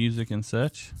music and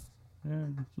such, yeah,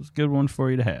 it was a good one for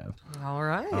you to have. All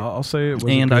right. I'll say it was.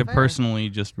 And a I good, personally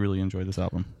just really enjoyed this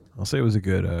album. I'll say it was a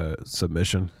good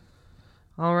submission.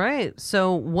 All right.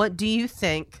 So, what do you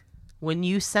think when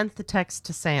you sent the text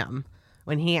to Sam,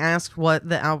 when he asked what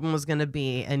the album was going to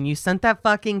be, and you sent that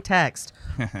fucking text?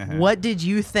 What did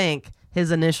you think his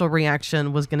initial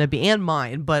reaction was going to be? And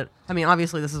mine, but I mean,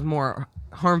 obviously, this is more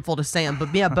harmful to Sam,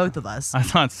 but yeah, both of us. I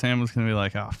thought Sam was going to be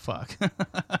like, oh, fuck.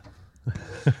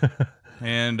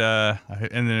 and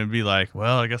then it'd be like,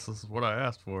 well, I guess this is what I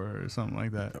asked for, or something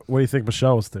like that. What do you think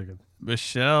Michelle was thinking?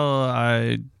 Michelle,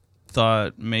 I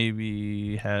thought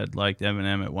maybe had liked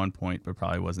Eminem at one point, but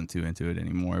probably wasn't too into it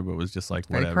anymore, but was just like,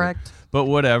 Very whatever. correct. But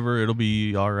whatever, it'll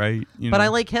be all right. You But know? I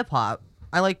like hip hop.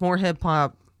 I like more hip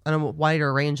hop and a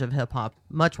wider range of hip hop,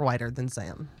 much wider than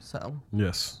Sam. So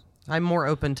Yes. I'm more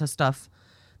open to stuff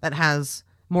that has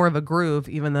more of a groove,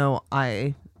 even though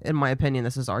in my opinion,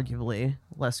 this is arguably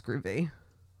less groovy.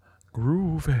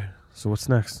 Groovy. So what's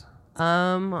next?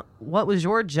 What was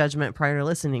your judgment prior to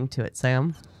listening to it,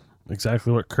 Sam?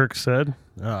 Exactly what Kirk said.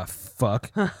 Ah,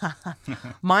 fuck.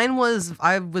 Mine was,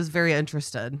 I was very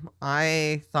interested.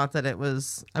 I thought that it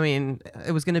was going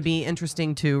to be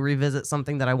interesting to revisit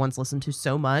something that I once listened to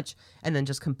so much and then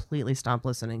just completely stopped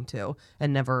listening to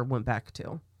and never went back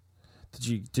to.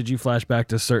 Did you flash back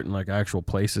to certain like actual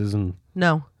places and?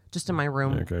 No, just in my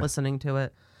room Okay. listening to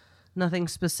it. Nothing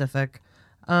specific.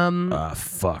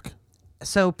 Fuck.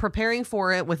 So preparing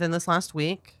for it within this last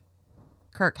week,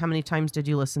 Kirk, how many times did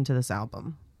you listen to this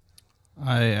album?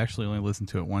 I actually only listened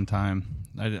to it one time.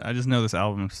 I just know this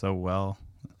album so well.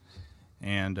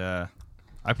 And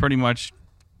I pretty much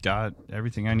got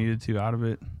everything I needed to out of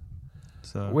it.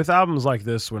 So With albums like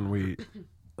this, when we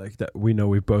like that, we know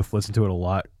we both listen to it a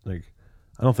lot. Like,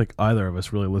 I don't think either of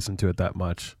us really listened to it that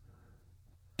much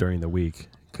during the week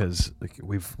because like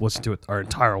we've listened to it our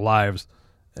entire lives.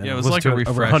 And Yeah, it was listened like to a it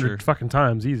over refresher. 100 fucking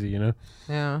times, easy, you know.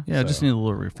 Yeah. yeah, I just So- need a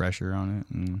little refresher on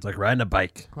it. And It's like riding a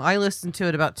bike. Well, I listened to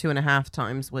it about 2.5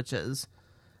 times, which is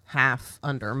half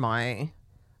under my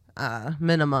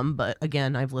minimum. But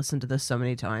again, I've listened to this so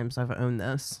many times. I've owned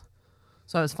this.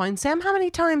 So I was fine. Sam, how many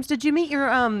times did you meet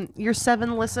your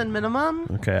 7 listen minimum?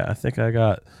 Okay, I think I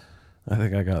got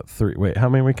 3. Wait, how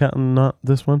many we counting? Not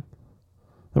this one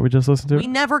that we just listened to. We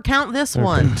never count this Okay,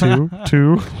 one.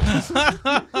 2.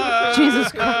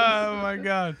 Jesus Christ! Oh my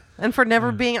God! And for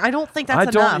never being, I don't think that's I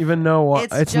enough. don't even know what.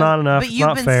 It's just- not enough. But It's you've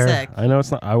not been fair. sick. I know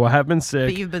it's not. I have been sick.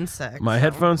 But you've been sick. My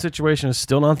headphone situation is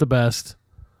still not the best,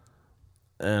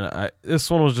 and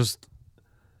this one was just.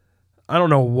 I don't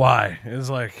know why. It's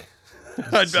like.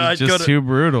 It's just too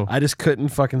brutal. I just couldn't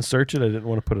fucking search it. I didn't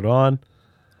want to put it on.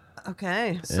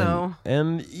 Okay, so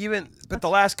And even but the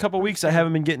last couple weeks I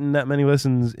haven't been getting that many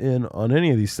listens in on any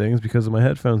of these things because of my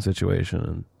headphone situation,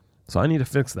 and so I need to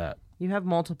fix that. you have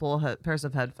multiple pairs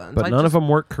of headphones. But none of them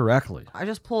work correctly. I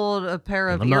just pulled a pair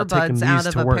of I'm not taking earbuds out these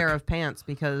of to a work. pair of pants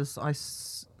because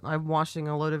I'm washing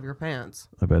a load of your pants.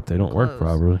 I bet they don't work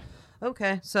properly.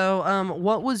 Okay, so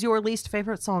what was your least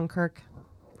favorite song, Kirk?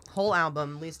 Whole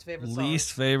album, least favorite song.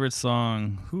 Least favorite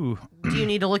song. Whew. Do you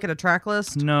need to look at a track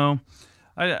list? No,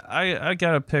 I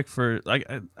got to pick for like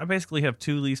I basically have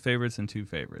 2 least favorites and 2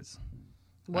 favorites.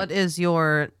 What is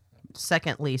your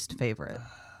second least favorite?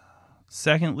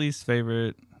 Second least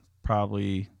favorite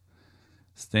probably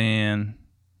Stan,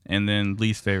 and then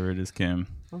least favorite is Kim.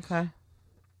 Okay,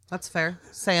 that's fair.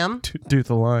 Sam, Do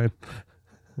the line.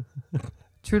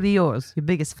 truly yours, your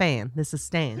biggest fan. This is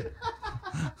Stan.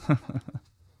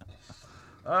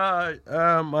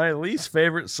 My least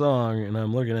favorite song, and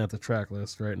I'm looking at the track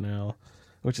list right now,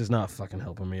 which is not fucking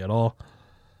helping me at all.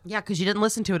 Yeah, because you didn't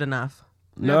listen to it enough.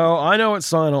 No, I know what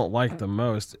song I don't like the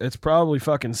most. It's probably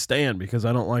fucking Stan because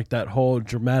I don't like that whole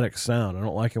dramatic sound. I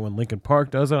don't like it when Linkin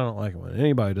Park does it. I don't like it when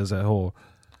anybody does that whole.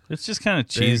 It's just kind of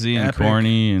big, cheesy and epic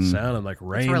corny and sound and like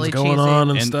rain's really going cheesy. on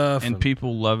and stuff. And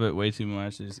people love it way too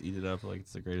much. They just eat it up like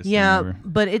it's the greatest Yeah, thing ever.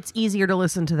 but it's easier to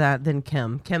listen to that than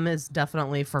Kim. Kim is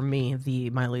definitely for me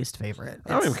my least favorite.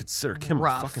 I don't even consider Kim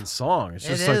rough. a fucking song. It's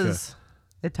just It like is.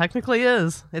 It technically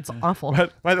is. It's awful.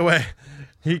 By the way,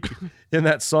 he in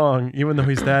that song, even though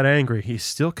he's that angry, he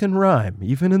still can rhyme.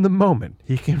 Even in the moment,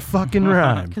 he can fucking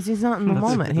rhyme. Because he's not in the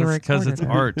moment. He Because it's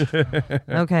recorded it. art.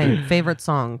 Okay, favorite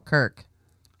song, Kirk.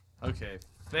 Okay,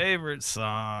 favorite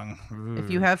song. If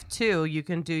you have 2, you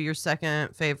can do your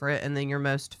second favorite and then your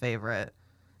most favorite.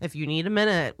 If you need a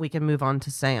minute, we can move on to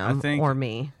Sam or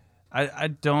me. I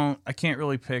can't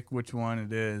really pick which one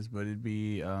it is, but it'd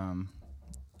be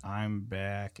I'm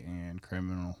Back and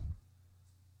Criminal.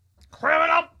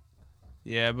 Criminal.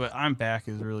 Yeah, but I'm Back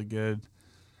is really good.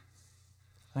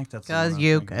 I think that's the Because one I'm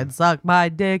you thinking. can suck my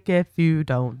dick if you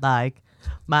don't like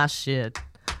my shit.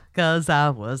 Because I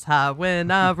was high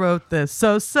when I wrote this.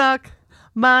 So suck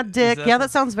my dick. that Yeah, the-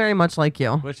 that sounds very much like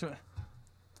you. Which one?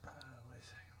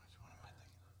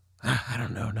 I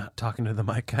don't know. Not talking to the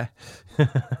mic guy.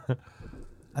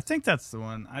 I think that's the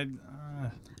one.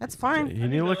 That's fine. You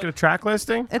need to look at a track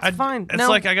listing. It's fine. It's No,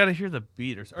 like I got to hear the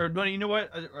beat or no, you know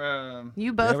what?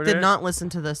 you both ever did did? not listen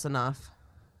to this enough.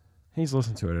 He's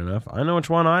listened to it enough. I know which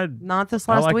one I Not this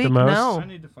I last like week. the most. No. I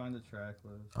need to find the track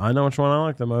list. I know which one I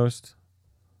like the most.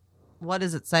 What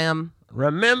is it, Sam?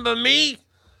 Remember me?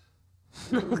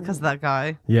 Because that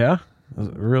guy. Yeah,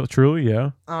 real truly,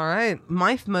 yeah. All right.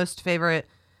 My most favorite,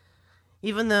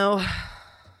 even though,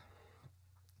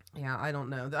 yeah, I don't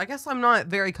know. I guess I'm not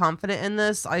very confident in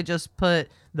this. I just put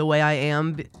The Way I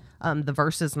Am, the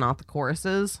verses, not the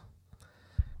choruses.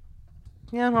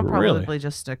 Yeah, I'll Really? probably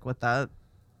just stick with that.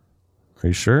 Are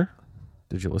you sure?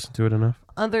 Did you listen to it enough?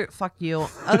 Fuck you.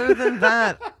 Other than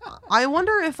that, I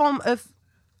wonder if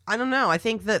I don't know. I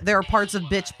think that there are parts of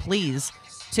Bitch Please.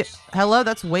 Hello,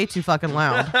 that's way too fucking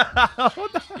loud.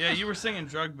 Yeah, you were singing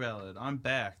Drug Ballad. I'm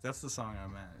Back. That's the song I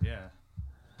meant. Yeah.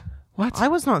 What? I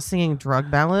was not singing Drug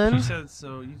Ballad. You said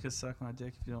so you could suck my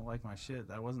dick if you don't like my shit.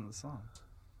 That wasn't the song.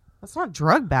 That's not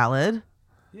Drug Ballad.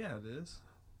 Yeah, it is.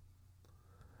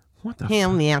 What the? Yeah,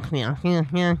 Yeah,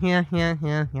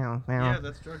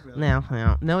 that's Drug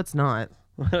Ballad. No, it's not.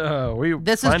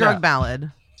 This is find Drug out.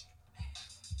 Ballad.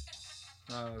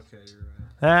 Oh, okay, you're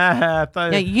right. I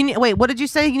thought Yeah, you need, wait. What did you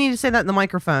say? You need to say that in the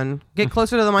microphone. Get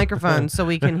closer to the microphone so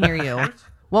we can hear you.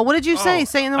 Well, what did you say?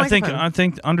 Say it in the microphone. I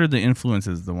think Under the Influence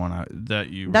is the one that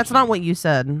you. were That's saying. not what you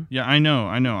said. Yeah, I know.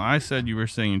 I said you were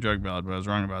singing Drug Ballad, but I was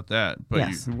wrong about that. But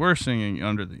Yes. you were singing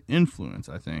Under the Influence,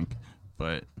 I think.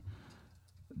 But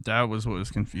that was what was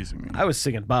confusing me. I was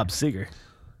singing Bob Seger.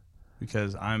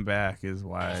 Because I'm Back is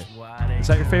why. Is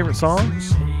that your favorite song?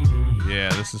 Yeah,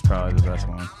 this is probably the best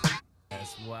one.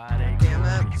 Damn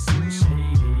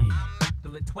it.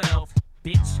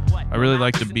 I really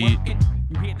like the beat.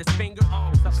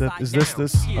 Is this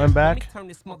I'm Back?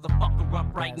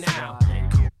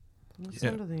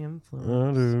 Listen to the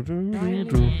influence.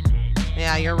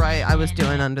 Yeah, you're right. I was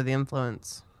doing Under the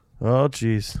Influence. Oh,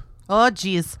 jeez. Oh,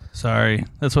 jeez. Sorry,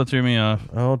 that's what threw me off.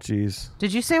 Oh, jeez.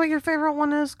 Did you say what your favorite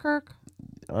one is, Kirk?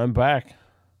 I'm back.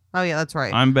 Oh, yeah, that's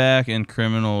right. I'm back, and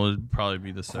Criminal would probably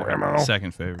be the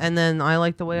second favorite. And then I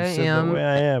Like the Way I said Am. The Way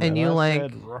I Am, and you I like...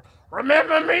 said,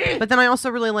 Remember me? But then I also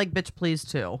really like Bitch Please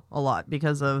too a lot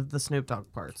because of the Snoop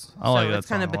Dogg parts. I like so that it's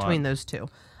kind of song a lot. between those two.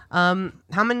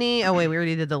 How many? Oh wait, we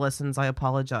already did the listens. I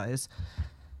apologize.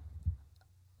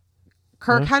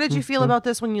 Kirk, how did you feel about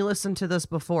this when you listened to this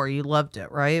before? You loved it,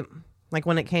 right? Like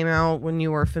when it came out, when you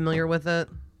were familiar with it.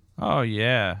 Oh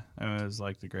yeah, I mean, it was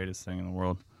like the greatest thing in the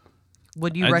world.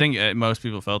 Would you? I think most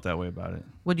people felt that way about it.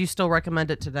 Would you still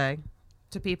recommend it today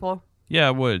to people? Yeah,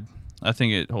 I would. I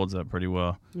think it holds up pretty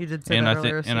well. You did say and that I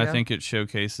earlier. I think it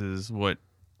showcases what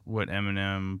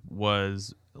Eminem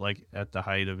was like at the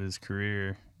height of his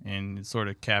career, and it sort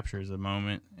of captures a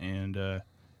moment. And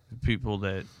people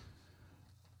that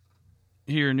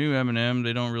hear new Eminem,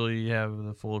 they don't really have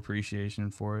the full appreciation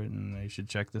for it, and they should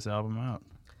check this album out.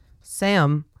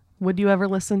 Sam, would you ever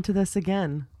listen to this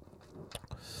again?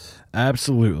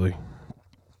 Absolutely.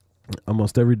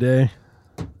 Almost every day.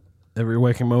 Every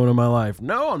waking moment of my life.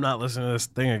 No, I'm not listening to this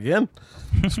thing again.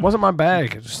 This wasn't my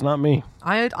bag. It's just not me.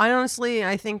 I honestly,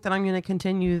 I think that I'm going to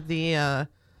continue the No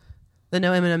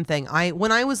Eminem thing.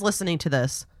 When I was listening to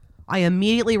this, I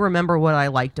immediately remember what I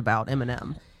liked about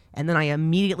Eminem, and then I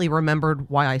immediately remembered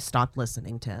why I stopped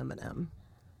listening to Eminem.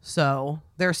 So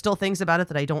there are still things about it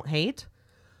that I don't hate,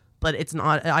 but it's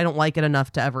not. I don't like it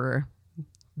enough to ever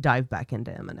dive back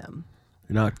into Eminem.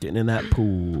 You're not getting in that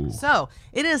pool. So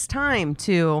it is time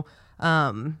to.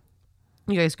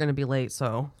 You guys are going to be late,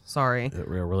 so sorry.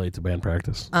 We're late to band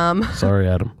practice. Sorry,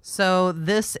 Adam. So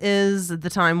this is the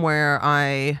time where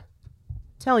I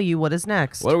tell you what is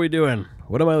next. What are we doing?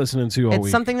 What am I listening to all It's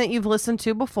week? something that you've listened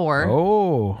to before.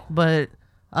 Oh. But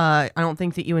I don't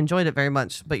think that you enjoyed it very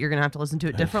much, but you're going to have to listen to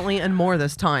it differently and more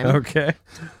this time. Okay.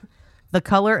 The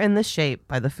Color and the Shape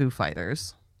by the Foo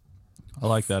Fighters. I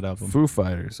like that album. Foo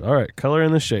Fighters. All right. Color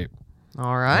and the Shape.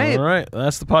 All right. All right.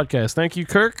 That's the podcast. Thank you,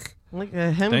 Kirk. Look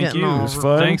at him Thank getting you. all It was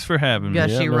fun. Thanks for having me.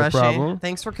 gushy, Yeah, no rushy. problem.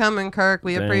 Thanks for coming, Kirk.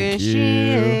 We Thank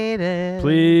appreciate you. it.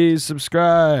 Please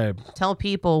subscribe. Tell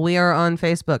people we are on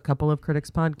Facebook, Couple of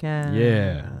Critics Podcast.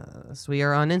 Yeah. We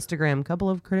are on Instagram, Couple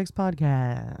of Critics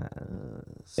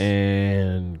Podcast.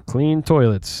 And clean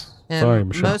toilets. And Sorry,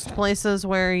 Michelle. most places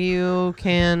where you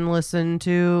can listen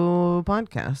to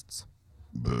podcasts.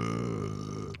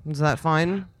 Is that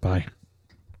fine? Bye.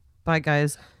 Bye,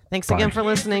 guys. Thanks Bye. again for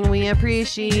listening. We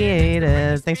appreciate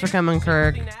it. Thanks for coming,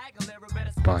 Kirk.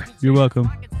 Bye. You're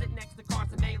welcome.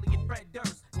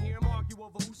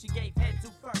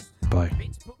 Bye.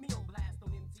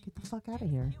 Get the fuck out of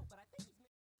here.